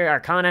 nature,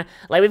 arcana.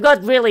 Like, we've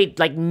got really,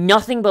 like,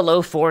 nothing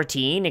below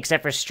 14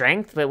 except for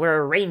strength, but we're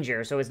a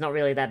ranger, so it's not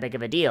really that big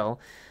of a deal.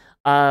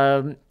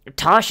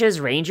 Tasha's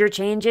ranger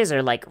changes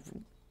are, like,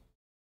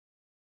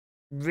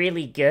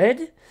 really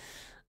good.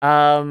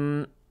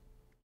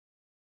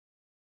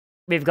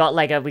 We've got,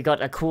 like, we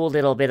got a cool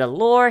little bit of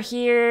lore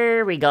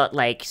here. We got,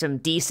 like, some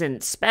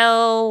decent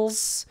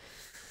spells.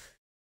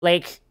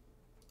 Like...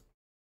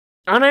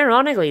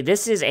 Unironically,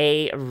 this is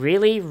a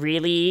really,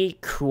 really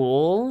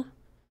cool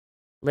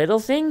little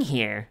thing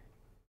here.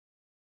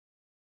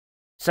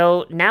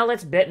 So now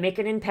let's make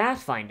it in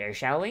Pathfinder,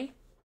 shall we?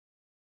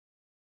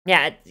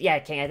 Yeah,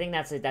 King. I think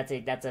that's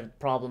a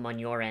problem on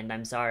your end.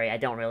 I'm sorry. I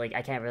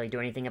can't really do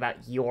anything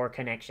about your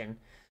connection.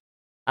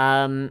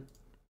 Let's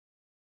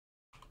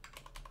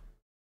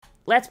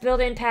build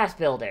in Path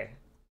Builder.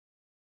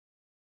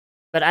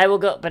 But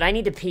I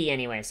need to pee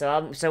anyway. So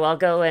I'll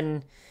go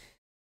and.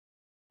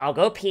 I'll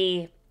go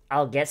pee,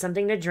 I'll get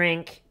something to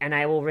drink, and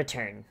I will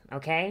return,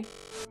 okay?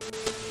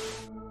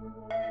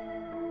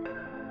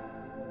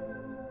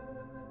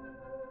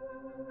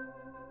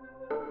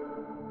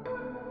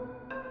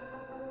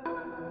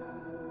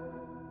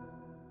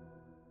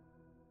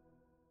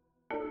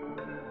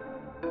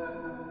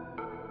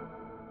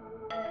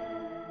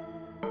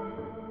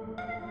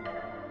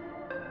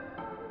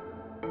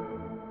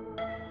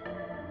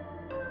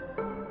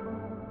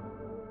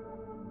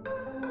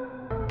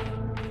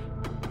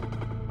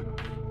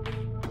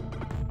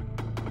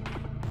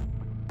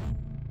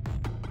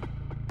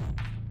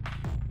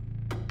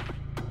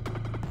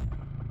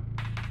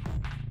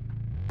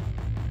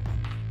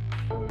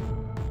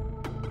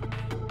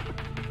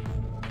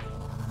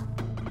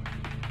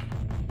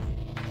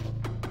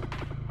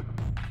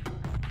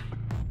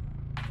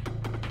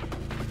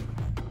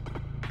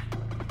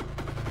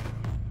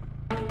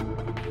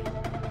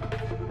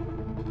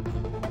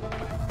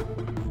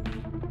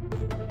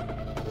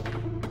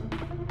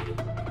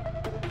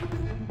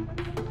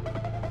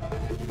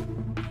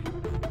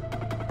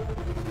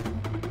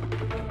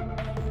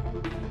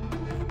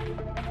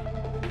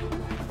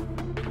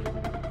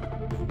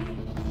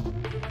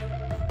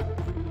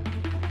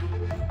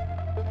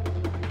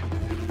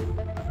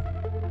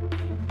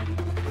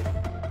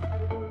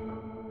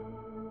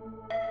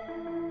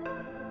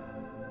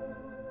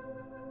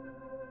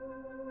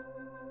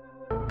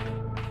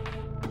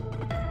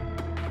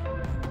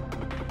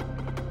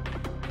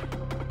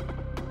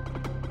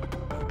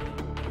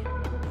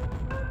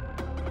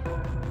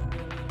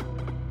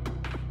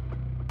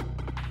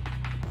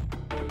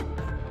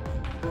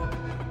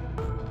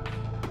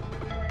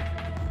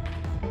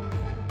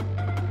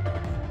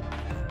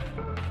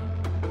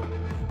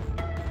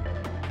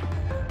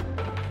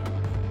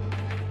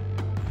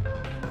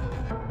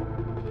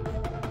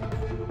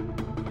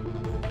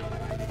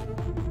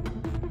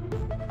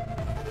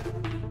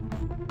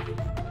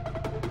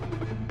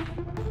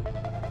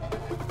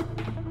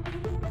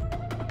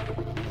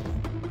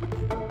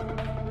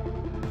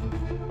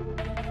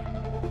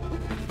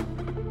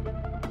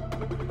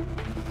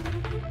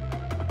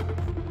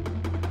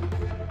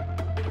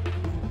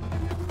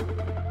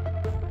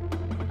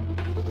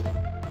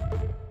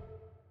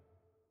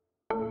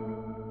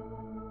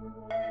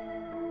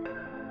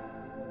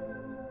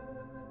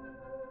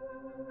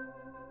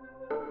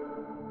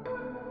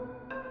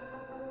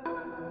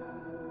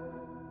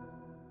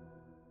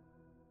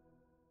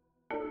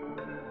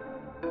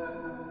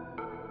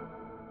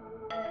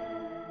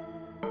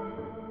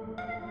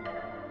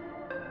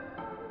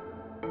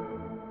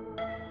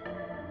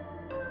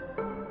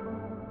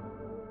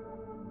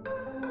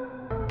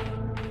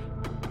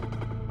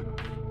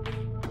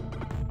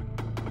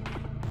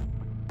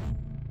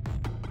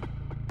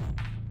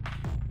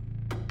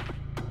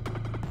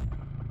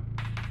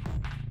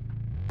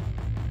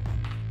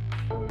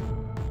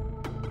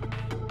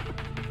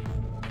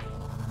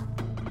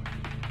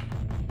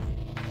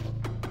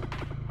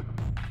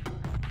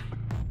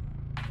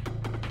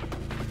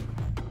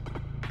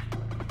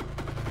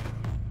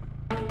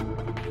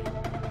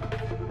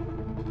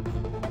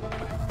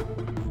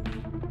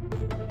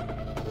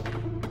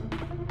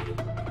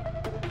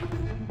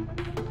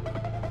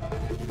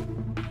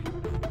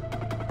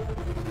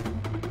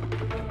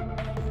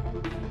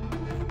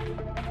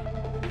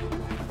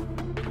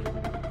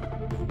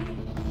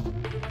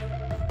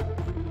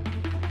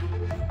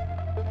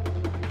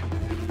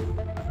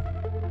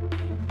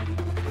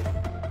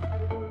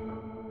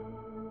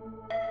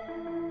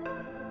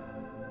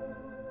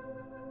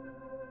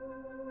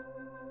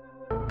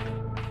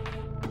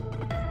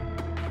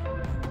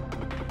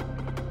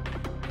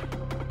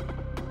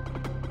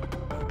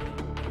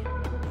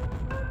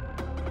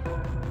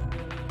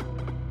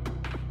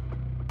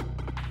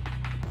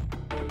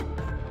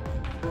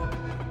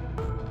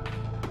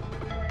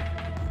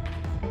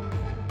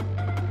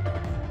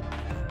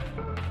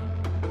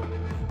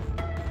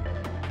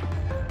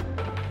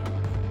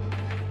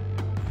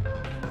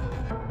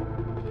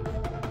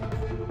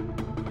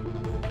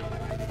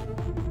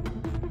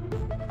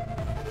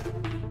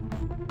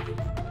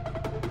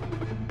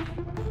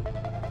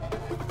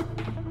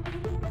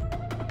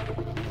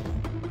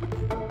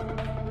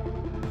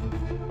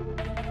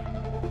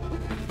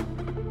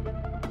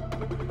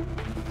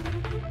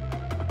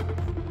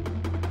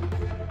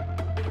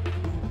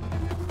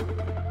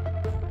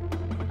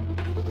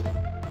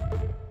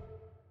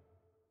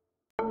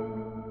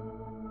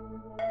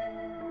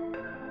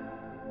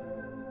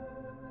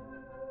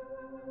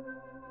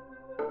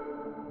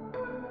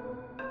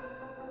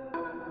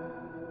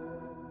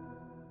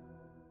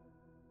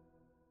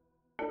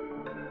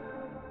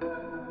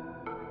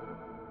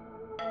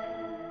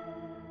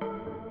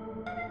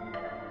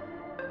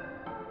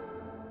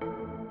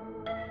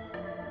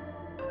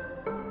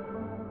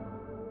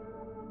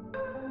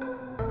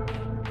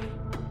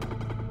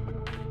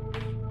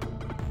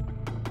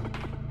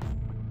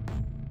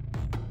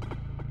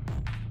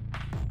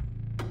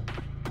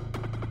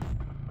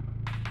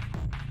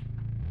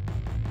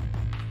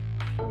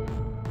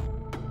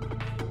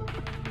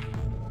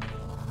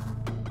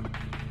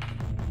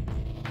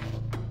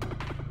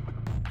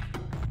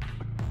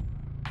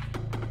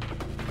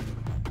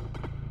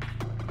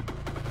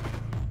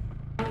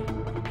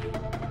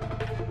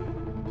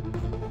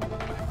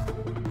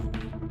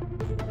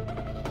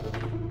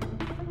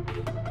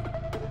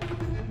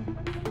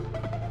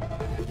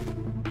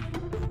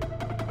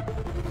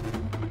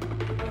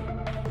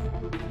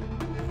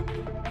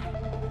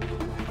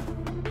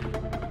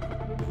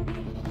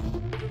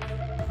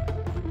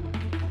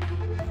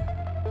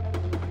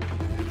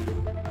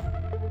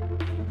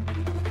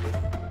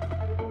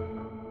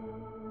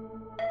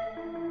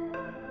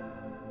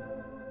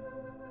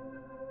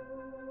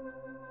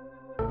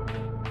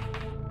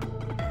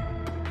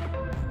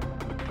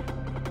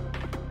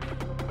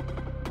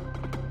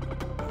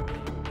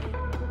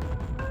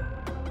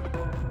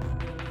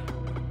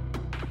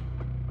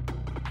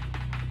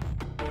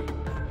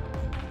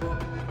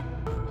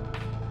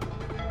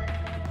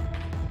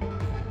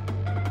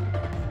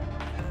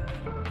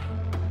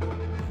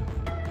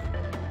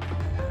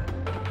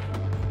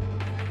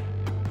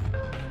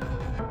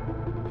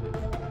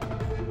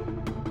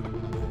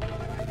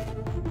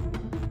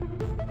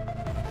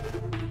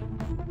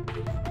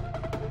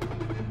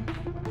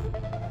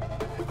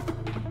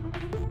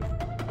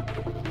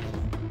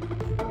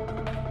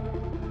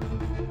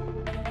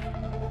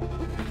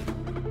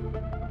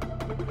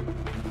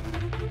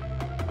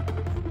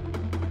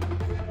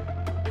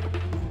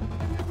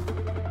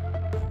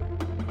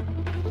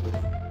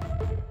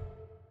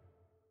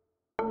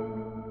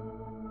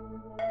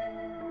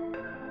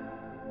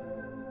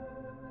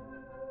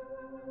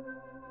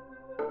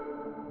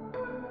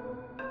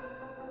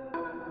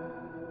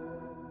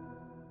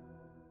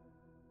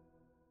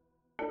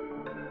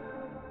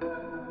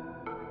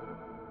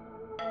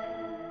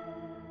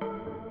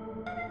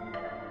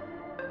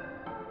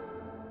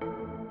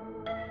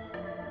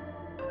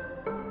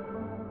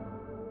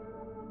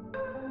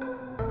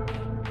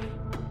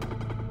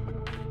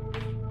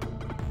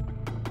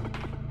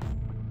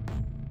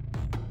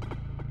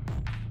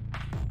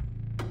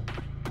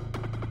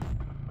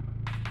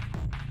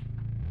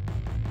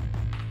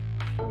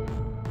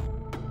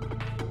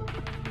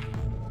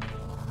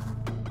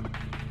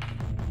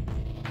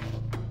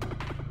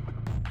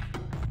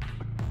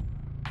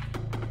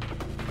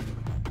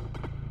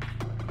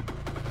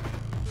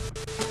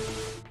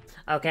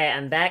 Okay,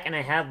 I'm back and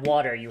I have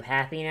water. You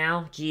happy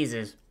now?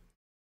 Jesus.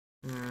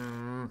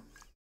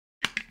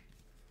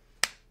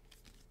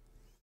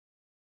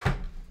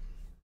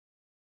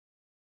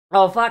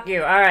 Oh, fuck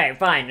you. Alright,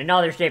 fine.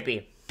 Another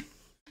sippy.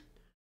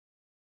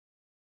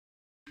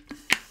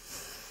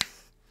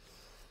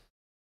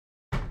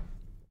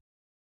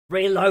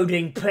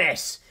 Reloading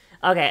piss.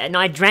 Okay, no,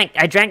 I drank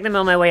them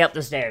on my way up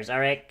the stairs,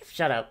 alright?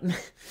 Shut up.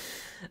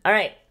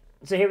 Alright,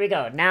 so here we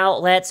go. Now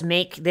let's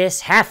make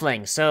this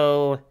halfling.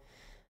 So,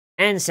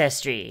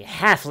 ancestry,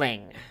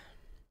 halfling.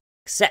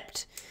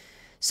 Accept.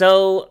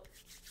 So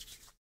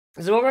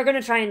what we're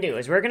gonna try and do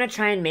is we're gonna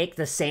try and make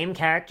the same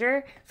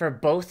character for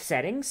both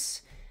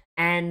settings,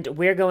 and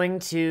we're going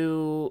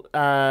to,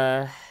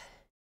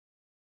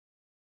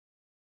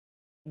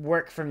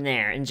 work from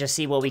there and just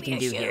see what we can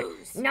do here.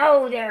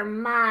 No, they're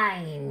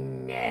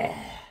mine!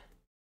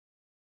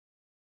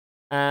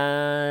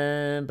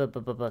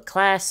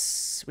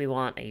 Class, we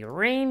want a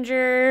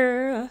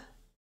ranger.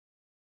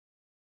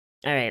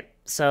 Alright,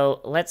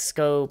 so let's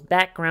go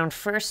background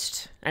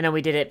first. I know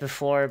we did it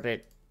before,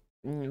 but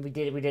we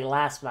did it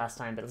last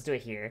time, but let's do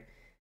it here.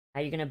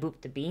 Are you gonna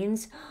boop the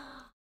beans?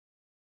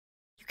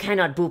 You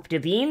cannot boop the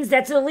beans,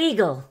 that's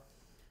illegal!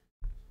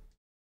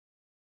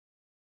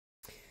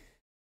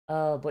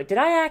 Oh boy, did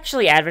I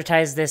actually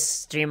advertise this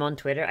stream on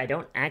Twitter? I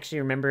don't actually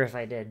remember if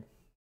I did.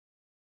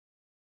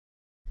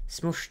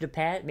 Smoosh the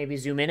pad, maybe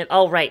zoom in.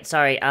 Oh, right,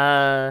 sorry,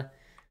 I'm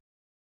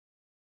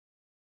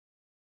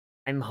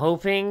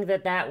hoping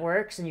that that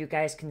works and you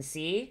guys can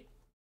see.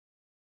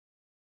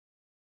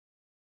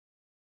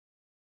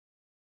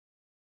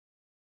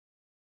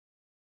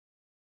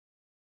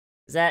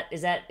 Is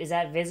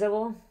that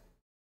visible?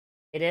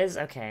 It is?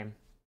 Okay.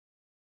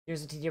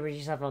 Here's the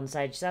TTRPG stuff on the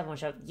side. Yourself one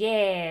shot.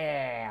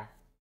 Yeah!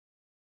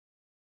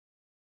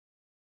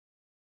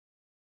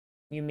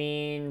 You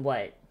mean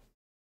what?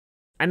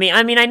 I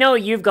mean, I know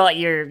you've got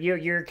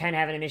you're kind of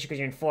having an issue because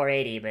you're in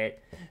 480, but...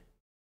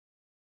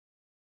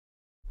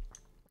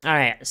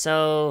 Alright,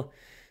 so...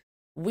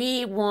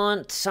 We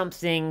want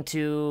something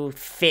to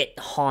fit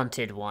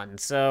Haunted One,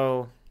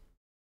 so...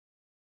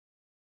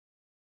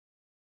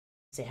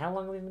 See, how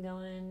long have we been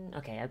going?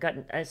 Okay, I've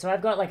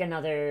got like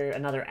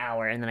another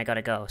hour, and then I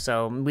gotta go.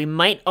 So we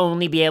might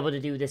only be able to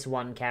do this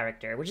one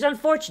character, which is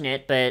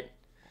unfortunate, but...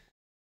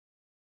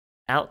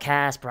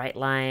 Outcast, Bright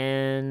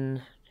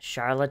Lion,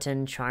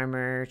 Charlatan,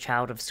 Charmer,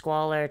 Child of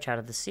Squalor, Child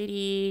of the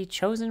City,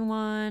 Chosen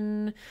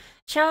One...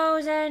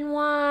 Chosen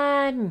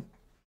One!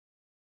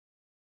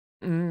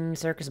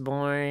 Circus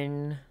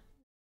Born...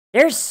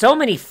 There's so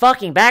many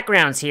fucking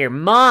backgrounds here,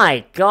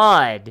 my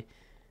god!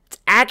 It's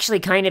actually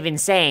kind of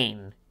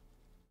insane.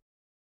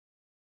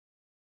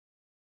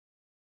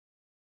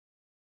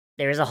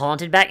 There is a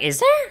haunted back. Is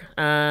there?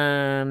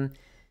 I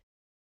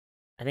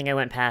think I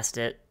went past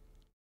it.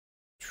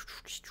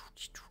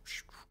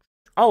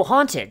 Oh,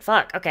 haunted.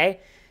 Fuck. Okay.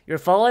 You're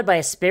followed by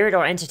a spirit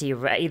or entity,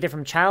 either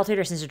from childhood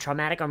or since a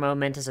traumatic or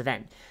momentous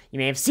event. You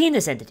may have seen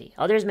this entity.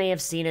 Others may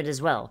have seen it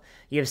as well.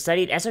 You have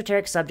studied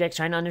esoteric subjects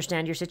trying to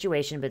understand your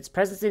situation, but its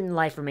presence in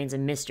life remains a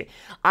mystery.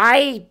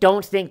 I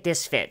don't think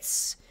this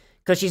fits.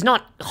 Because she's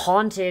not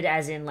haunted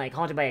as in, like,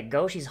 haunted by a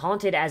ghost. She's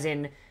haunted as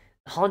in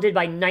haunted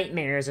by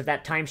nightmares of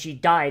that time she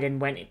died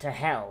and went to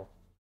hell.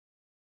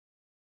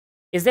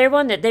 Is there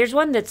one that... There's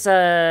one that's,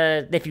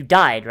 if you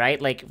died, right?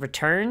 Like,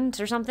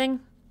 returned or something?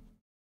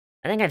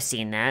 I think I've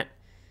seen that.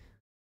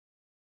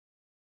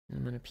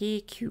 I'm gonna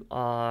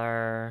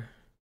PQR.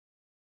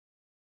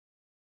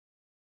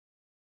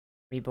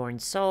 Reborn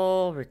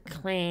soul,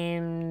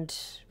 reclaimed,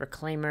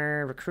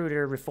 reclaimer,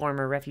 recruiter,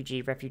 reformer,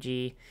 refugee,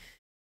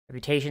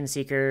 reputation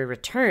seeker,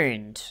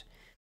 returned.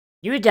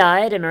 You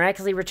died and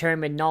miraculously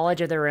returned with knowledge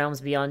of the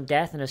realms beyond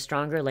death and a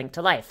stronger link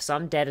to life.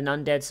 Some dead and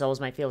undead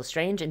souls might feel a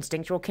strange,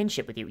 instinctual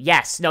kinship with you.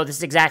 Yes, no, this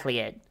is exactly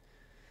it.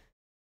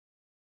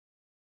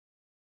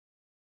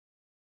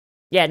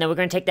 Yeah, no, we're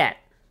gonna take that.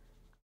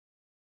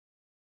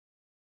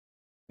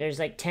 There's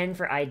like 10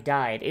 for I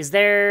died. Is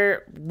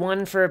there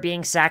one for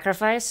being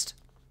sacrificed?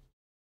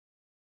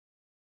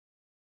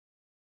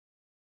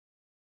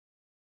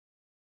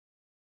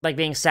 Like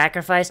being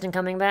sacrificed and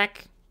coming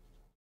back?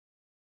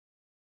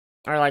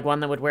 Or like one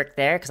that would work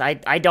there? Because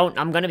I don't,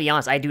 I'm gonna be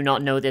honest, I do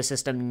not know this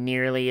system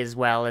nearly as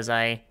well as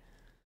I...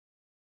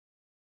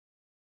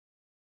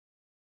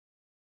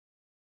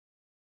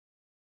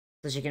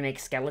 So she can make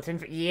skeleton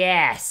for...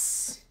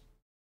 Yes!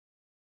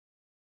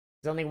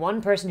 There's only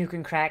one person who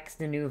can crack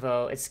the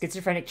nouveau. It's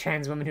schizophrenic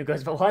trans woman who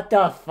goes, but what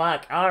the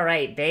fuck?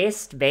 Alright,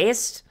 based?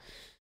 But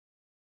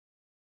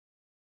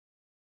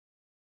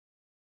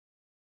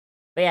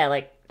yeah,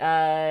 like,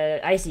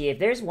 I see. If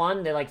there's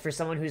one that, like, for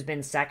someone who's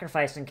been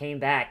sacrificed and came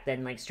back,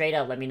 then, like, straight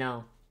up, let me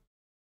know.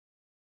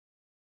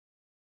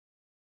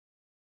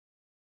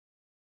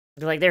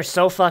 Like, there's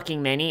so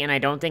fucking many, and I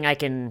don't think I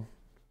can...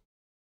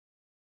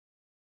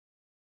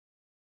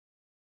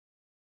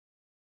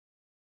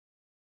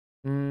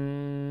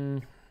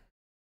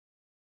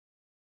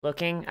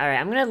 Looking? Alright,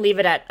 I'm gonna leave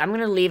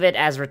it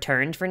as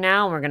returned for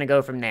now, and we're gonna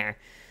go from there.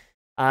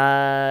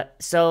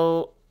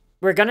 So...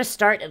 We're gonna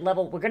start at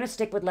we're gonna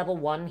stick with level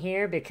 1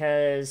 here,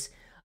 because,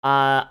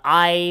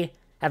 I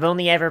have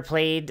only ever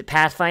played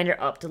Pathfinder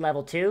up to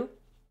level 2.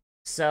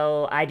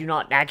 So, I do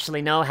not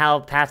actually know how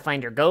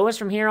Pathfinder goes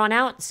from here on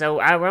out, so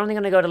we're only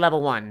gonna go to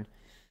level 1.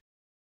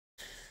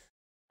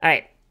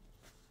 Alright.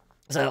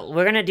 So,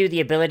 we're gonna do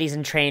the abilities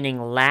and training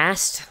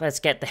last. Let's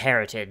get the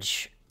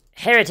heritage.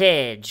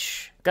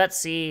 Heritage!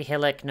 Gutsy,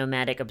 Hillock,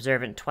 Nomadic,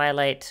 Observant,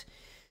 Twilight.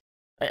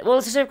 Well,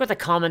 let's stick with the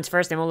commons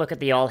first, then we'll look at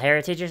the all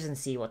heritages and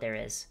see what there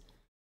is.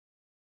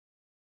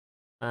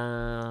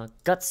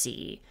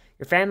 Gutsy.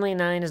 Your family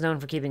 9 is known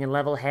for keeping a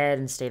level head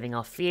and staving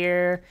off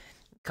fear.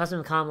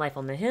 Custom calm life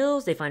on the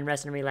hills. They find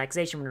rest and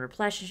relaxation when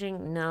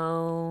replenishing.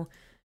 No.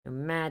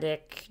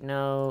 Nomadic.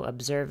 No.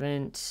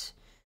 Observant.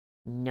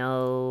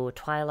 No.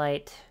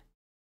 Twilight.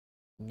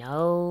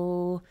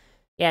 No.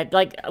 Yeah,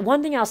 like,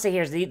 one thing I'll say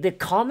here is the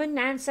common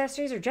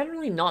ancestors are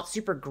generally not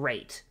super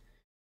great.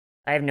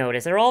 I've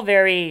noticed. They're all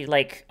very,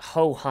 like,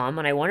 ho-hum,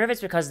 and I wonder if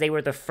it's because they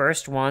were the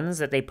first ones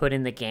that they put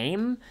in the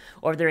game,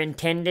 or if they're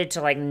intended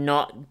to, like,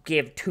 not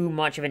give too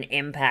much of an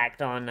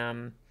impact on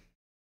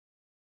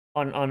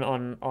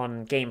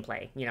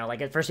gameplay. You know,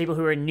 like, for people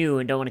who are new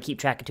and don't want to keep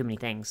track of too many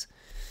things.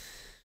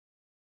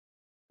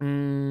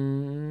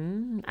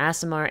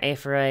 Aasimar,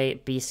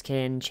 Aephorite,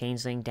 Beastkin,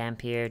 Changeling,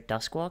 Dampier,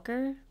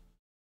 Duskwalker?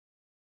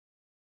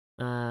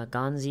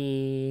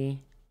 Gonzi,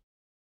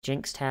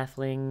 Jinx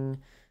Halfling...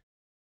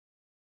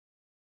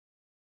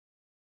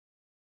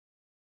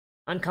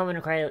 Uncommon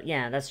required...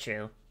 Yeah, that's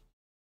true.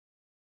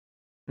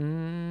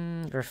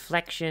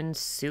 Reflection,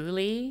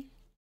 Suli?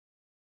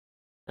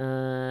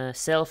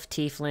 Sylph,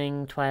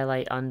 Tiefling,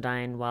 Twilight,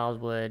 Undyne,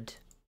 Wildwood.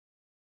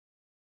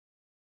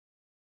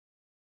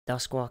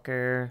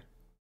 Duskwalker.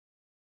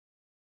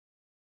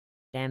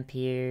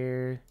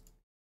 Dampier.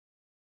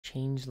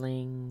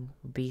 Changeling,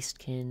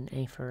 Beastkin,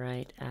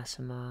 Aephorite,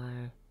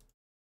 Aasimar.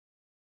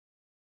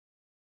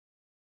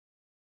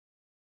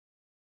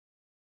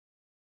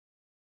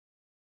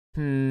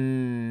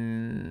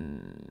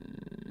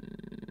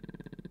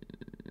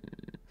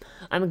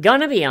 I'm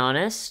gonna be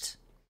honest.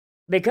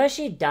 Because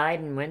she died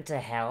and went to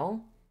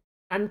hell,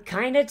 I'm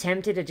kind of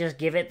tempted to just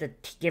give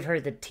her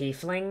the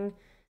Tiefling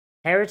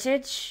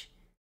heritage.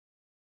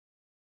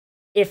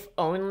 If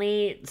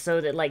only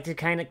so that, like, to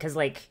kind of, because,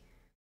 like,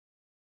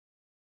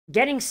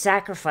 getting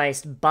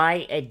sacrificed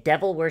by a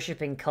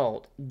devil-worshipping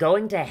cult,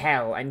 going to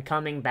hell and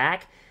coming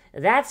back,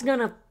 that's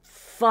gonna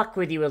fuck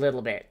with you a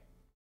little bit.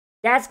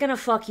 That's gonna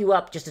fuck you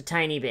up just a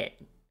tiny bit.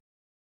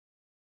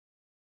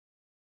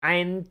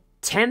 I'm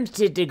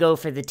tempted to go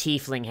for the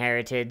Tiefling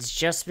heritage,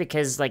 just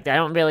because, like, I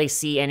don't really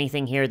see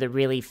anything here that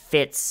really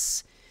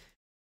fits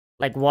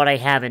like, what I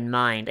have in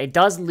mind. It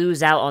does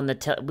lose out on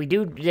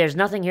the... There's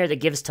nothing here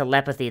that gives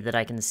telepathy that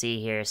I can see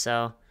here,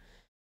 so...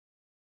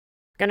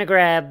 Gonna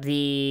grab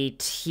the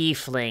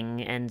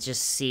Tiefling and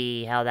just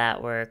see how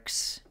that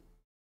works.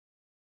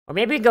 Or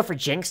maybe we can go for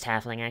Jinxed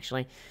Halfling,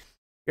 actually.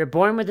 You're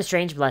born with a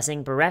strange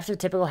blessing. Bereft of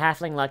typical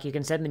Halfling luck, you can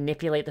instead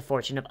manipulate the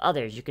fortune of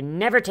others. You can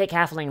never take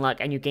Halfling luck,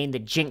 and you gain the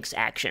Jinx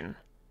action.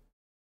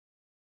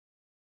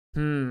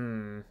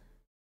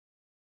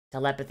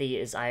 Telepathy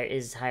is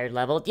higher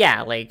leveled?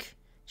 Yeah, like,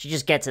 she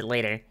just gets it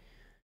later.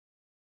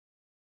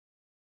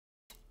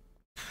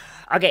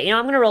 Okay, you know,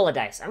 I'm gonna roll a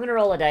dice.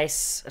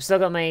 I've still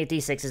got my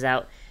d6s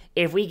out.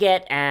 If we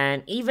get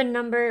an even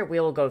number,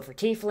 we'll go for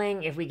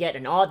Tiefling. If we get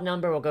an odd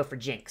number, we'll go for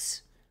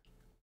Jinx.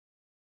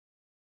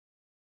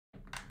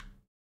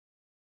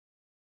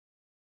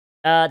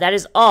 That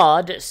is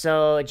odd,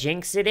 so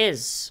Jinx it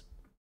is.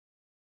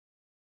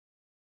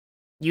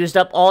 Used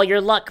up all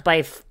your luck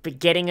by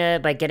getting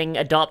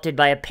adopted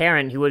by a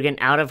parent who would get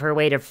out of her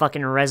way to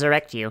fucking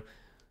resurrect you.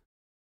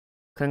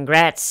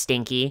 Congrats,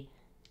 Stinky.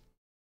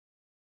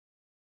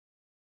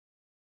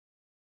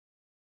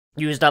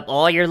 Used up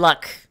all your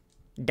luck,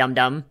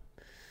 dum-dum.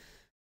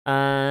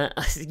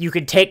 You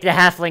could take the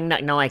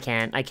halfling... No, I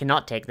can't. I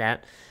cannot take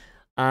that.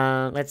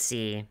 Let's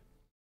see.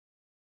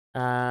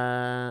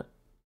 You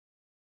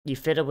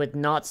fiddle with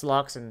knots,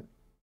 locks, and...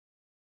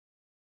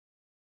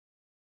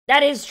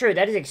 That is true.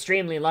 That is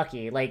extremely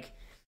lucky. Like,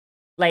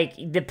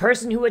 the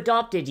person who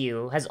adopted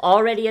you has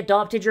already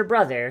adopted your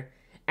brother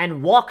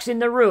and walks in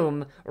the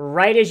room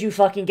right as you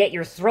fucking get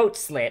your throat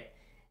slit.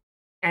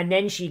 And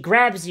then she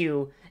grabs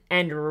you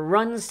and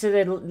runs to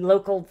the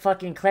local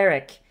fucking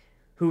cleric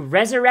who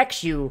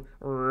resurrects you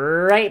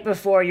right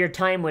before your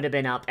time would have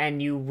been up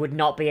and you would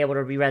not be able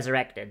to be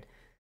resurrected.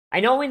 I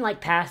know in,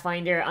 like,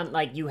 Pathfinder,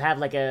 like, you have,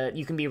 like,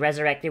 you can be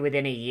resurrected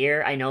within a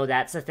year. I know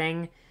that's a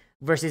thing.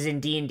 Versus in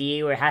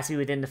D&D, where it has to be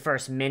within the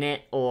first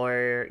minute,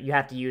 or you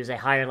have to use a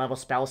higher level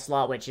spell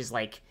slot, which is,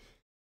 like,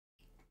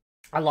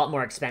 a lot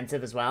more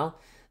expensive as well.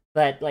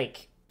 But,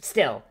 like,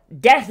 still,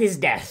 death is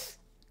death.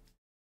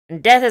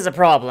 And death is a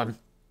problem.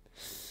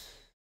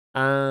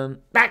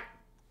 Back.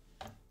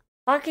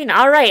 Fucking,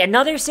 alright,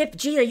 another sip.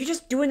 Gee, are you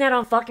just doing that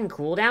on fucking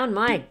cooldown?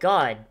 My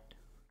god.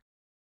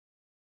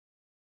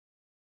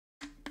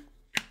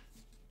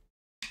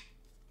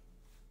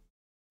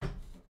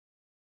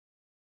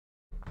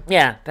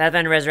 Yeah,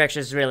 Pathfinder Resurrection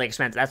is really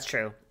expensive. That's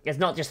true. It's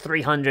not just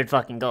 300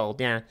 fucking gold,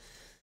 yeah.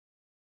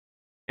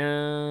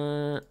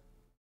 Halfling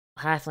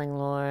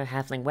lore,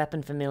 halfling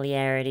weapon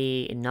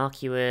familiarity,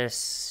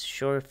 innocuous,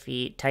 sure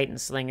feet, titan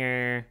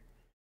slinger,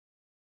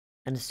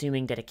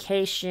 unassuming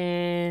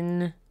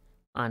dedication,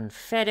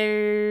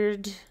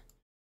 unfettered,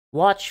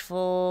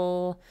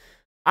 watchful.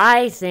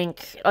 I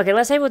think... Okay,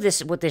 let's say what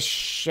this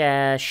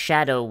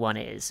shadow one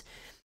is.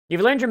 You've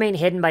learned to remain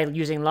hidden by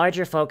using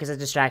larger focus as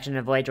distraction and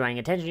avoid drawing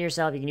attention to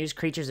yourself. You can use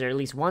creatures that are at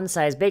least one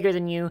size bigger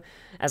than you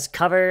as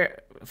cover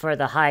for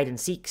the hide and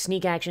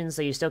sneak actions,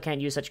 so you still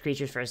can't use such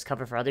creatures as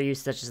cover for other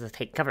uses, such as the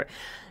take cover.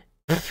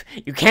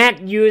 You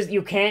can't use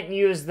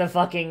the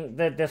fucking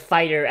the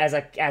fighter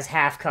as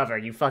half cover,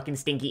 you fucking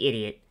stinky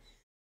idiot.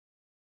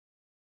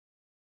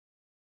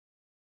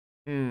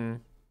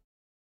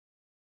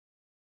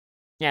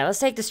 Yeah, let's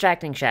take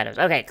distracting shadows.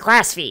 Okay,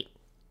 class feat.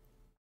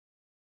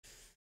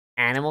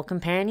 Animal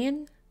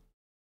companion?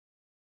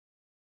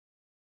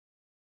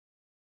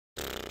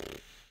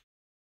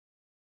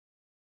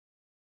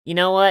 You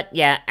know what?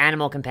 Yeah,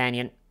 animal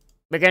companion.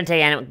 We're gonna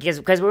take animal...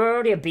 Because we're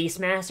already a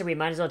beastmaster, we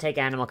might as well take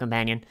animal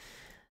companion.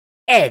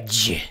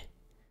 Edge!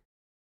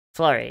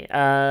 Flurry.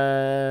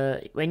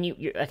 When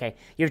okay.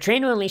 You're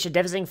trained to unleash a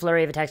devastating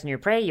flurry of attacks on your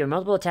prey. Your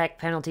multiple attack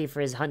penalty for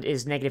his hunt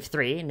is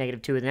 -3,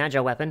 -2 with an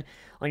agile weapon.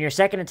 On your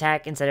second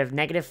attack, instead of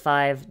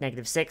 -5,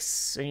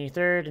 -6. On your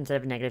third, instead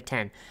of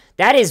 -10.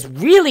 That is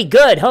really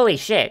good! Holy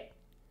shit!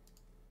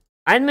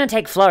 I'm gonna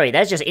take flurry.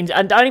 That's just... I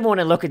don't even want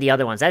to look at the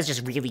other ones. That's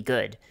just really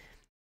good.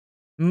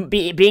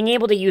 Being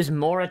able to use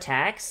more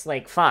attacks?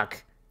 Like,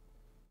 fuck.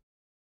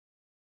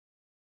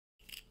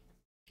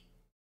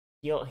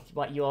 You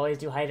always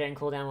do hydrate and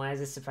cooldown? Why is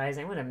this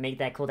surprising? I'm gonna make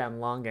that cooldown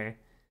longer.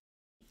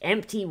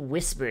 Empty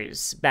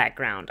Whispers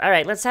background.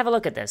 Alright, let's have a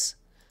look at this.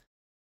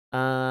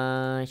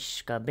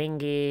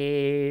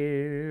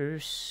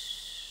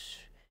 Skabingers.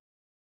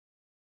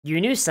 You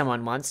knew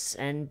someone once,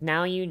 and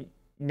now you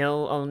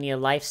know only a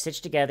life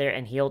stitched together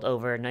and healed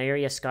over,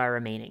 nary a scar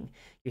remaining.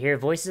 You hear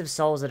voices of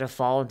souls that have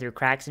fallen through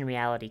cracks in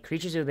reality,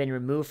 creatures who have been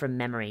removed from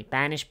memory,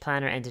 banished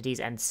planar entities,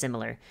 and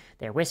similar.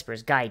 Their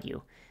whispers guide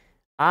you.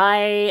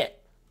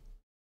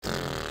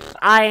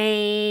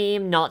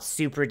 I'm not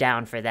super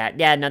down for that.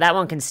 Yeah, no, that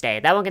one can stay.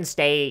 That one can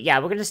stay. Yeah,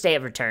 we're gonna stay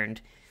at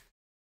Returned.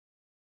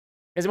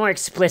 It's more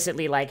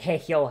explicitly like,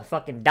 hey, yo, I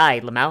fucking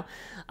died, Lamau.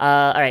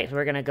 Alright,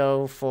 we're gonna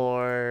go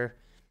for...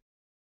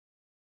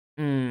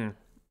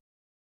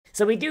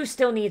 So we do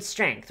still need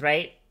strength,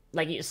 right?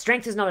 Like,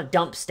 strength is not a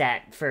dump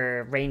stat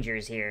for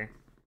rangers here.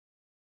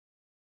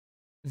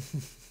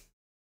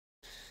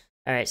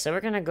 Alright, so we're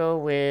gonna go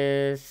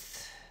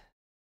with...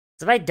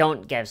 So if I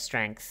don't get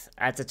strength,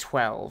 that's a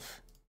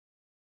 12.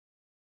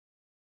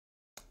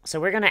 So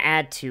we're gonna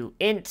add to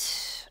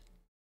int.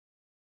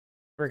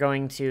 We're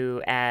going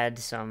to add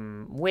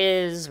some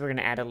whiz. We're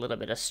gonna add a little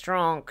bit of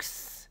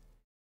strength.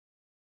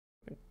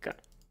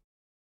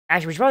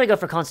 Actually, we should probably go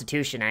for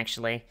constitution,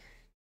 actually.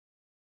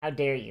 How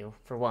dare you,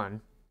 for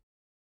one.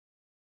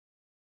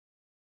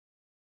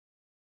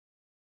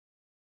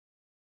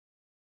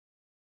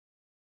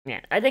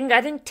 Yeah, I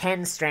think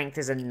 10 strength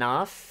is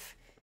enough.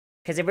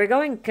 Because if we're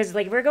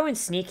going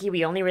sneaky,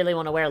 we only really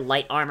want to wear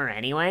light armor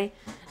anyway.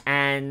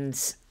 And,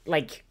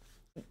 like,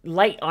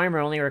 light armor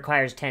only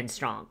requires 10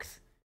 strength.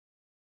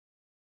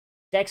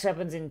 Dex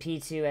weapons in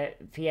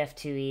P2,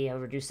 PF2E have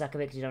reduced suck a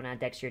bit because you don't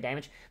add dex to your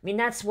damage. I mean,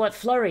 that's what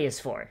flurry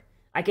is for.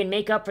 I can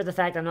make up for the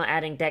fact I'm not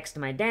adding dex to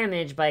my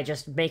damage by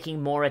just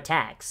making more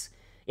attacks.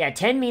 Yeah,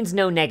 10 means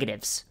no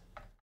negatives.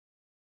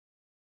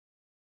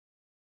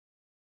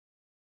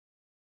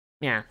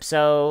 Yeah,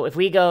 so if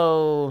we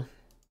go...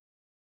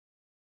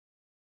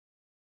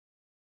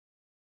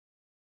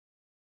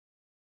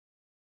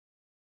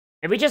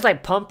 If we just,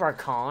 like, pump our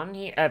con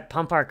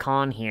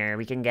here,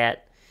 we can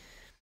get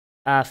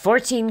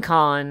 14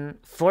 con,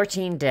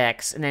 14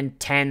 dex, and then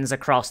 10s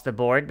across the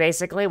board,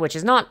 basically, which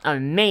is not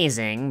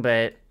amazing,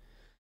 but...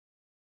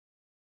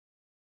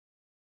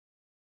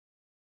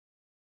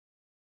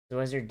 So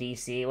what's your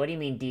DC? What do you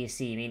mean DC?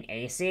 You mean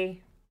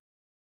AC?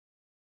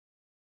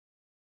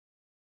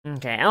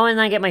 Okay, oh,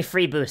 and I get my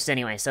free boost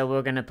anyway, so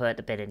we're gonna put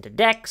a bit into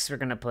dex, we're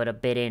gonna put a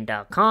bit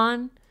into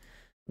con,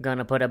 we're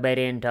gonna put a bit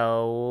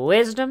into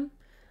wisdom,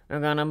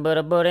 we're gonna put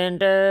a bit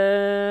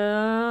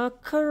into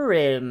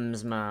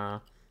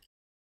charisma.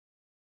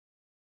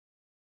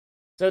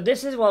 So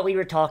this is what we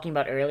were talking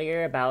about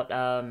earlier, about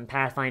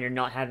Pathfinder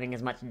not having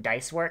as much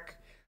dice work,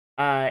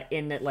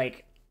 in that,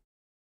 like,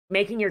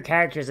 making your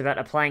characters about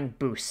applying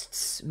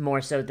boosts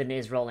more so than it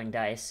is rolling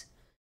dice.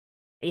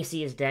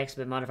 AC is dex,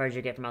 but modifiers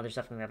you get from other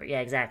stuff can cover.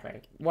 Yeah,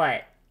 exactly.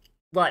 What?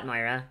 What,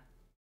 Moira?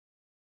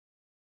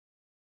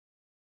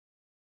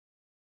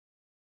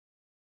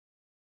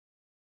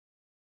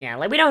 Yeah,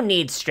 like, we don't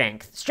need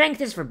strength.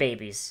 Strength is for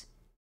babies.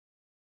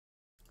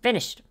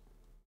 Finished.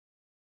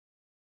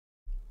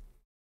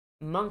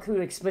 Monk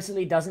who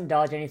explicitly doesn't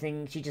dodge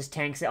anything, she just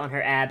tanks it on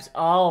her abs.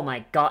 Oh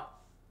my god.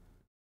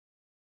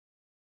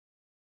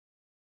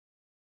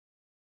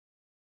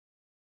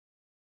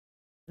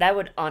 That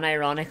would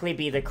unironically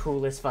be the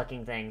coolest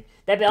fucking thing.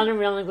 That'd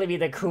unironically be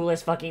the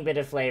coolest fucking bit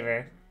of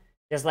flavor.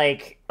 Just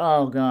like,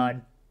 oh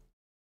god.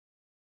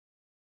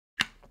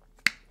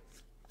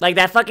 Like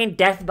that fucking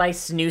death by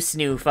snoo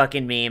snoo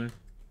fucking meme.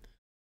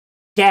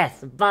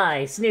 Death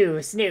by snoo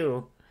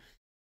snoo.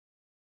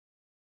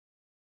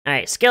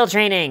 Alright, skill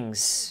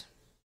trainings.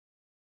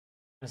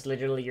 That's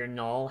literally your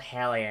null.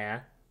 Hell yeah.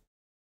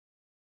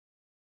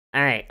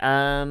 Alright,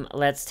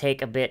 let's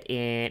take a bit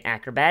in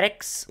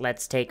acrobatics.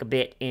 Let's take a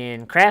bit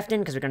in crafting,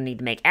 because we're gonna need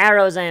to make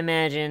arrows, I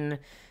imagine.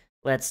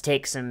 Let's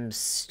take some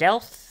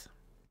stealth.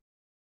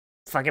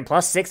 Fucking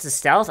 +6 to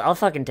stealth? I'll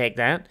fucking take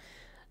that.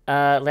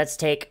 Let's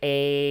take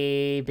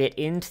a bit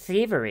in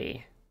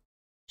thievery.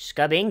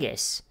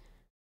 Scubbingus.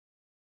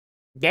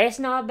 That's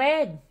not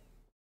bad.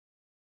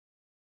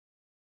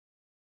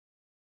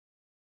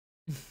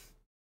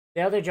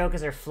 The other joke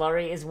is her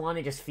flurry is 1,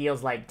 it just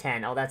feels like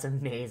 10. Oh, that's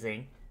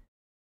amazing.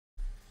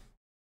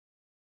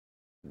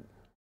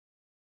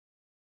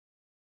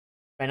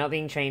 By not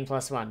being trained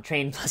 +1.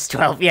 Trained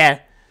 +12,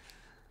 yeah.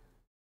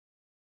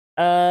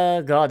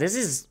 God, this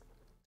is...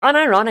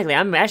 Unironically,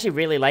 I'm actually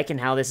really liking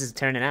how this is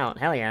turning out.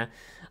 Hell yeah.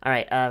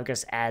 Alright,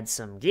 just add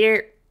some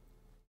gear.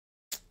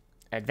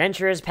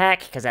 Adventurers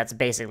pack, because that's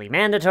basically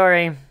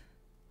mandatory.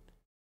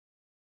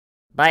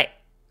 Bite.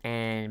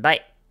 And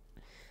bite.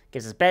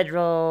 Gives us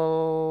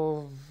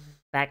bedroll.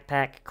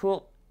 Backpack.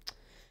 Cool.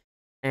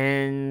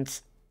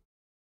 And...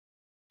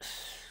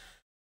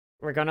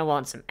 we're gonna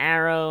want some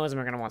arrows, and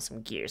we're gonna want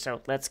some gear.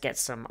 So let's get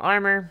some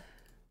armor.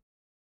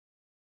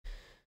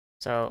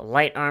 So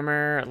light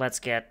armor,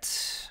 let's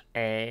get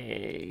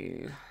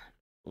a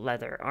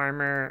leather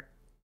armor.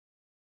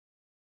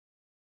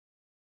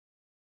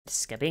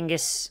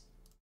 Scabingus.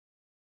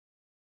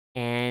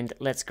 And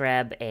let's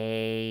grab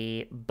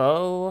a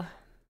bow.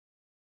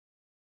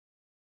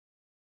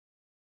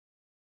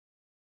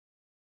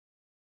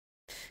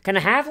 Can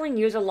a halfling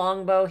use a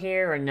longbow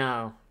here, or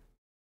no?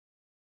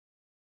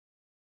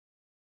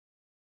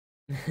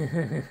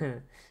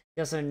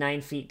 Also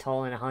 9 feet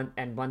tall and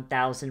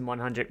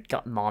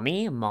 1,100.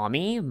 Mommy.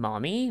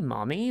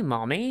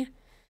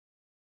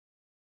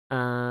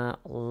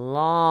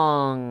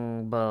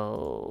 Longbow.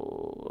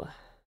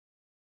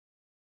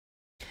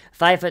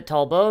 5-foot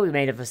tall bow, we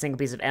made of a single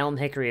piece of elm,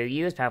 hickory, or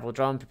yew. Powerful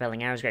drum,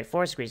 propelling arrows, great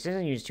force, great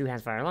distance. Use 2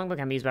 hands to fire a longbow.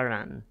 Can be used by a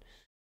mountain.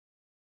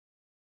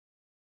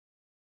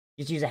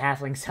 Just use a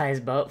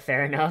halfling-sized bow.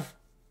 Fair enough.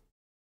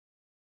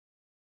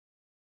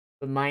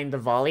 But mind the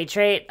volley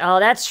trait? Oh,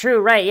 that's true,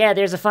 right, yeah,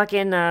 there's a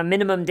fucking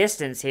minimum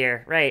distance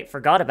here. Right,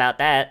 forgot about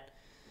that.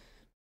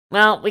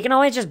 Well, we can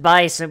always just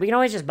buy a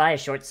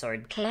short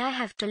sword. Okay, I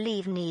have to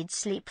leave, need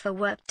sleep for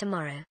work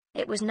tomorrow.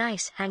 It was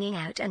nice hanging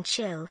out and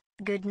chill.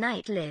 Good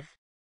night, Liv.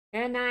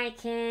 Good night,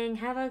 King.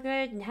 Have a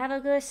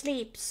good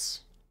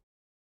sleeps.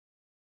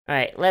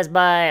 Alright, let's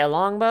buy a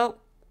longbow.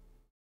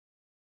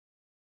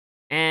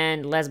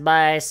 And let's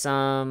buy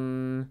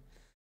some...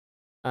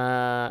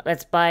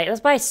 let's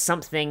buy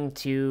something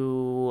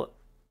to...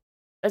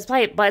 Let's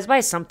buy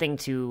something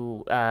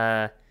to,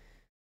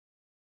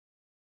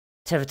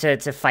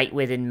 to fight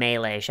with in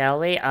melee, shall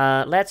we?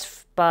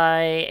 Let's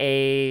buy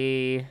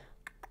a...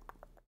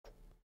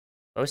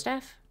 bow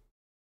staff?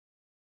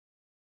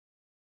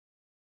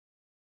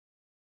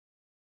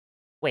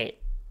 Wait.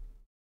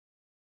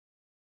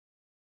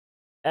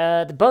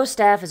 The bow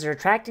staff is a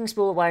retracting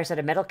spool of wire set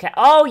of metal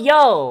Oh,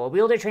 yo! A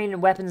wielder trained in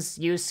weapons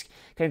use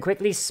can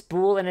quickly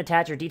spool and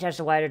attach or detach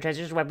the wire to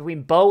transition the weapon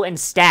between bow and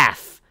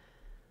staff.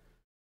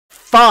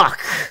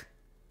 Fuck!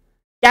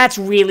 That's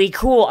really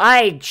cool.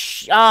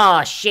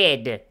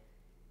 Shit.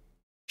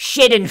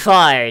 Shit and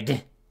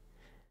fired.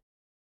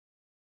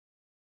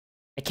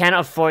 I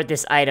cannot afford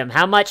this item.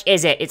 How much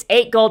is it? It's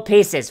 8 gold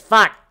pieces.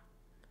 Fuck.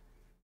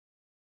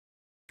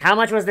 How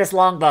much was this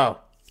longbow?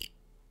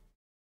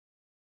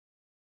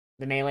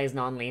 The melee is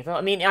non-lethal.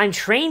 I mean, I'm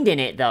trained in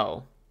it,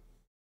 though.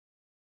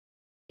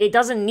 It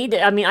doesn't need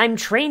it. I mean, I'm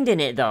trained in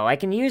it, though. I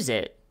can use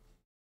it.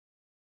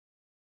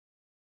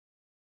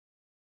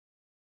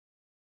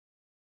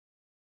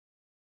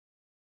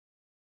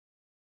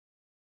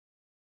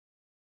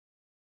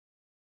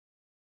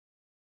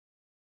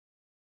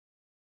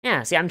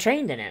 Yeah, see, I'm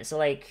trained in it, so,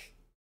 like...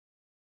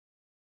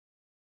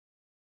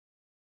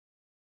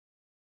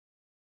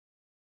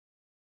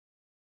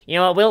 You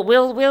know what,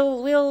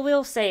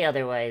 we'll say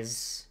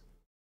otherwise.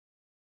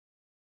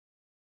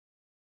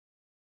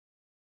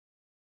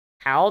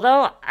 How,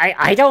 though?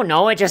 I don't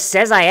know, it just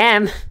says I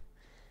am.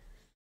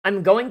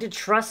 I'm going to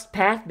trust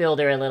Path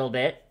Builder a little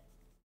bit.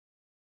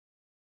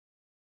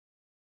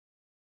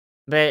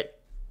 But...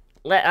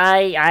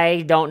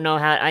 I don't know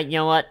how... you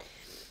know what?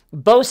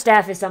 Bow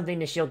staff is something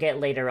that she'll get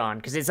later on,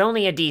 because it's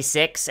only a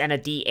D6 and a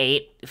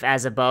D8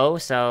 as a bow,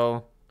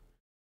 so...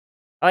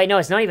 Oh, wait, no,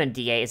 it's not even a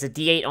D8, it's a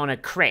D8 on a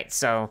crit,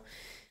 so...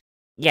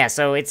 Yeah,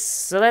 so it's...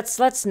 So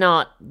let's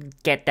not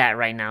get that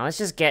right now. Let's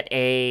just get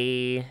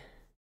a...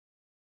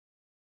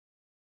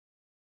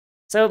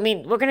 So, I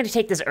mean, we're gonna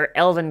take this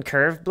Elven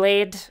Curve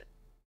Blade.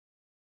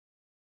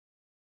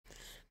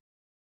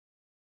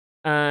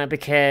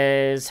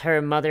 Because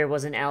her mother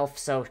was an elf,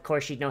 so of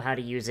course she'd know how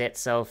to use it,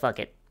 so fuck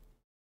it.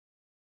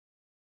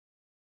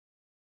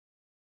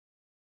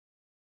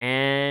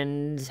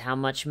 And how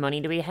much money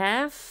do we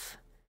have?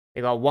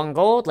 We got 1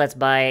 gold. Let's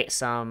buy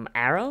some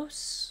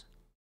arrows.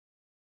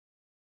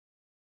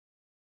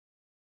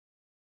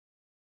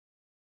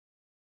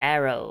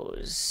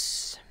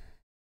 Arrows.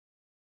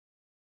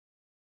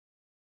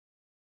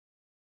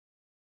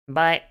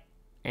 Buy.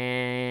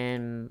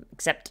 And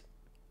accept.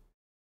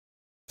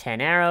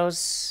 10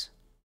 arrows.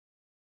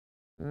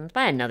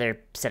 Buy another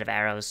set of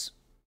arrows.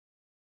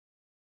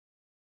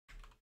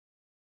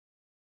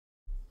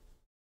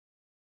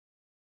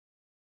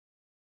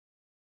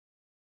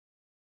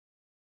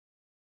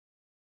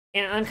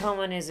 Yeah,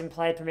 uncommon is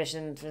implied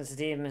permission to the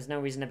team. There's no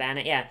reason to ban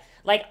it. Yeah,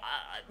 like,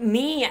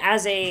 me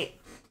as a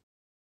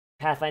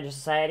Pathfinder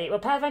Society... Well,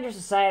 Pathfinder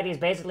Society is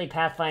basically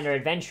Pathfinder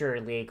Adventurer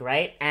League,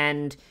 right?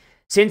 And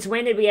since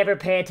when did we ever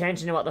pay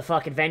attention to what the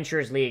fuck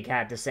Adventurers League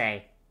had to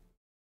say?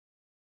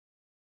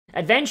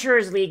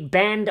 Adventurers League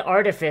banned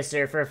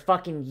Artificer for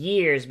fucking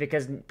years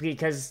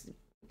because,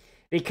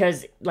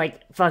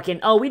 like, fucking,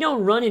 oh, we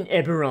don't run in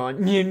Eberron.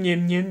 Nyam,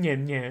 nyam, nyam,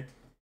 nyam, nyam.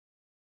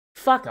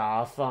 Fuck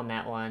off on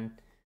that one.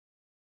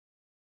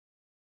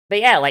 But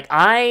yeah, like,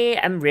 I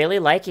am really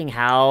liking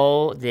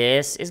how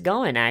this is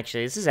going,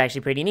 actually. This is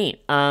actually pretty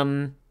neat.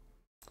 I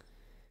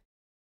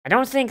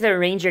don't think the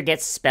ranger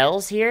gets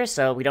spells here,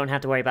 so we don't have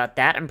to worry about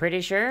that, I'm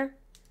pretty sure.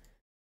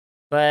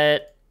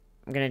 But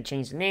I'm gonna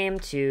change the name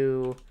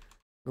to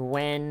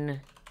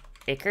Gwen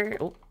Ickard.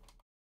 Oh,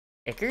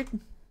 Ickard?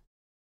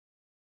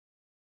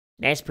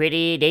 That's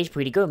pretty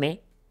good, man.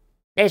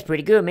 That's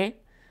pretty good, man.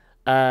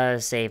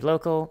 Save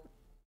local.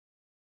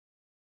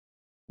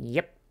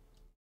 Yep.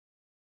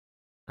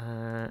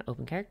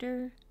 Open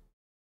character?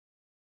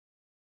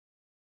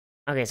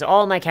 Okay, so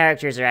all my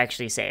characters are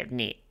actually saved.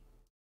 Neat.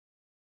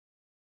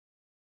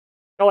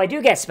 Oh, I do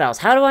get spells.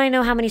 How do I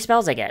know how many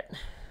spells I get?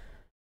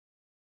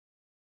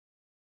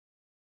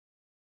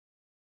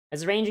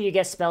 As a ranger, you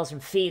get spells from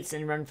feats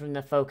and run from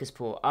the focus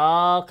pool.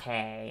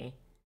 Okay.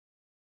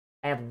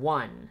 I have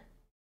 1.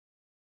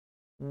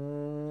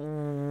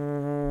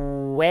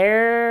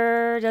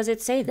 Where does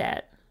it say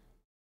that?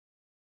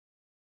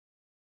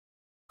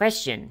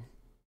 Question.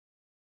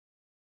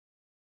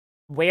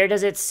 Where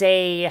does it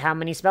say how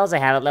many spells I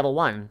have at level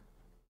 1?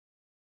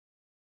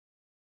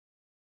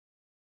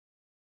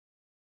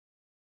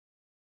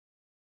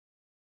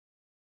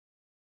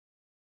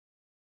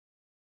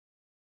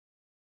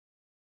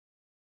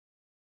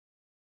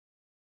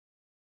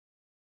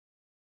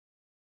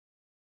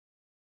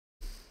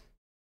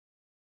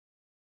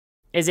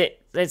 Is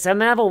it... It's a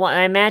level 1.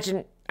 I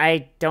imagine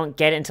I don't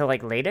get it until,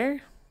 like,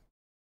 later?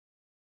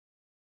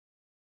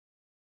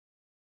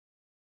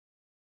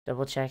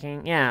 Double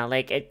checking. Yeah,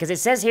 like, because it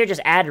says here just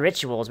add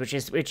rituals,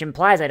 which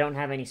implies I don't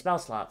have any spell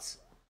slots.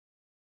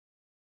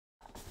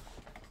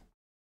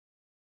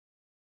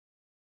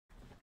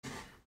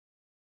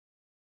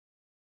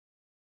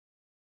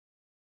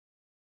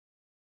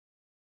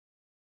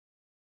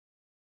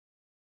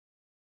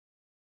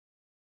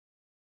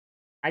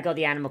 I got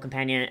the animal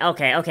companion.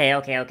 Okay.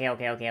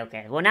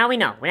 Well, now we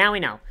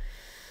know.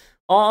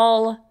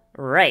 All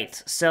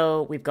right.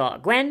 So we've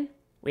got Gwen.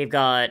 We've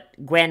got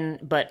Gwen,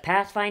 but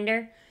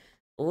Pathfinder.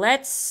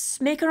 Let's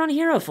make her on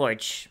Hero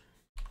Forge.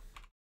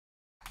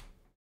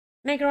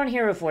 Make her on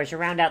Hero Forge to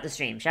round out the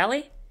stream, shall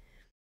we?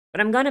 But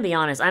I'm gonna be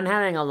honest, I'm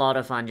having a lot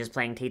of fun just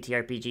playing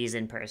TTRPGs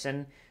in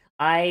person.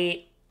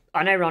 I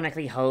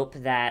unironically hope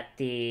that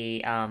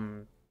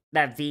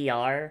that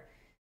VR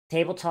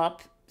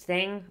tabletop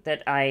thing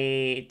that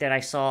I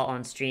saw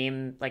on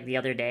stream like the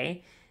other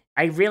day,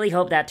 I really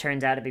hope that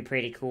turns out to be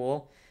pretty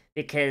cool,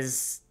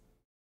 because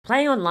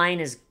playing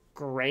online is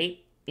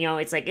great. You know,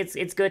 it's like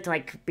it's good to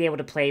like be able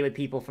to play with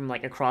people from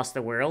like across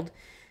the world.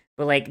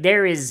 But like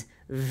there is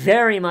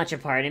very much a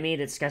part of me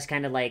that's just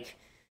kind of like,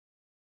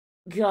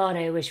 God,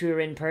 I wish we were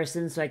in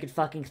person so I could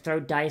fucking throw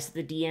dice at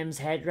the DM's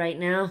head right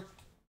now.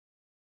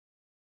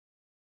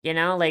 You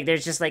know, like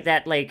there's just like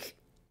that like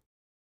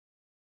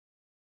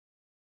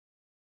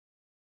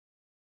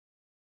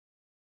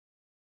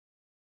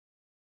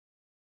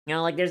you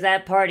know, like there's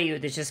that part of you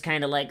that's just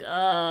kind of like,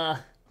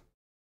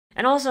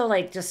 And also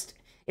like just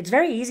it's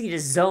very easy to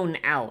zone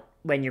out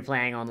when you're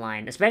playing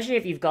online, especially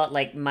if you've got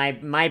like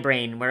my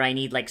brain where I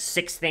need like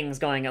 6 things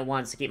going at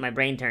once to keep my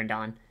brain turned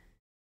on.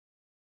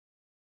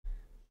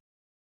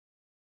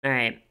 All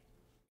right.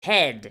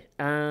 Head.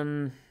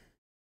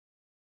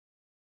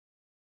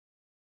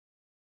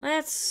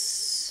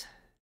 Let's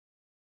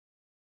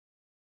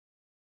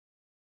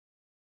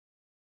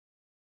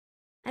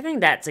I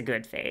think that's a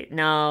good fate.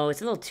 No,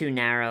 it's a little too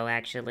narrow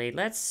actually.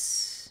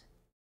 Let's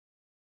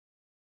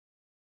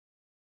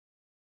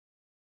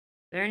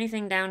Is there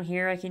anything down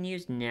here I can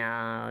use?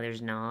 No,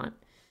 there's not.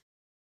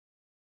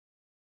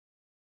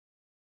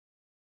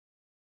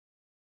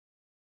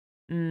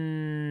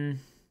 The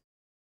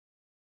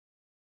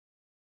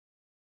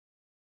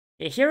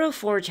Hero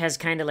Forge has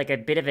kind of like a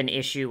bit of an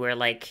issue where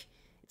like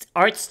its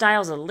art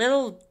style's a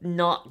little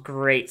not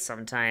great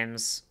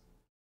sometimes.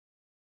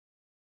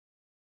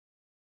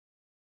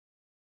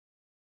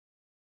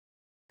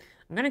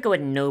 I'm gonna go with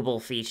noble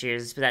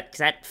features, but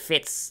that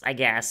fits, I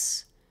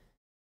guess.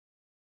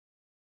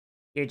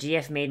 Your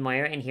GF made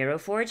Moira in Hero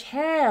Forge?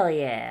 Hell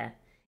yeah!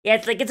 Yeah,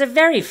 it's a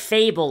very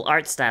Fable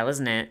art style,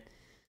 isn't it?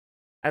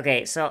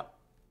 Okay, so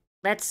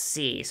let's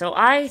see. So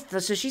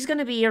she's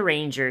gonna be a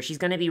ranger. She's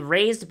gonna be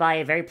raised by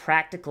a very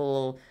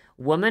practical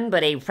woman,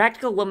 but a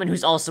practical woman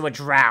who's also a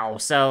drow.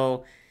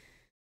 So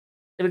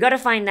we gotta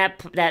find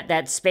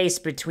that space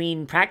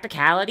between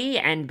practicality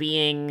and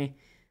being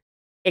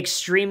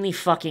extremely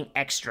fucking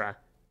extra.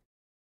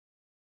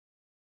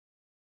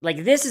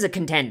 Like, this is a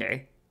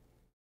contender.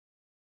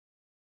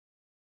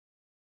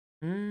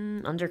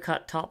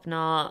 Undercut top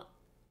knot.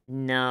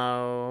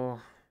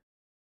 No.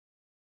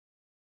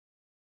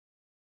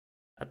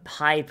 A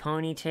high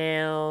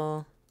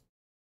ponytail.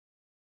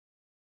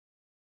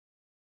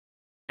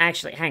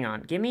 Actually, hang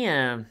on. Give me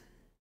a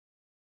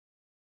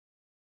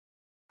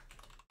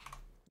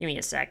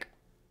sec.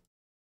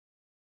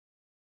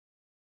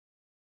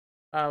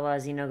 Oh,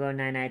 Zeno go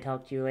night-night,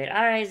 talk to you later.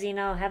 Alright,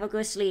 Zeno, have a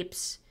good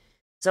sleeps.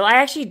 So I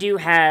actually do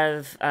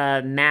have,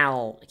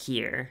 Mal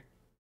here.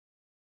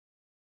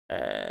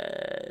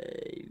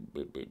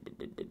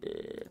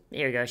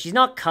 Here we go. She's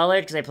not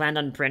colored because I planned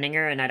on printing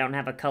her, and I don't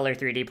have a color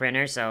 3D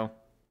printer, so...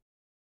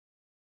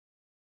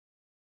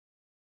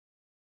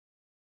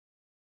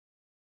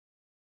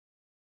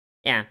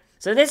 Yeah.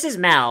 So this is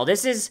Mal.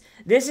 This is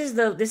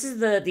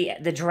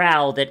the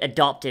drow that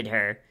adopted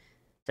her.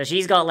 So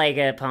she's got like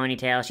a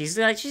ponytail. She's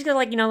got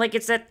like, you know, like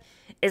it's that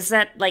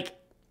like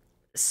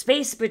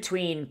space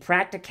between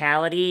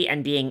practicality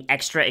and being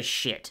extra as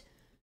shit.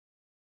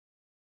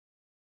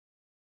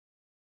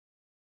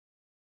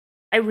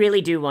 I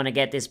really do want to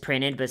get this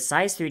printed, but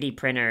size 3D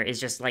printer is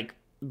just like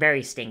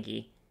very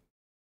stinky.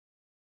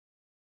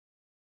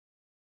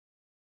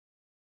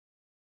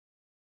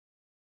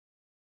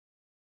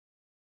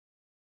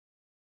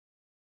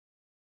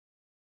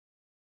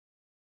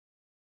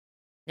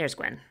 There's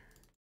Gwen.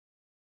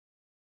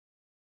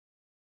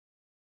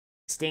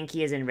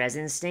 Stinky as in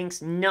resin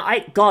stinks? No,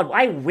 God,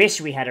 I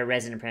wish we had a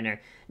resin printer.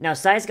 No,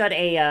 Sai's got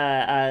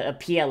a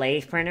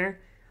PLA printer.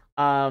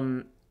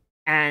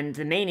 And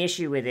the main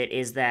issue with it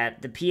is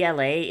that the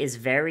PLA is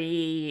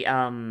very,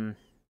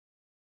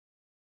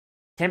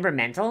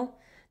 temperamental.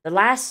 The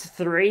last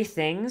 3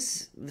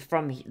 things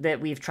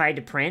that we've tried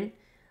to print,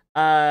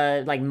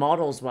 like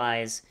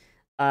models-wise,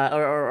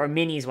 or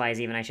minis-wise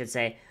even, I should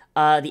say,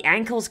 the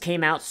ankles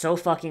came out so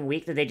fucking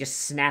weak that they just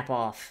snap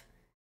off.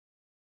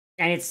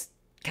 And it's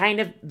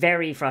kind of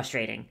very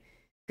frustrating.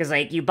 Because,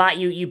 like, you buy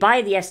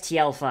the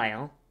STL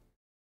file,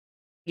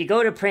 you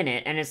go to print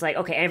it, and it's like,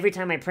 okay, every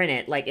time I print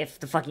it, like, if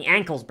the fucking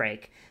ankles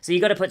break. So you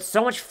gotta put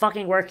so much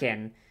fucking work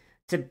in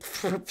to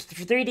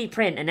 3D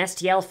print an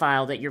STL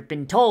file that you've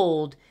been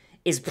told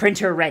is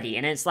printer ready.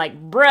 And it's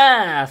like,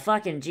 bruh,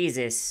 fucking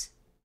Jesus.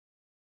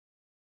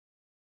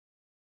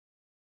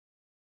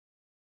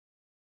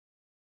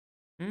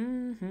 I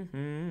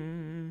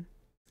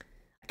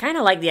kind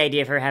of like the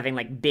idea of her having,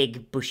 like,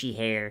 big, bushy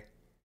hair.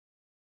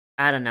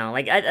 I don't know.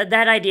 Like,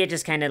 that idea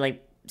just kind of,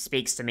 like,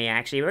 speaks to me,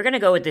 actually. We're gonna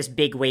go with this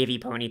big, wavy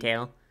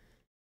ponytail.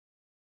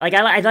 Like,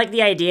 I like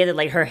the idea that,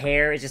 like, her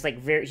hair is just, like,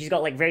 she's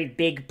got, like, very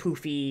big,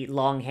 poofy,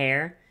 long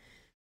hair.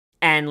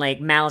 And, like,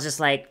 Mal's just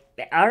like,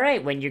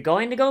 alright, when you're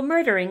going to go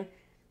murdering,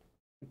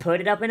 put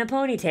it up in a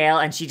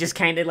ponytail, and she just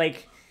kind of,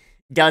 like,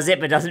 does it,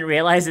 but doesn't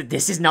realize that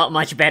this is not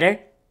much better.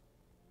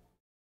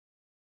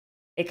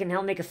 It can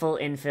help make a full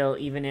infill,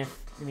 even if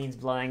it means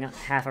blowing up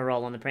half a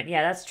roll on the print.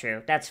 Yeah, that's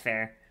true. That's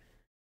fair.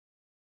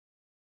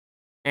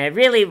 And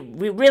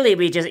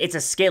it's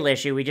a skill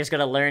issue. We just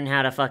gotta learn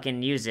how to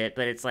fucking use it,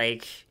 but it's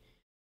like...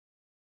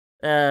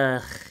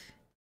 Ugh.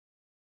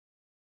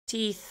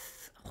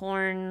 Teeth,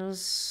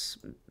 horns...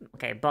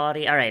 Okay,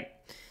 body, alright.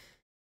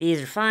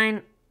 These are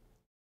fine.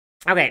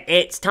 Okay,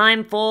 it's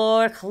time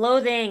for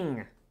clothing!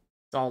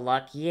 It's all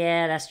luck.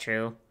 Yeah, that's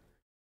true.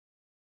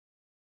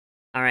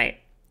 Alright,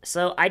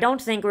 so I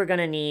don't think we're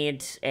gonna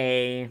need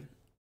a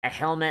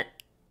helmet.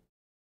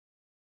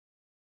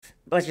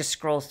 Let's just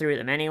scroll through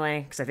them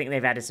anyway, because I think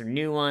they've added some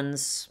new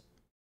ones.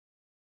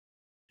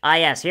 Ah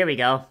yes, here we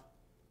go.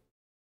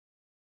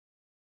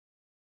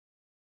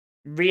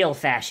 Real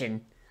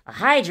fashion. A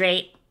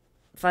hydrate?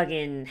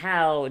 Fucking,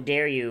 how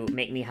dare you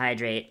make me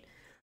hydrate.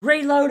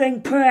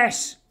 Reloading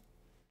press!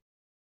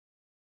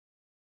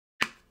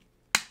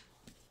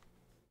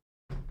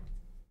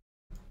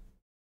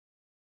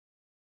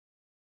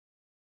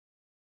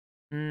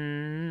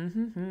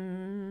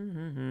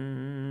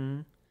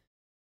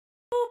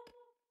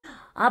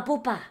 Ah,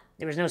 boopa!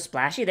 There was no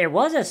splashy. There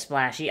was a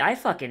splashy. I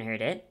fucking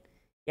heard it.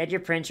 You had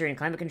your printer and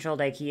climate-controlled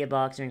IKEA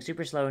box doing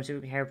super slow and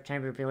super hair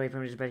time to play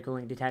from just bread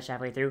cooling detached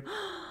halfway through.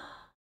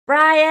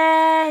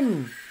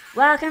 Brian!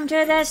 Welcome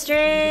to the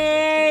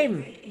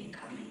stream!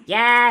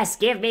 Yes,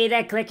 give me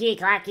the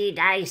clicky-clacky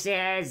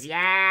dices!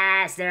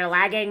 Yes, they're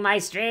lagging my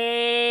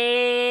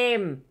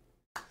stream!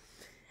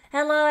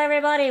 Hello,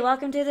 everybody!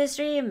 Welcome to the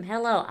stream!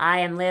 Hello, I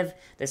am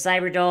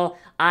LivTheCyberdhole.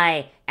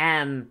 I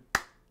am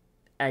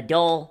a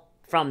doll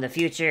from the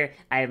future.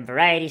 I am a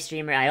variety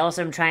streamer. I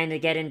also am trying to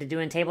get into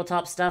doing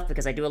tabletop stuff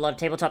because I do a lot of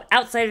tabletop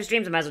outside of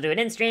streams. I might as well do it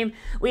in stream.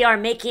 We are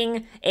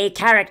making a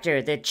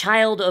character, the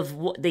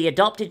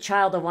adopted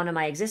child of one of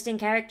my existing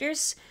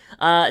characters.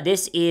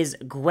 This is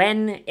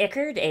Gwen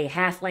Ickard, a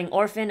halfling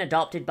orphan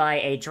adopted by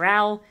a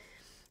drow.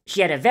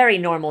 She had a very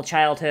normal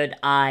childhood,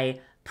 I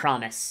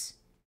promise.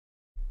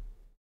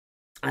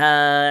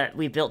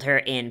 We built her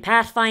in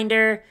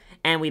Pathfinder,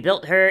 and we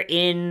built her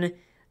in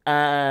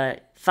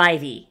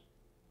 5e.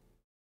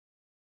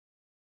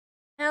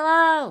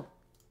 Hello!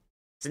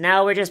 So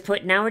now we're just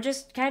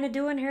kind of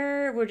doing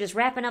her, we're just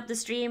wrapping up the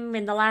stream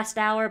in the last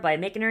hour by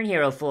making her in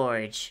Hero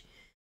Forge.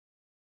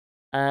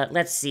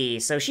 Let's see,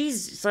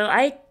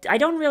 I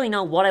don't really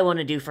know what I want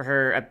to do for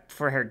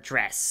her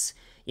dress,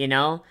 you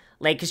know?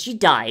 Like, cause she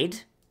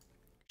died,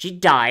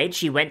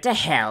 she went to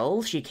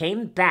hell, she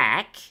came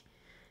back,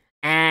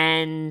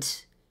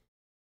 and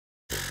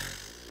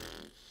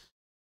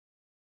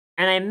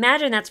I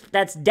imagine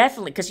that's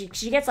definitely, because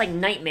she gets, like,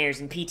 nightmares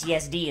and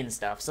PTSD and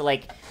stuff, so,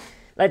 like,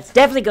 that's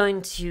definitely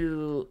going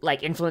to,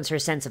 like, influence her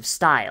sense of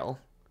style.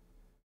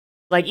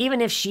 Like,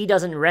 even if she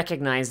doesn't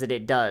recognize that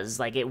it does,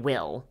 like, it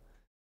will.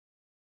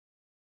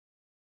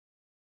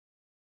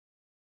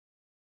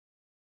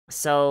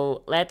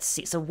 So, let's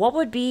see. So, what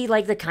would be,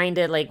 like, the kind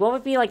of, like,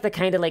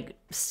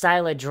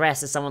 style of dress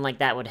that someone like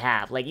that would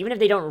have? Like, even if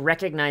they don't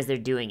recognize they're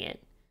doing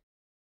it.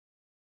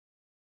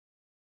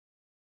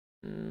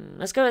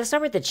 Let's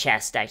start with the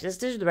chest, actually. Let's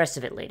do the rest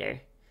of it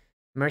later.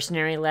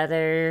 Mercenary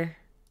leather.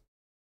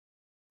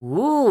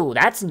 Ooh,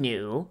 that's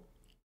new.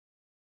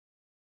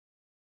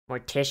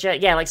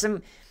 Morticia? Yeah, like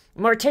some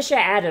Morticia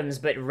Adams,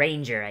 but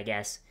Ranger, I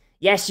guess.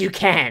 Yes, you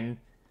can.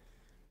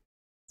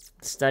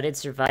 Studded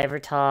survivor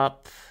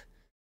top.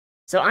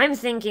 So I'm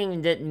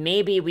thinking that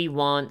maybe we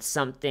want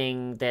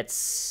something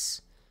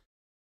that's,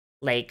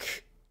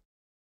 like,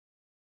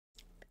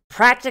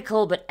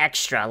 practical but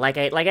extra. Like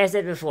I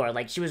said before,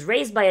 like, she was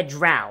raised by a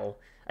drow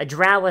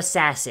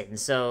assassin,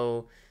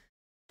 so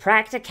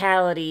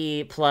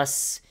practicality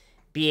plus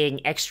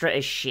being extra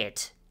as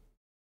shit.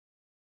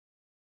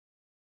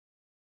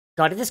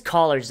 God, if this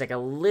collar is, like, a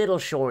little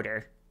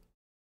shorter.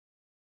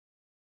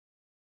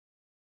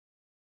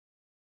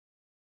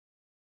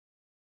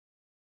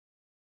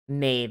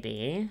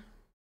 Maybe.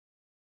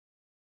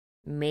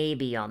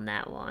 Maybe on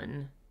that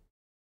one.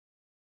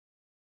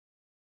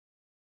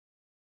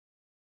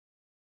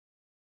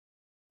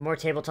 More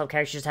tabletop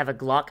characters have a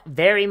Glock.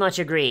 Very much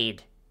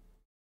agreed.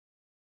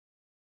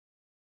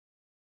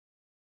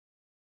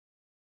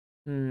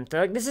 So,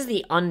 like, this is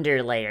the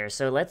under layer,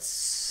 so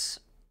let's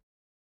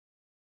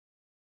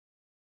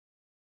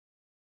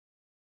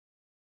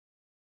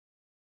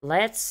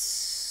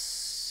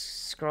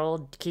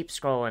keep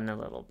scrolling a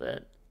little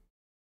bit.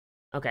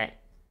 Okay.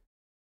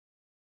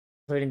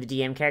 Including the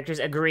DM characters.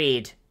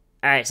 Agreed.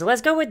 Alright, so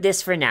let's go with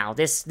this for now.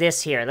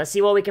 This here. Let's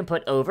see what we can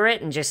put over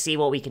it and just see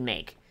what we can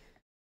make.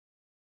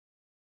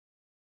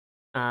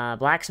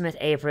 Blacksmith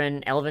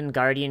apron, elven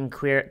guardian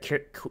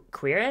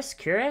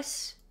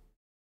cuirass?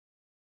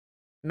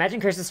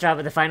 Imagine Kirsten Strahd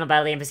with the final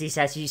battle of the embassy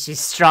says she's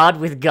Strahd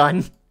with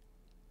gun.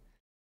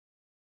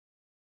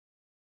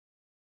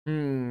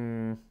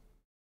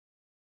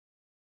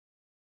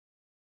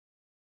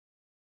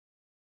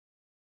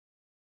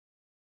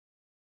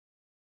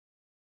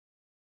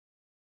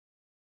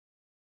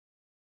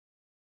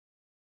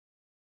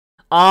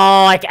 Oh,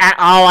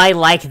 I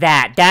like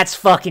that. That's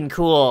fucking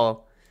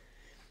cool.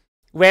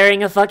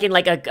 Wearing a fucking,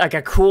 like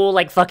a cool,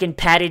 like, fucking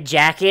padded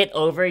jacket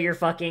over your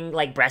fucking,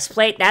 like,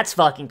 breastplate? That's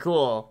fucking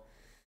cool.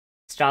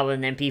 Strahd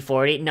with an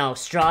MP40? No,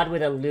 Strahd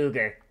with a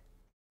Luger.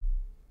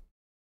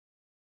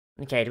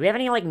 Okay, do we have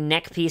any, like,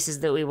 neck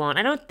pieces that we want?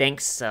 I don't think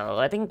so.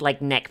 I think,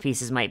 like, neck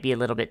pieces might be a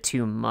little bit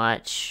too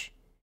much.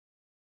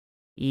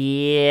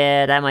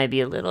 Yeah, that might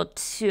be a little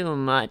too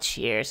much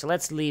here, so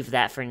let's leave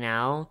that for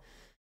now.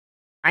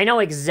 I know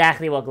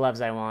exactly what gloves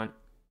I want.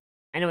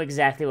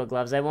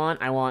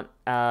 I want,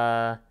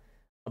 a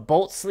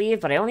bolt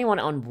sleeve, but I only want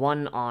it on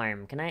one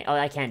arm. Can I? Oh,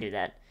 I can't do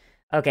that.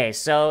 Okay,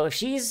 so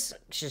she's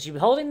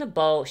holding the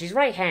bow. She's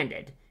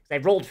right-handed. I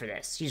rolled for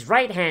this. She's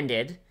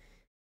right-handed.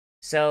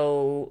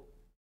 So,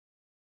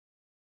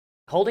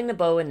 holding the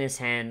bow in this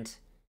hand,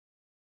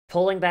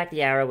 pulling back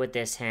the arrow with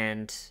this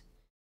hand.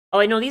 Oh,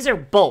 I know, these are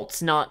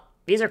bolts,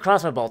 these are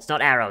crossbow bolts,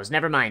 not arrows.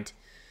 Never mind.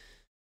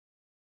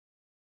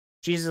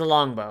 She uses a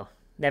longbow.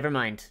 Never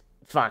mind.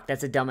 Fuck,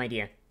 that's a dumb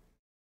idea.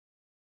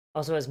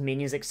 Also has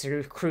minions like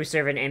crew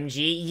servant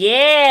MG.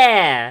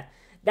 Yeah!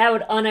 That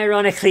would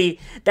unironically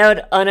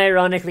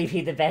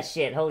be the best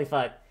shit. Holy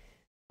fuck.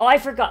 Oh, I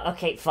forgot.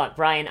 Okay, fuck,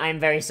 Brian, I'm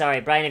very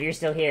sorry. Brian, if you're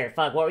still here.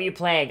 Fuck, what were you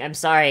playing? I'm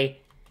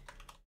sorry.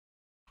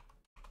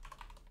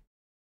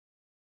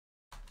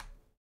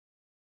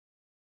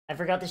 I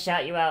forgot to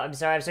shout you out. I'm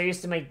sorry. I'm so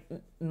used to my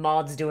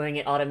mods doing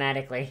it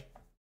automatically.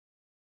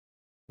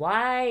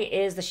 Why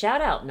is the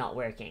shout out not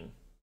working?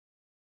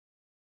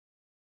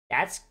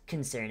 That's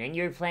concerning.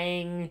 You're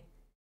playing...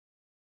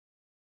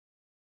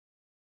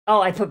 Oh,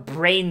 I put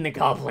Brain the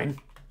Goblin.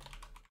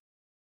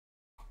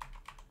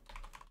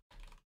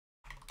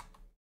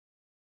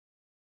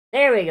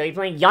 There we go. You're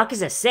playing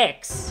Yakuza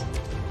 6.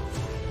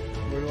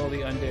 Where do all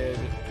the undead...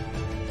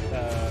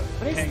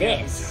 What is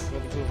this?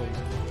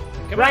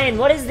 Come Ryan,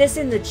 what is this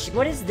in the...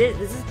 What is this?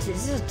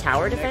 This is a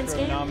tower defense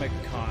game?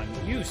 Necronomicon.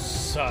 You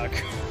suck.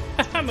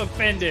 I'm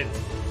offended.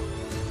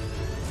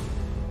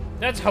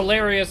 That's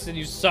hilarious and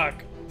you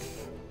suck.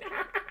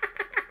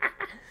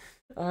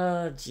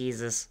 Oh,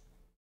 Jesus.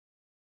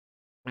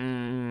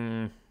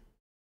 Okay,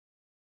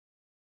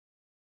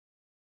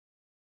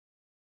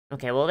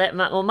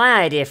 well,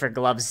 my idea for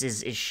gloves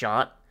is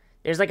shot.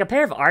 There's, like, a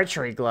pair of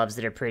archery gloves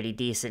that are pretty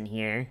decent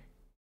here.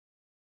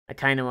 I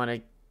kind of want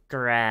to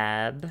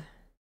grab...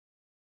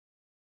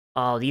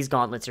 Oh, these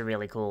gauntlets are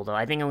really cool, though.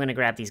 I think I'm going to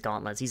grab these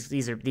gauntlets.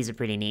 These are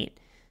pretty neat.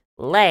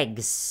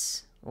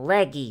 Legs.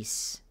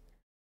 Leggies.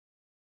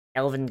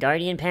 Elven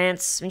Guardian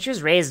pants. I mean, she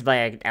was raised by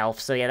an elf,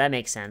 so yeah, that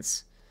makes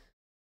sense.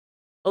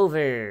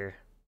 Over.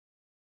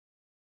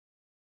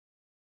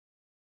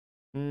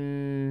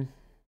 We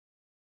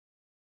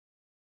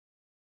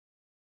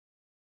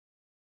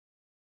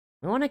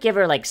want to give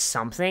her, like,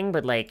 something,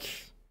 but, like...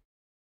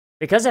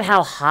 Because of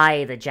how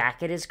high the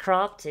jacket is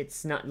cropped,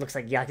 looks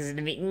like Yakuza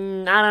to me.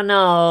 I don't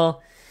know.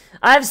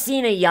 I've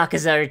seen a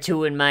Yakuza or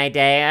two in my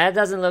day. That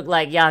doesn't look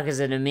like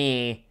Yakuza to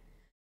me.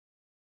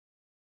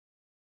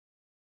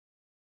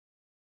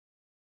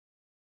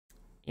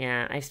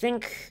 Yeah, I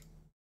think...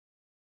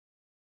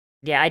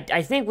 Yeah,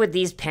 I think with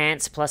these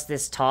pants plus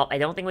this top, I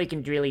don't think we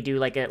can really do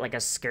like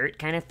a skirt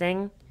kind of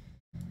thing.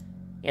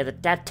 Yeah,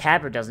 that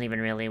tabard doesn't even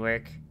really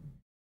work.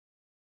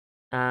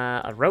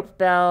 A rope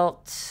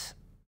belt.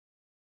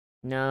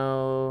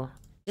 No.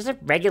 Just a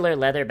regular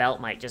leather belt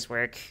might just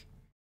work.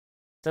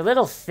 It's a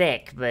little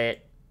thick, but...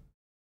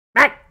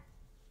 Ah!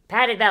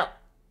 Padded belt!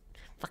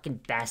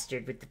 Fucking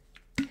bastard with the...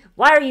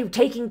 Why are you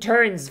taking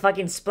turns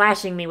fucking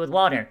splashing me with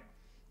water?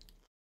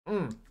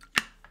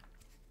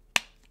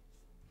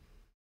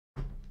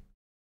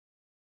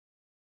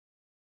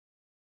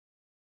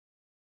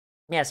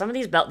 Yeah, some of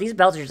these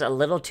belts are just a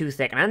little too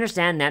thick. And I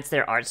understand that's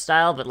their art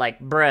style, but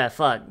like, bruh,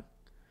 fuck.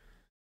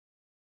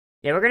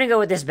 Yeah, we're gonna go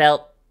with this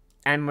belt.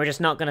 And we're just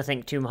not gonna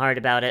think too hard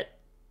about it.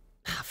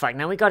 Fuck,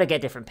 now we gotta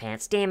get different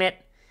pants. Damn it.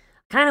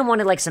 Kind of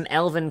wanted, like, some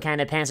elven kind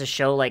of pants to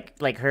show,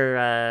 like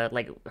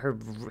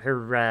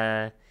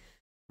her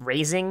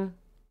raising.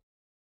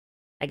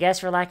 I guess,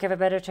 for lack of a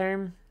better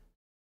term.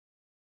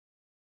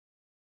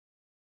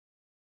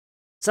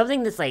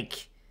 Something that's,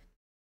 like,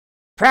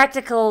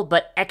 practical,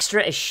 but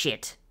extra as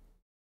shit.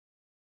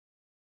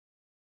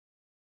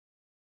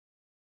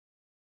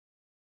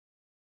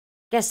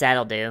 Guess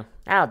that'll do.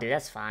 That'll do,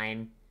 that's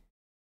fine.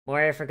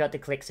 Moira forgot to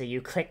click, so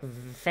you click.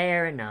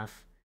 Fair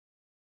enough.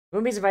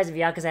 Wouldn't be surprised if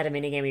Yakuza had a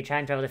minigame where you try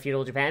and travel to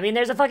feudal Japan. I mean,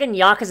 there's a fucking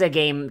Yakuza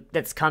game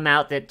that's come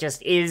out that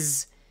just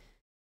is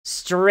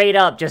straight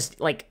up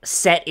just, like,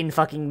 set in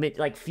fucking,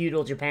 like,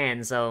 feudal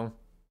Japan, so...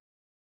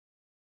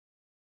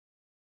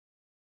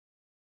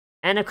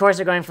 And of course,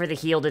 they're going for the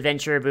healed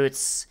adventurer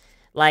boots,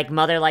 like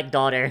mother, like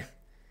daughter.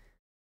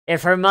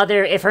 If her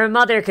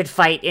mother could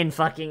fight in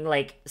fucking,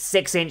 like,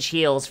 6-inch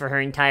heels for her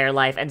entire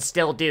life, and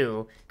still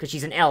do, because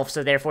she's an elf,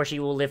 so therefore she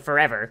will live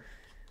forever.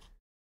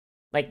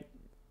 Like,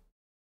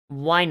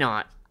 why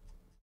not?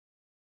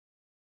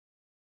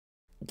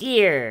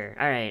 Gear!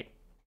 Alright.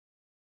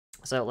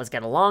 So, let's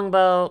get a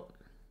longbow.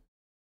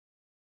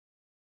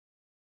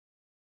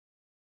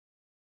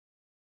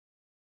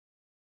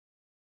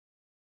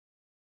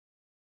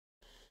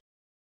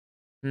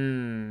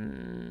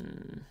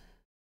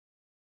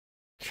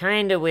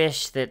 Kinda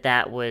wish that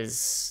that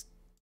was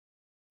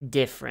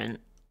different.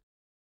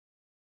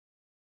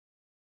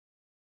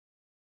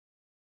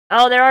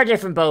 Oh, there are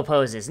different bow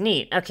poses.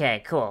 Neat.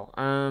 Okay, cool.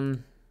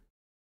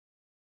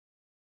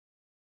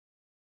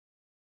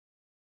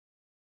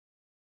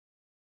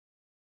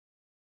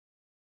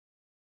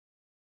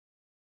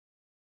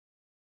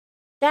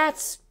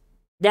 That's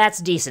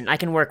decent. I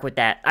can work with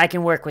that. I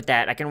can work with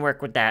that. I can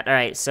work with that.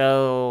 Alright,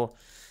 so...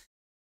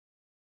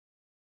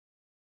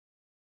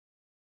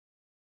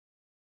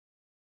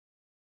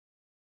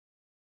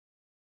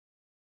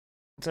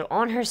 So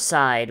on her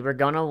side, we're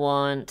gonna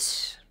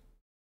want...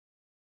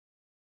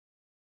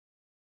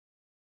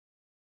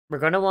 We're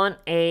gonna want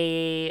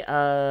a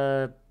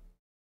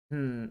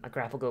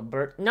grapple go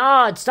bird.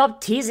 No, stop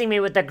teasing me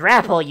with the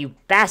grapple, you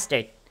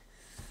bastard!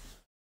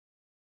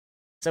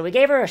 So we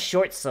gave her a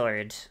short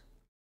sword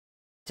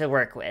to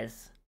work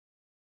with.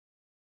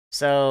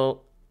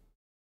 So...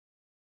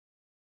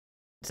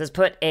 Let's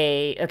put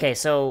a... Okay,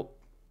 so...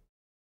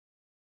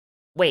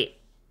 Wait.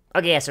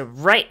 Okay, yeah,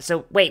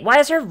 so wait, why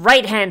is her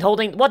right hand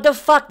holding... What the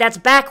fuck? That's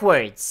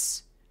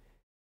backwards!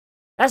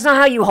 That's not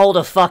how you hold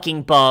a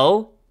fucking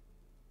bow!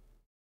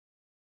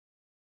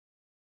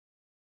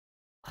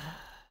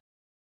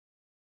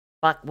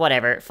 Fuck,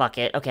 whatever, fuck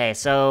it. Okay,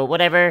 so,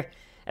 whatever.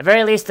 At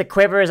very least, the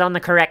quiver is on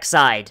the correct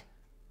side.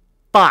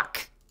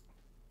 Fuck!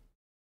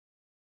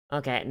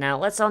 Okay, now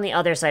let's on the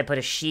other side put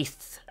a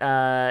sheathed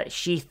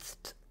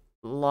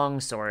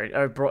longsword,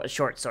 or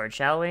short sword,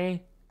 shall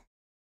we?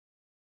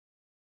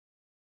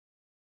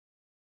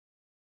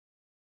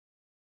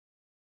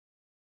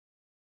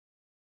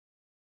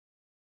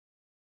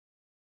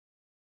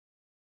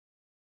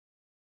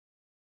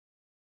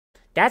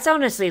 That's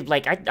honestly,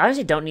 like, I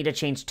honestly don't need to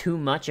change too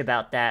much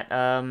about that,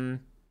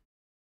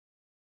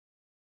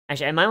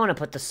 Actually, I might want to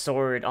put the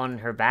sword on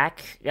her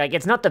back. Like,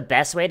 it's not the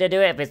best way to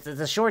do it, but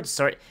the short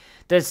sword...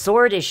 The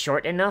sword is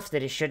short enough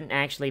that it shouldn't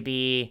actually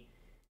be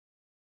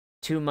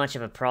too much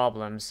of a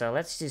problem, so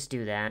let's just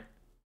do that.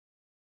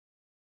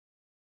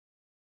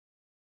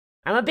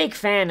 I'm a big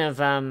fan of,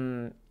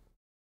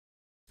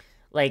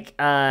 like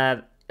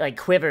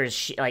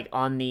quivers, like,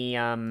 on the,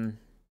 I'm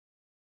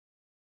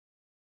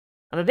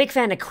a big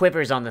fan of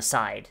quivers on the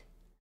side.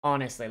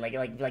 Honestly,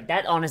 like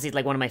that honestly is,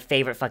 like, one of my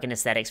favorite fucking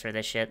aesthetics for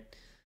this shit.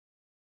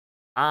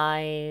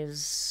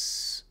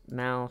 Eyes,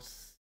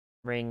 mouth,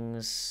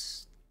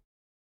 rings.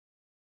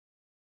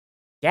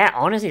 Yeah,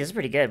 honestly, this is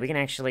pretty good. We can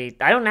actually...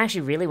 I don't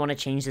actually really want to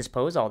change this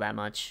pose all that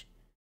much.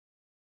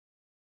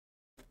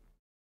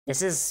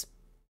 This is...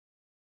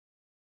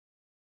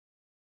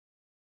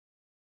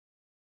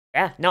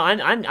 Yeah, no,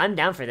 I'm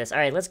down for this. All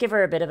right, let's give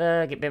her a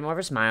bit more of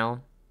a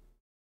smile.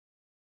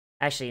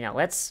 Actually, no,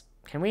 let's...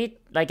 Can we,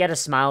 like, get a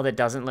smile that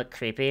doesn't look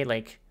creepy?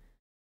 Like...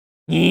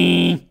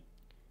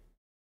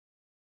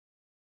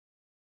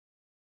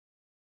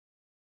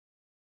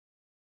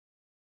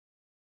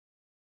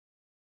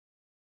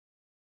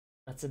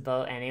 What's a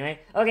boat anyway?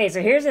 Okay,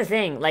 so here's the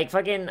thing. Like,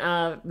 fucking,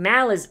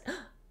 Mal is...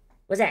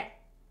 What's that?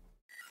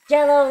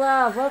 Jello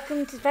Love,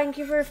 welcome to... Thank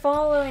you for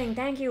following.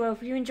 Thank you. I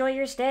hope you enjoy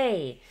your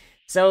stay.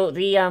 So,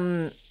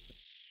 the,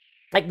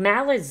 like,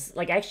 Mal is,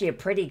 like, actually a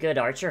pretty good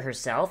archer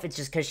herself. It's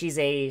just because she's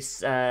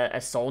a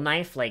soul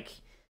knife. Like,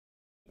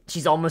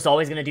 she's almost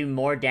always gonna do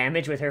more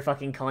damage with her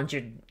fucking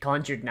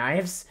conjured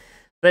knives.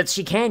 But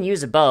she can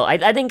use a bow.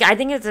 I think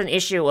it's an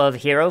issue of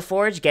Hero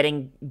Forge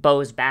getting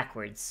bows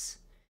backwards.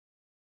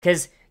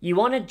 Because you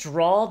want to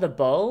draw the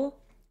bow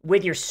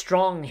with your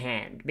strong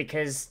hand,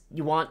 because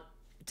you want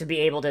to be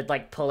able to,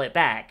 like, pull it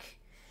back.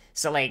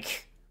 So,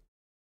 like,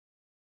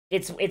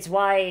 it's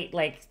why,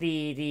 like,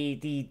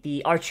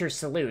 the archer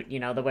salute, you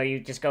know, the way you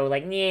just go,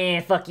 like,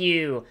 yeah, fuck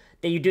you.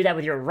 That you do that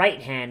with your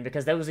right hand,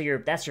 because those are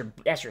that's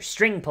your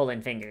string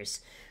pulling fingers.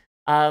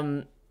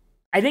 I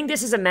think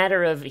this is a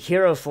matter of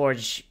Hero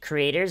Forge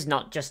creators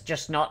not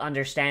just not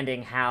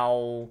understanding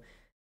how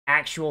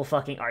actual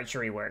fucking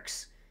archery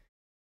works.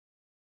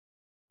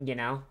 You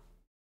know?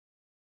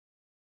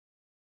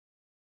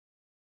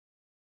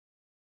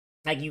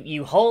 Like,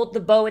 you hold the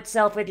bow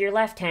itself with your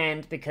left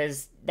hand,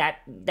 because that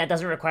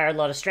doesn't require a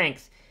lot of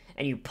strength.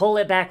 And you pull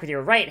it back with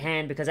your right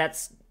hand, because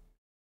that's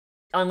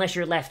unless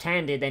you're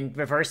left-handed, then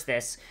reverse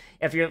this.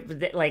 If you're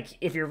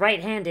if you're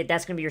right-handed,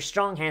 that's gonna be your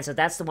strong hand, so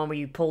that's the one where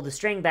you pull the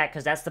string back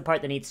because that's the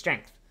part that needs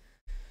strength.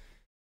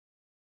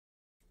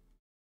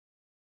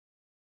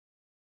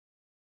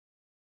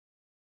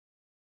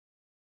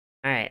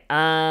 All right,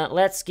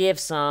 let's give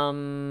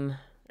some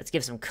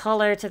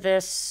color to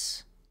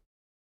this.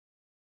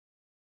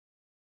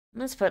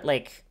 Let's put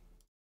like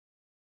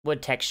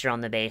wood texture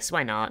on the base.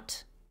 Why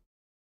not?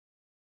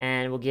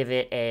 And we'll give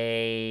it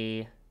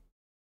a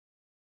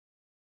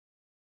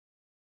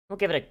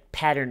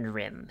patterned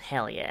rim.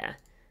 Hell yeah.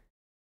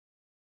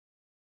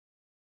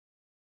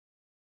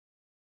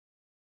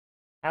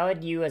 How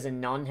would you, as a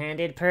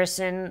non-handed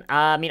person?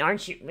 I mean,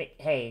 aren't you? Wait,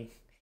 hey.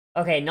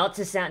 Okay, not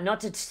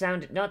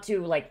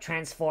to like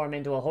transform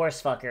into a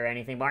horse fucker or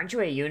anything, but aren't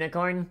you a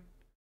unicorn?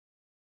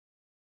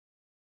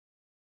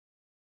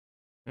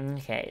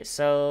 Okay,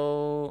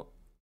 so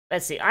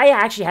let's see. I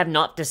actually have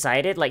not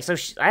decided. Like, so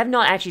I have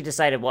not actually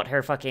decided what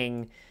her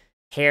fucking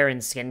hair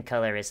and skin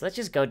color is. Let's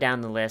just go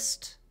down the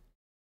list.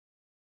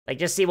 Like,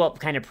 just see what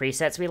kind of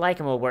presets we like,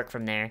 and we'll work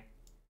from there.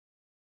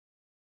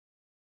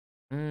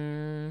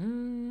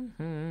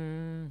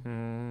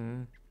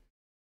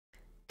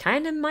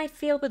 Kind of might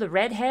feel with a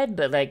redhead,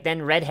 but like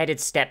then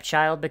redheaded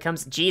stepchild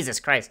becomes Jesus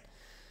Christ.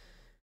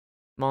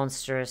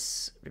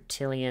 Monstrous,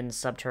 reptilian,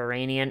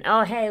 subterranean.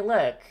 Oh, hey,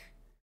 look.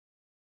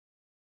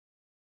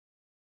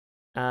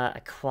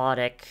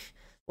 Aquatic.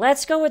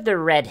 Let's go with the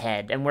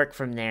redhead and work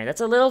from there.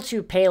 That's a little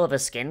too pale of a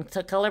skin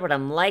color, but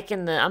I'm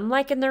liking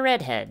the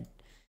redhead.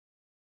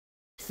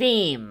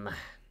 Theme.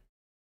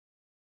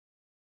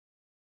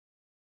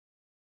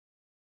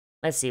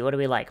 Let's see, what do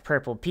we like?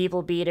 Purple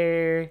People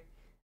Beater,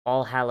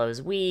 All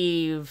Hallows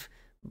Weave,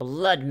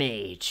 Blood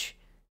Mage,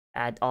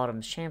 Add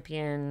Autumn's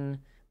Champion,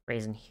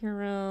 Brazen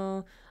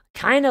Hero.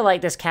 Kind of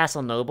like this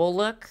Castle Noble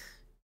look.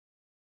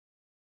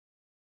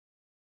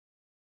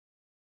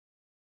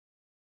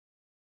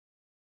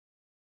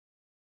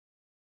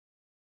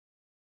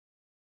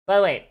 By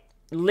the way,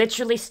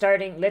 literally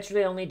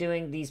only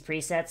doing these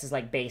presets is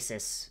like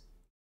basis.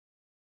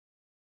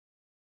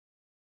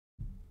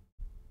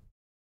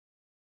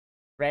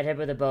 Redhead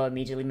with a bow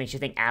immediately makes you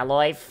think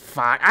alloy.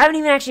 Fuck, I haven't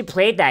even actually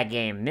played that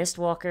game.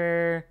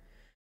 Mistwalker.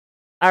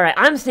 All right,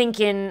 I'm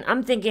thinking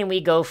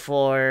we go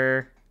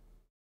for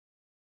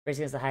race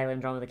against the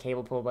Highland drawn with a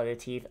cable pulled by the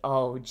teeth.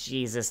 Oh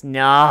Jesus,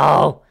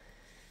 no.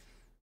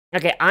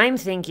 Okay, I'm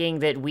thinking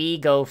that we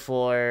go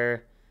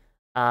for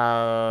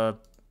okay,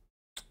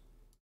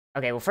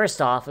 well,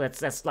 first off,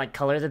 let's like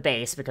color the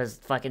base because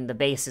fucking the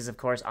base is of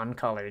course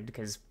uncolored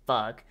because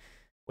fuck.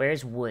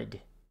 Where's wood?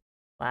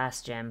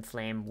 Glass, gem,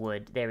 flame,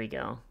 wood. There we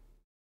go.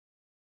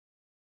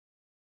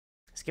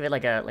 Let's give it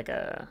like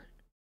a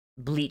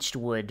bleached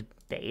wood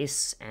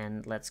base,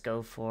 and let's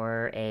go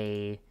for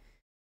a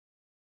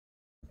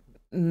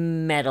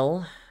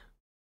metal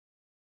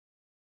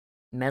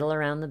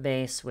around the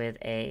base with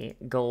a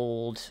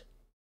gold.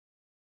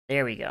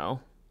 There we go.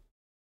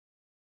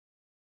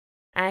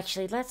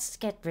 Actually, let's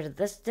get rid of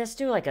this. Let's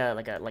do like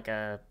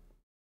a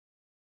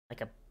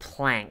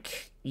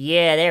plank.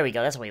 Yeah, there we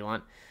go. That's what we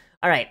want.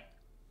 All right.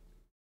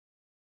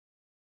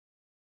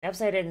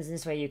 Upside in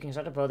this way, you can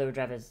start a bow that would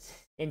drive his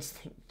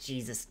instinct.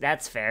 Jesus,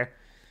 that's fair.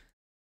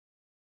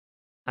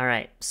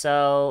 Alright,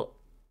 so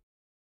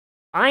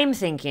I'm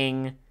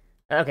thinking.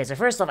 Okay, so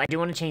first off, I do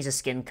want to change the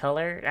skin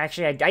color.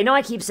 Actually, I know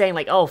I keep saying,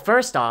 like, oh,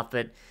 first off,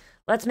 but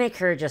let's make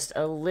her just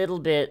a little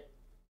bit.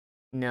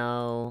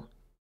 No.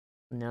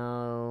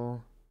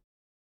 No.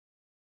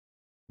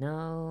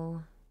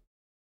 No.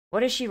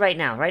 What is she right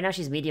now? Right now,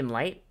 she's medium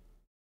light?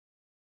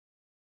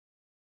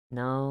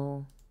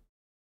 No.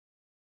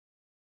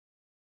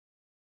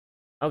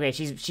 Okay,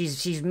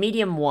 she's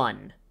medium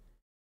 1.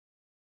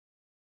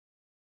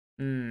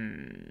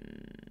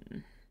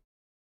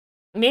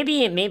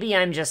 Maybe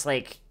I'm just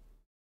like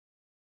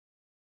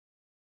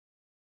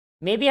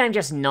maybe I'm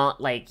just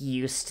not like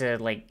used to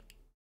like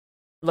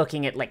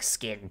looking at like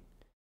skin.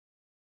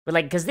 But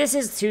like cuz this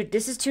is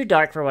too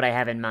dark for what I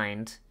have in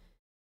mind.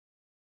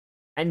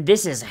 And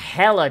this is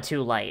hella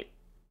too light.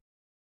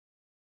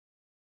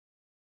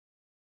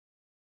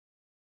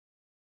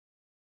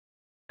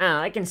 Oh,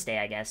 I can stay,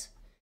 I guess.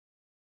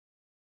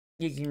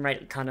 You can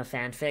write kind of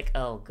fanfic.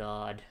 Oh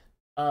god.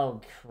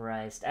 Oh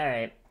Christ. All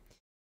right.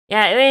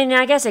 Yeah, I mean,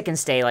 I guess it can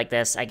stay like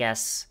this. I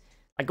guess.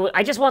 Like,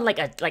 I just want like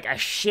a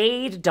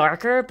shade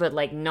darker, but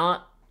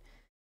not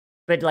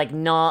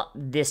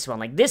this one.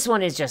 Like this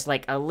one is just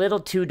like a little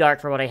too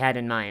dark for what I had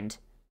in mind.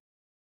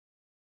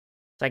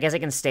 So I guess it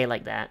can stay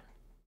like that.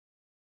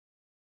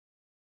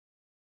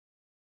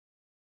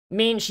 I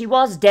mean, she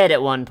was dead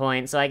at one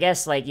point, so I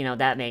guess like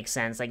that makes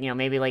sense. Like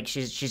maybe like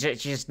she's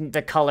just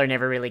the color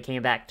never really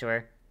came back to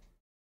her.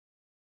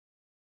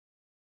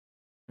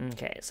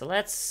 Okay, so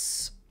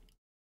let's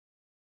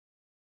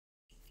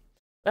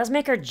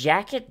make our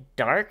jacket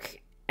dark,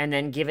 and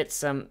then give it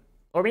some...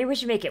 Or maybe we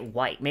should make it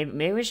white.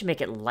 Maybe we should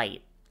make it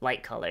light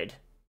colored.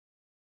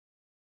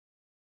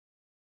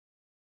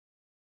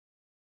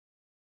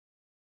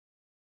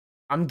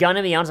 I'm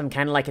gonna be honest, I'm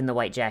kind of liking the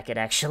white jacket,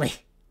 actually.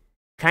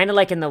 kind of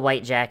like in the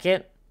white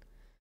jacket.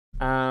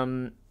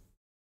 And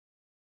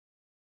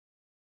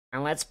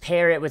let's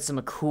pair it with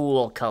some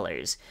cool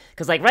colors.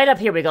 Because, like, right up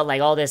here we got,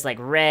 like, all this, like,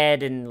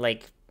 red and,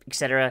 like,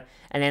 etc.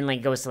 And then,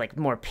 like, goes to, like,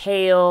 more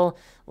pale.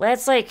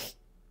 Let's, like,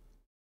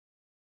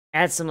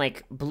 add some,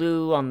 like,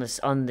 blue on this,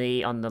 on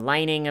the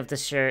lining of the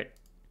shirt.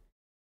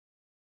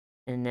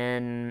 And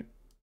then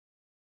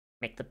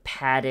make the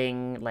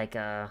padding, like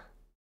a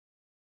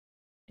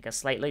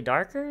slightly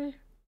darker?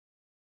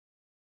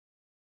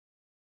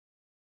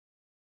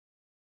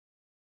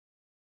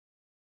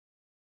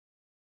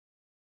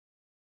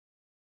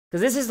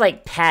 Because this is,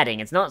 like,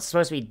 padding. It's not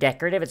supposed to be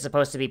decorative, it's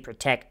supposed to be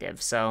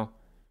protective, so...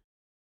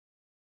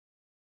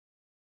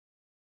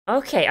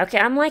 Okay,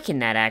 I'm liking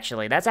that,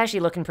 actually. That's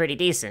actually looking pretty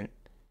decent.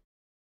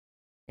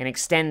 And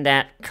extend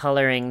that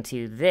coloring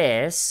to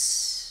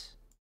this.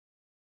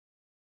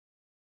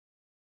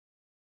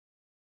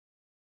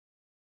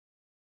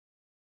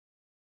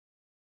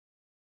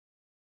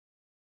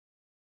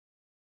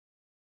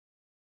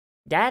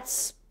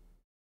 That's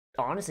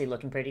honestly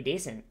looking pretty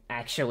decent,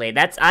 actually.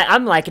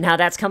 I'm liking how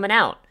that's coming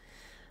out.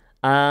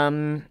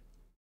 And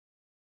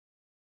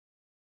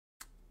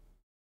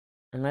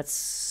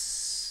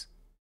let's...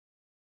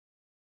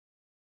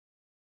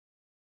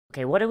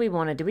 Okay, what do we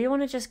want to... Do we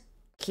want to just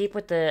keep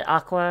with the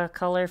aqua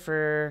color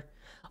for...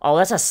 Oh,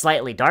 that's a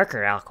slightly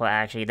darker aqua,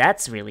 actually.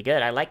 That's really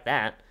good. I like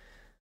that.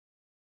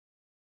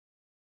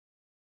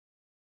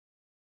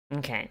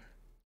 Okay.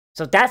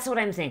 So that's what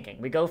I'm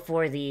thinking. We go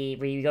for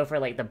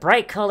like the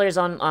bright colors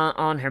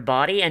on her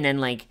body, and then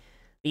like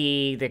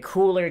the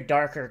cooler,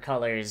 darker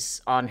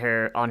colors on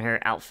her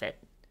outfit.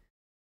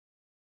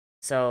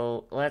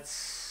 So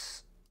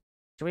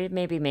should we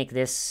maybe make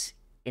this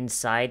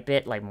inside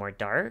bit like more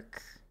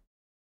dark?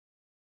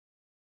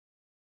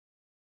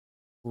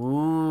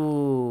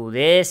 Ooh,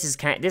 this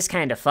kind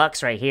of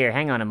fucks right here.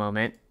 Hang on a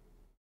moment.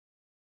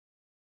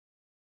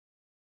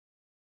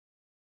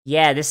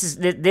 Yeah,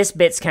 this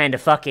bit's kind of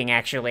fucking,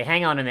 actually.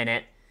 Hang on a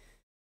minute.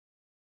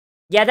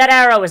 Yeah, that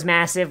arrow is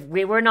massive.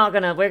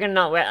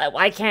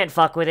 I can't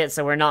fuck with it,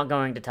 so we're not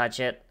going to touch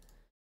it.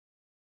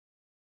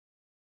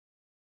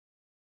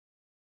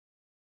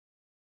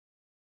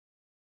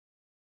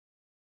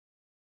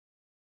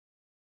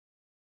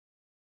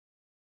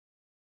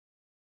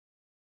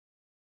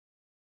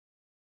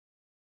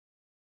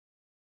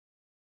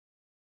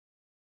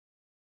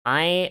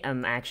 I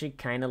am actually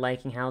kind of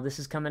liking how this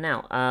is coming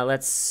out.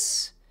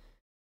 Let's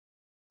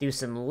do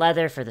some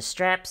leather for the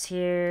straps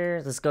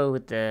here. Let's go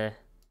with the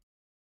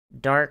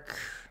dark.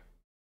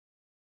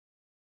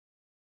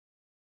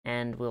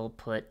 And we'll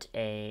put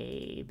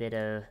a bit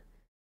of...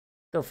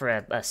 Go for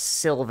a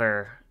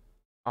silver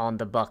on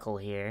the buckle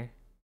here.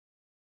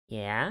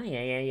 Yeah.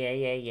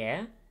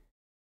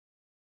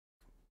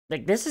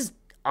 Like, this is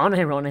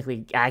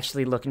unironically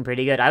actually looking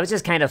pretty good. I was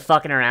just kind of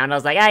fucking around. I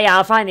was like, yeah,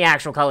 I'll find the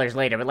actual colors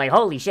later. But, like,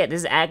 holy shit,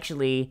 this is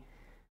actually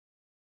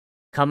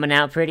coming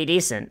out pretty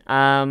decent.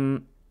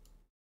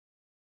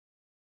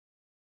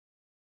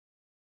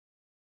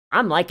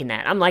 I'm liking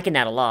that. I'm liking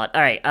that a lot.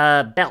 Alright,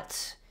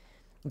 belt.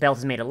 Belt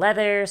is made of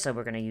leather, so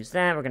we're gonna use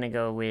that. We're gonna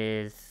go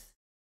with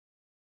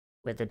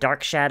the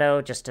dark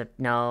shadow, just to...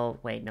 No,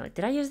 wait, no.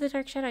 Did I use the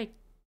dark shadow?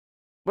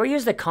 We'll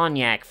use the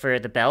cognac for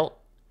the belt.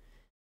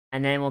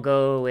 And then we'll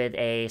go with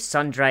a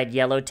sun-dried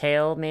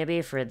yellowtail,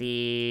 maybe, for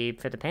the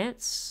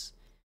pants.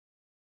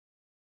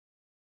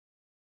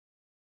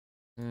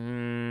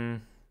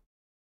 And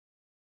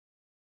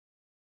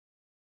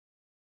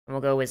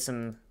we'll go with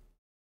some...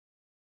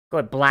 Go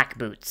with black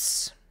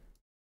boots.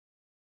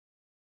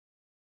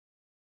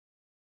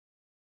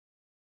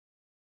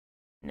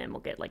 And then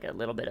we'll get, like, a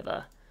little bit of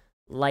a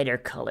lighter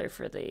color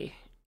for the...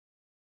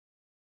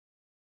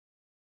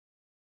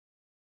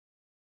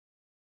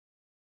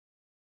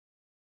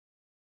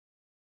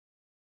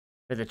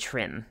 for the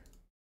trim.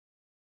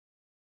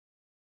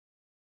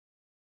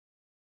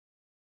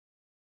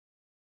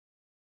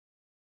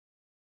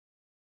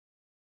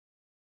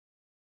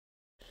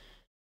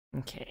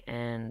 Okay,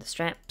 and the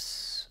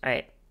straps.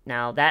 Alright,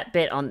 now that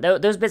bit on...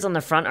 those bits on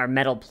the front are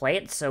metal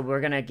plates, so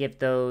we're gonna give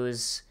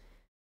those...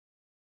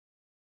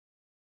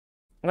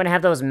 I'm gonna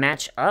have those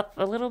match up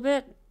a little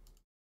bit.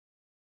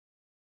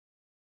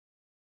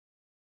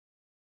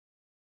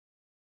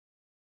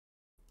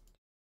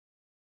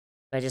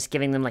 By just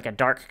giving them like a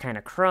dark kind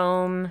of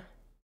chrome.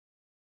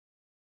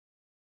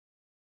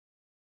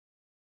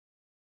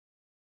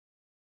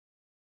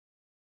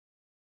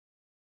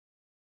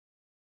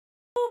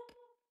 Boop!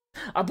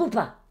 A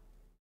boopa!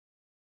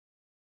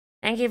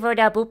 Thank you for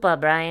that boopa,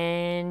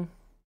 Brian.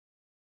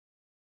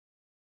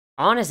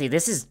 Honestly,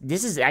 this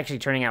is actually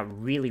turning out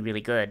really,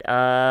 really good.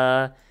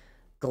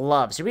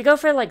 Gloves. Should we go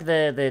for like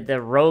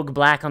the rogue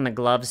black on the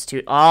gloves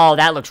too? Oh,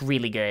 that looks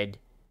really good.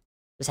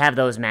 Just have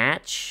those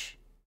match.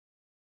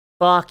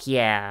 Fuck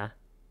yeah.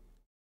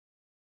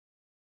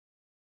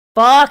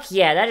 Fuck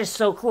yeah, that is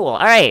so cool.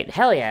 Alright,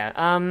 hell yeah.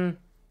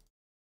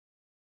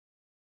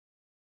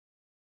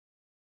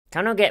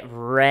 Kind of get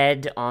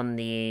red on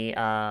the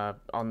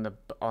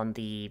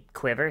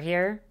quiver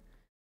here.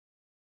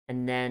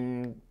 And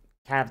then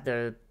have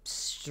the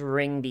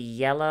string be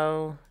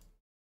yellow.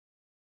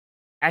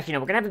 Actually, no,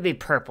 we're gonna have it be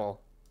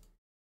purple.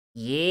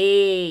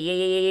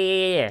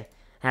 Yeah.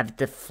 Have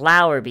the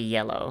flower be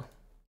yellow.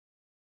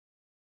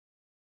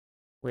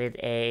 With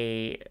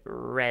a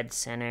red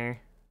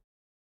center.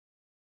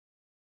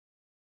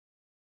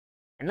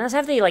 And let's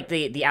have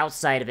the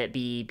outside of it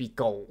be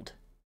gold.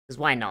 Because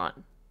why not?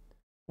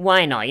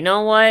 Why not? You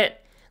know what?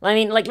 I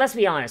mean, like, let's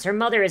be honest. Her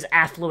mother is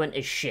affluent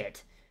as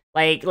shit.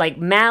 Like,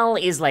 Mal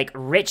is, like,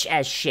 rich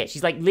as shit.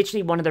 She's, like,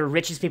 literally one of the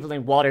richest people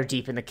in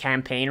Waterdeep in the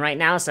campaign right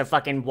now, so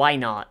fucking why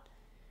not?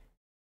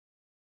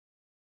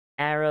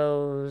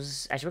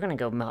 Arrows... Actually, we're gonna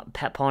go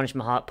polish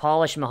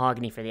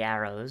mahogany for the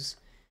arrows.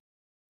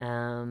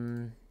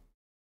 I'm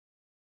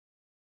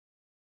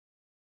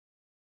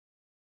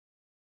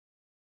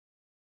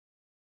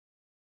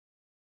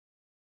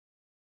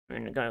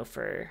gonna go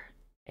for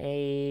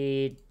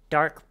a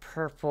dark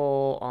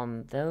purple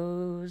on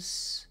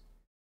those.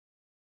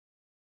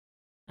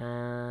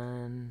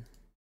 And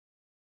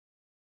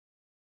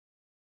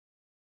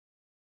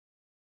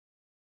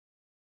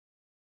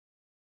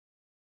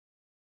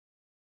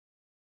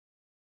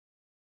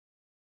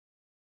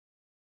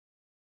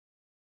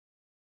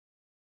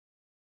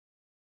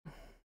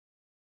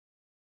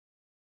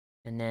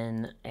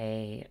then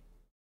a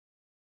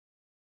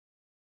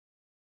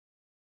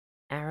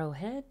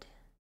arrowhead.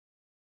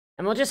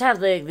 And we'll just have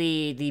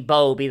the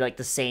bow be like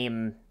the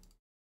same,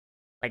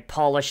 like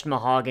polished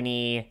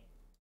mahogany,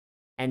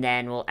 and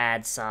then we'll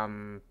add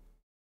some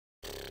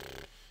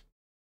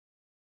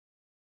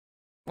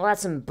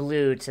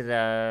blue to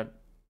the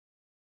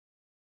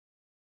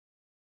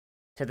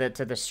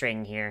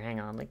string here. Hang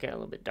on, like a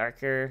little bit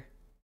darker.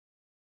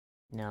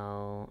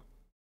 No.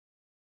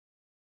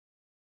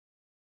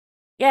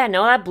 Yeah,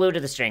 no, add blue to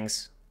the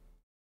strings.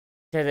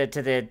 To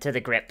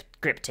the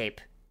grip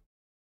tape.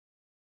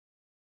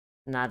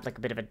 Not like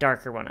a bit of a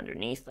darker one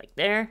underneath, like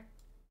there.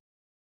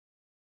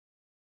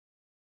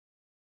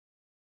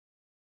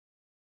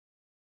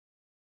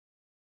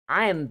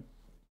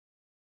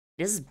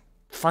 This is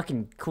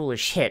fucking cool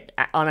as shit,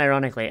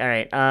 unironically.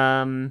 Alright,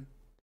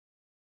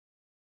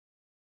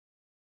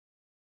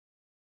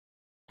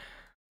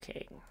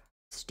 okay.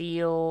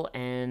 Steel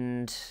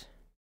and...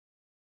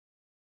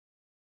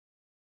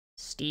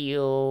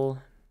 Steel...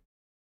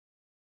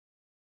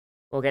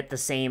 We'll get the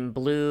same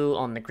blue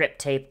on the grip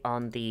tape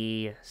on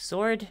the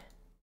sword.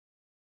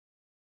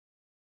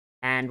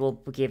 And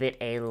we'll give it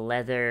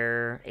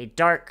a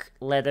dark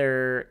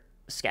leather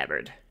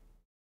scabbard.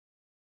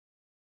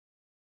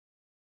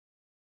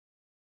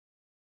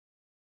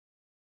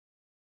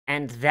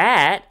 And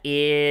that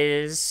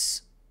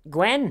is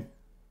Gwen.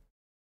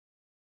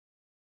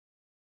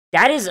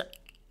 That is,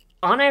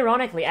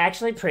 unironically,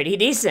 actually pretty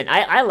decent.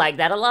 I like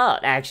that a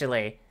lot,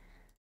 actually.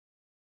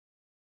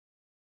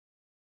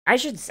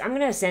 I'm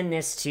gonna send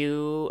this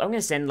to, I'm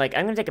gonna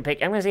take a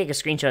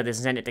screenshot of this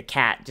and send it to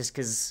Kat, just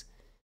cause...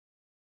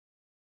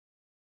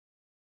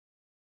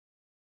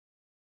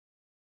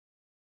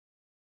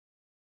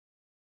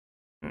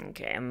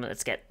 Okay, I'm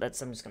just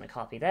gonna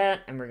copy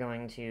that, and we're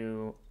going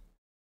to...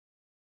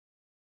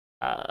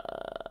 I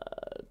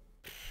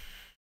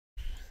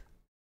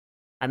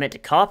meant to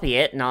copy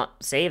it,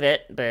 not save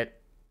it,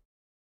 but...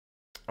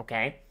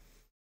 Okay.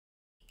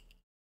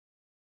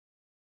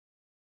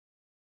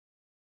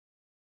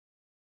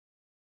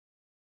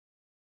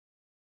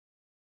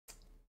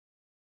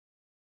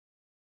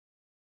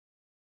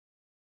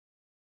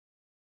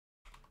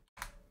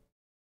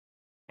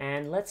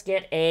 And let's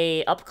get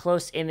a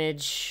up-close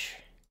image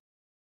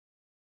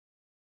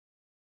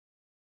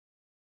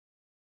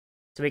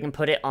so we can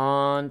put it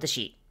on the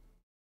sheet.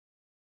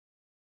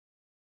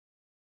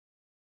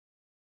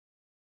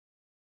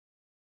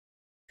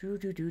 Do.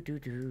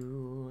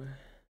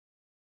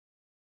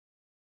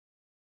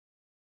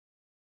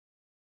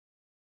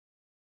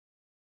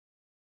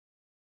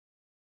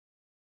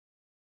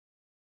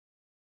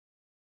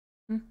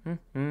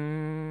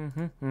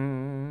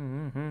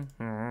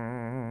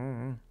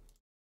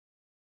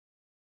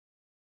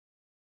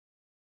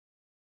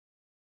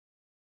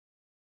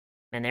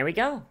 And there we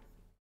go.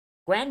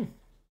 Gwen.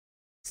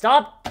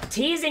 Stop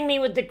teasing me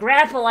with the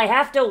grapple. I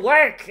have to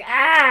work.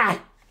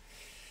 Ah!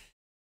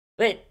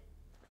 But...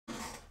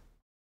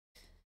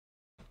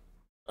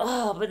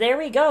 Oh, but there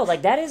we go.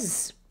 Like,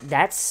 that's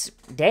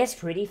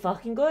pretty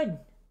fucking good.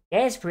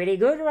 That's pretty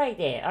good right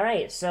there.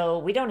 Alright, so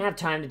we don't have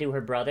time to do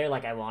her brother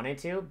like I wanted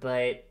to,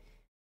 but...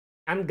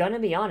 I'm gonna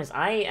be honest,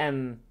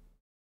 I'm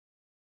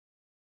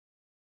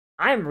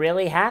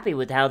really happy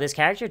with how this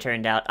character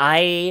turned out.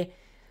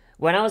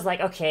 When I was like,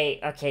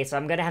 okay, so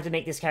I'm gonna have to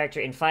make this character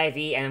in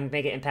 5e and I'm gonna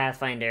make it in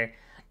Pathfinder,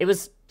 it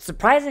was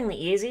surprisingly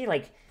easy.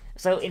 Like,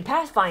 so in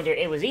Pathfinder,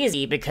 it was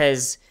easy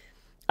because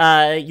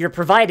you're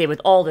provided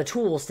with all the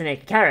tools to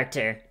make a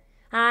character.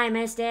 Hi,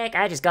 Mystic,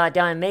 I just got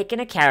done making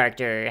a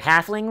character,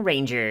 Halfling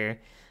Ranger.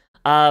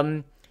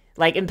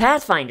 Like, in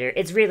Pathfinder,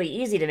 it's really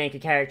easy to make a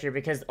character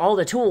because all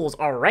the tools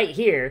are right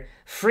here,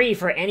 free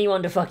for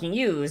anyone to fucking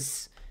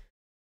use.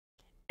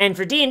 And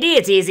for D&D,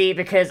 it's easy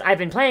because I've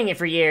been playing it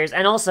for years,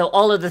 and also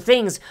all of the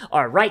things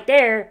are right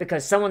there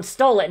because someone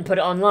stole it and put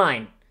it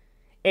online.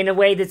 In a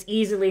way that's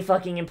easily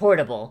fucking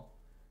importable.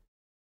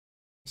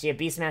 Is she a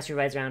Beastmaster who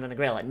rides around on a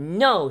gorilla?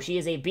 No, she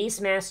is a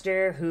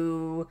Beastmaster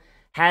who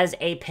has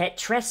a pet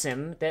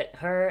Tressum that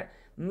her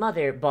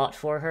mother bought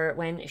for her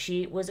when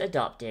she was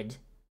adopted.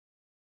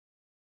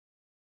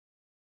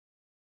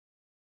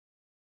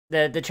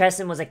 The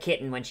Tressum was a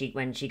kitten when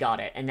she got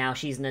it, and now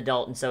she's an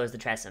adult, and so is the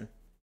Tressum.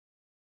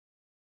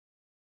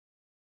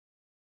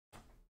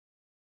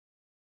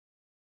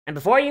 And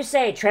before you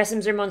say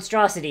Tressums are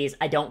monstrosities,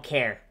 I don't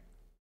care.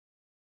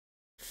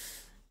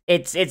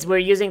 We're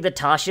using the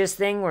Tasha's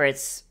thing where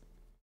it's...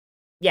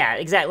 Yeah,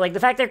 exactly. Like, the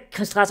fact they're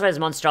classified as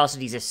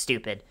monstrosities is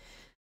stupid.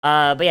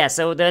 But yeah,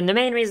 so the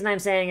main reason I'm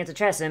saying it's a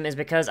Tressum is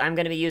because I'm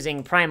going to be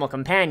using Primal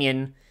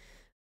Companion,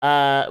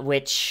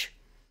 which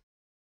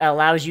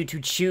allows you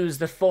to choose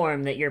the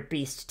form that your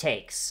beast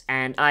takes.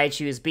 And I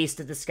choose Beast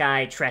of the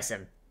Sky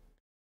Tressum.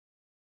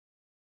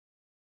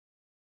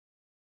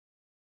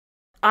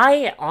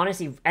 I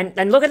honestly...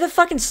 And look at the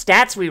fucking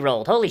stats we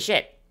rolled. Holy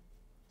shit.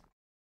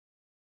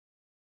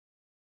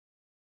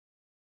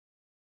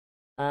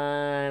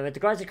 With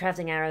regards to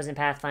crafting arrows in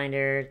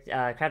Pathfinder,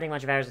 crafting a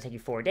bunch of arrows will take you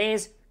 4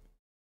 days.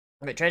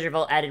 But Treasure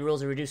Vault added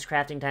rules to reduce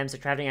crafting time, so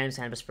crafting items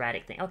kind of a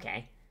sporadic thing.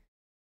 Okay.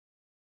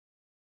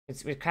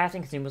 It's with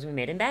crafting consumables we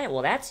made in battle.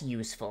 Well, that's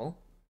useful.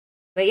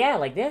 But yeah,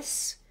 like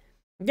this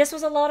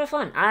was a lot of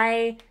fun.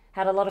 I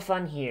had a lot of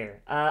fun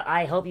here.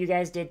 I hope you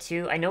guys did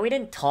too. I know we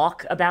didn't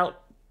talk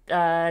about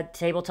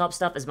tabletop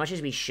stuff as much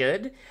as we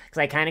should, because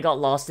I kind of got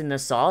lost in the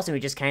sauce, and we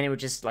just kind of were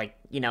just, like,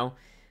 you know,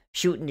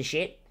 shooting the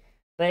shit.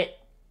 But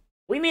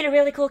we made a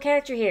really cool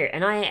character here,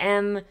 and I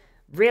am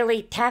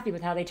really happy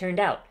with how they turned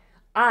out.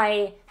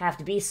 I have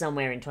to be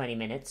somewhere in 20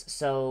 minutes,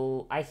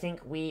 so I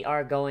think we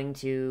are going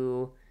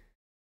to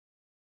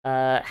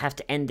have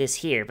to end this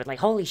here. But, like,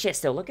 holy shit,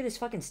 still, look at this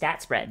fucking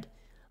stat spread.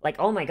 Like,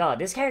 oh my god,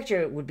 this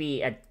character would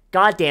be a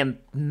goddamn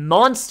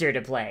monster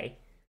to play.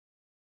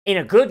 In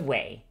a good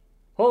way.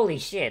 Holy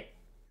shit.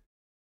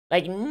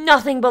 Like,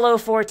 nothing below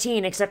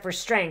 14 except for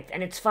strength,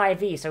 and it's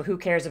 5e, so who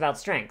cares about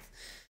strength?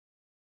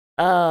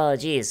 Oh,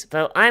 jeez.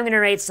 So I'm gonna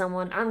raid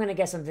someone, I'm gonna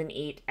get something to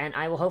eat, and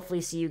I will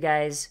hopefully see you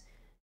guys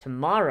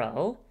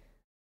tomorrow.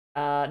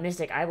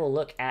 Mystic, I will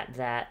look at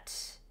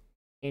that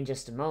in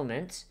just a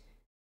moment.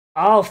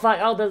 Oh, fuck.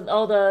 Oh,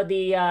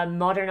 the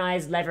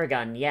modernized lever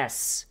gun.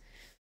 Yes.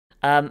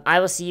 I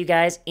will see you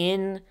guys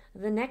in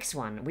the next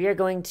one. We are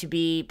going to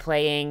be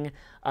playing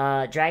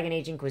Dragon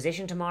Age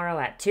Inquisition tomorrow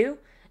at 2.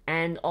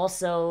 And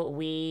also,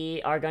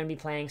 we are going to be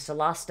playing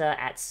Solasta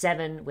at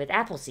 7 with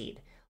Appleseed.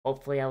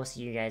 Hopefully, I will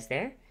see you guys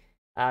there.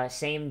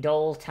 Same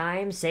dole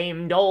time,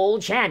 same dole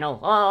channel.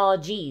 Oh,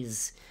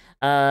 jeez.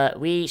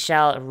 We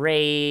shall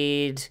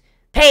raid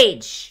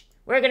Paige.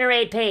 We're gonna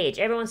raid Paige.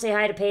 Everyone say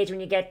hi to Paige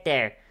when you get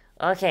there.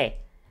 Okay.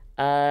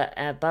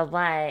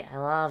 Bye-bye. I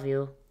love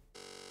you.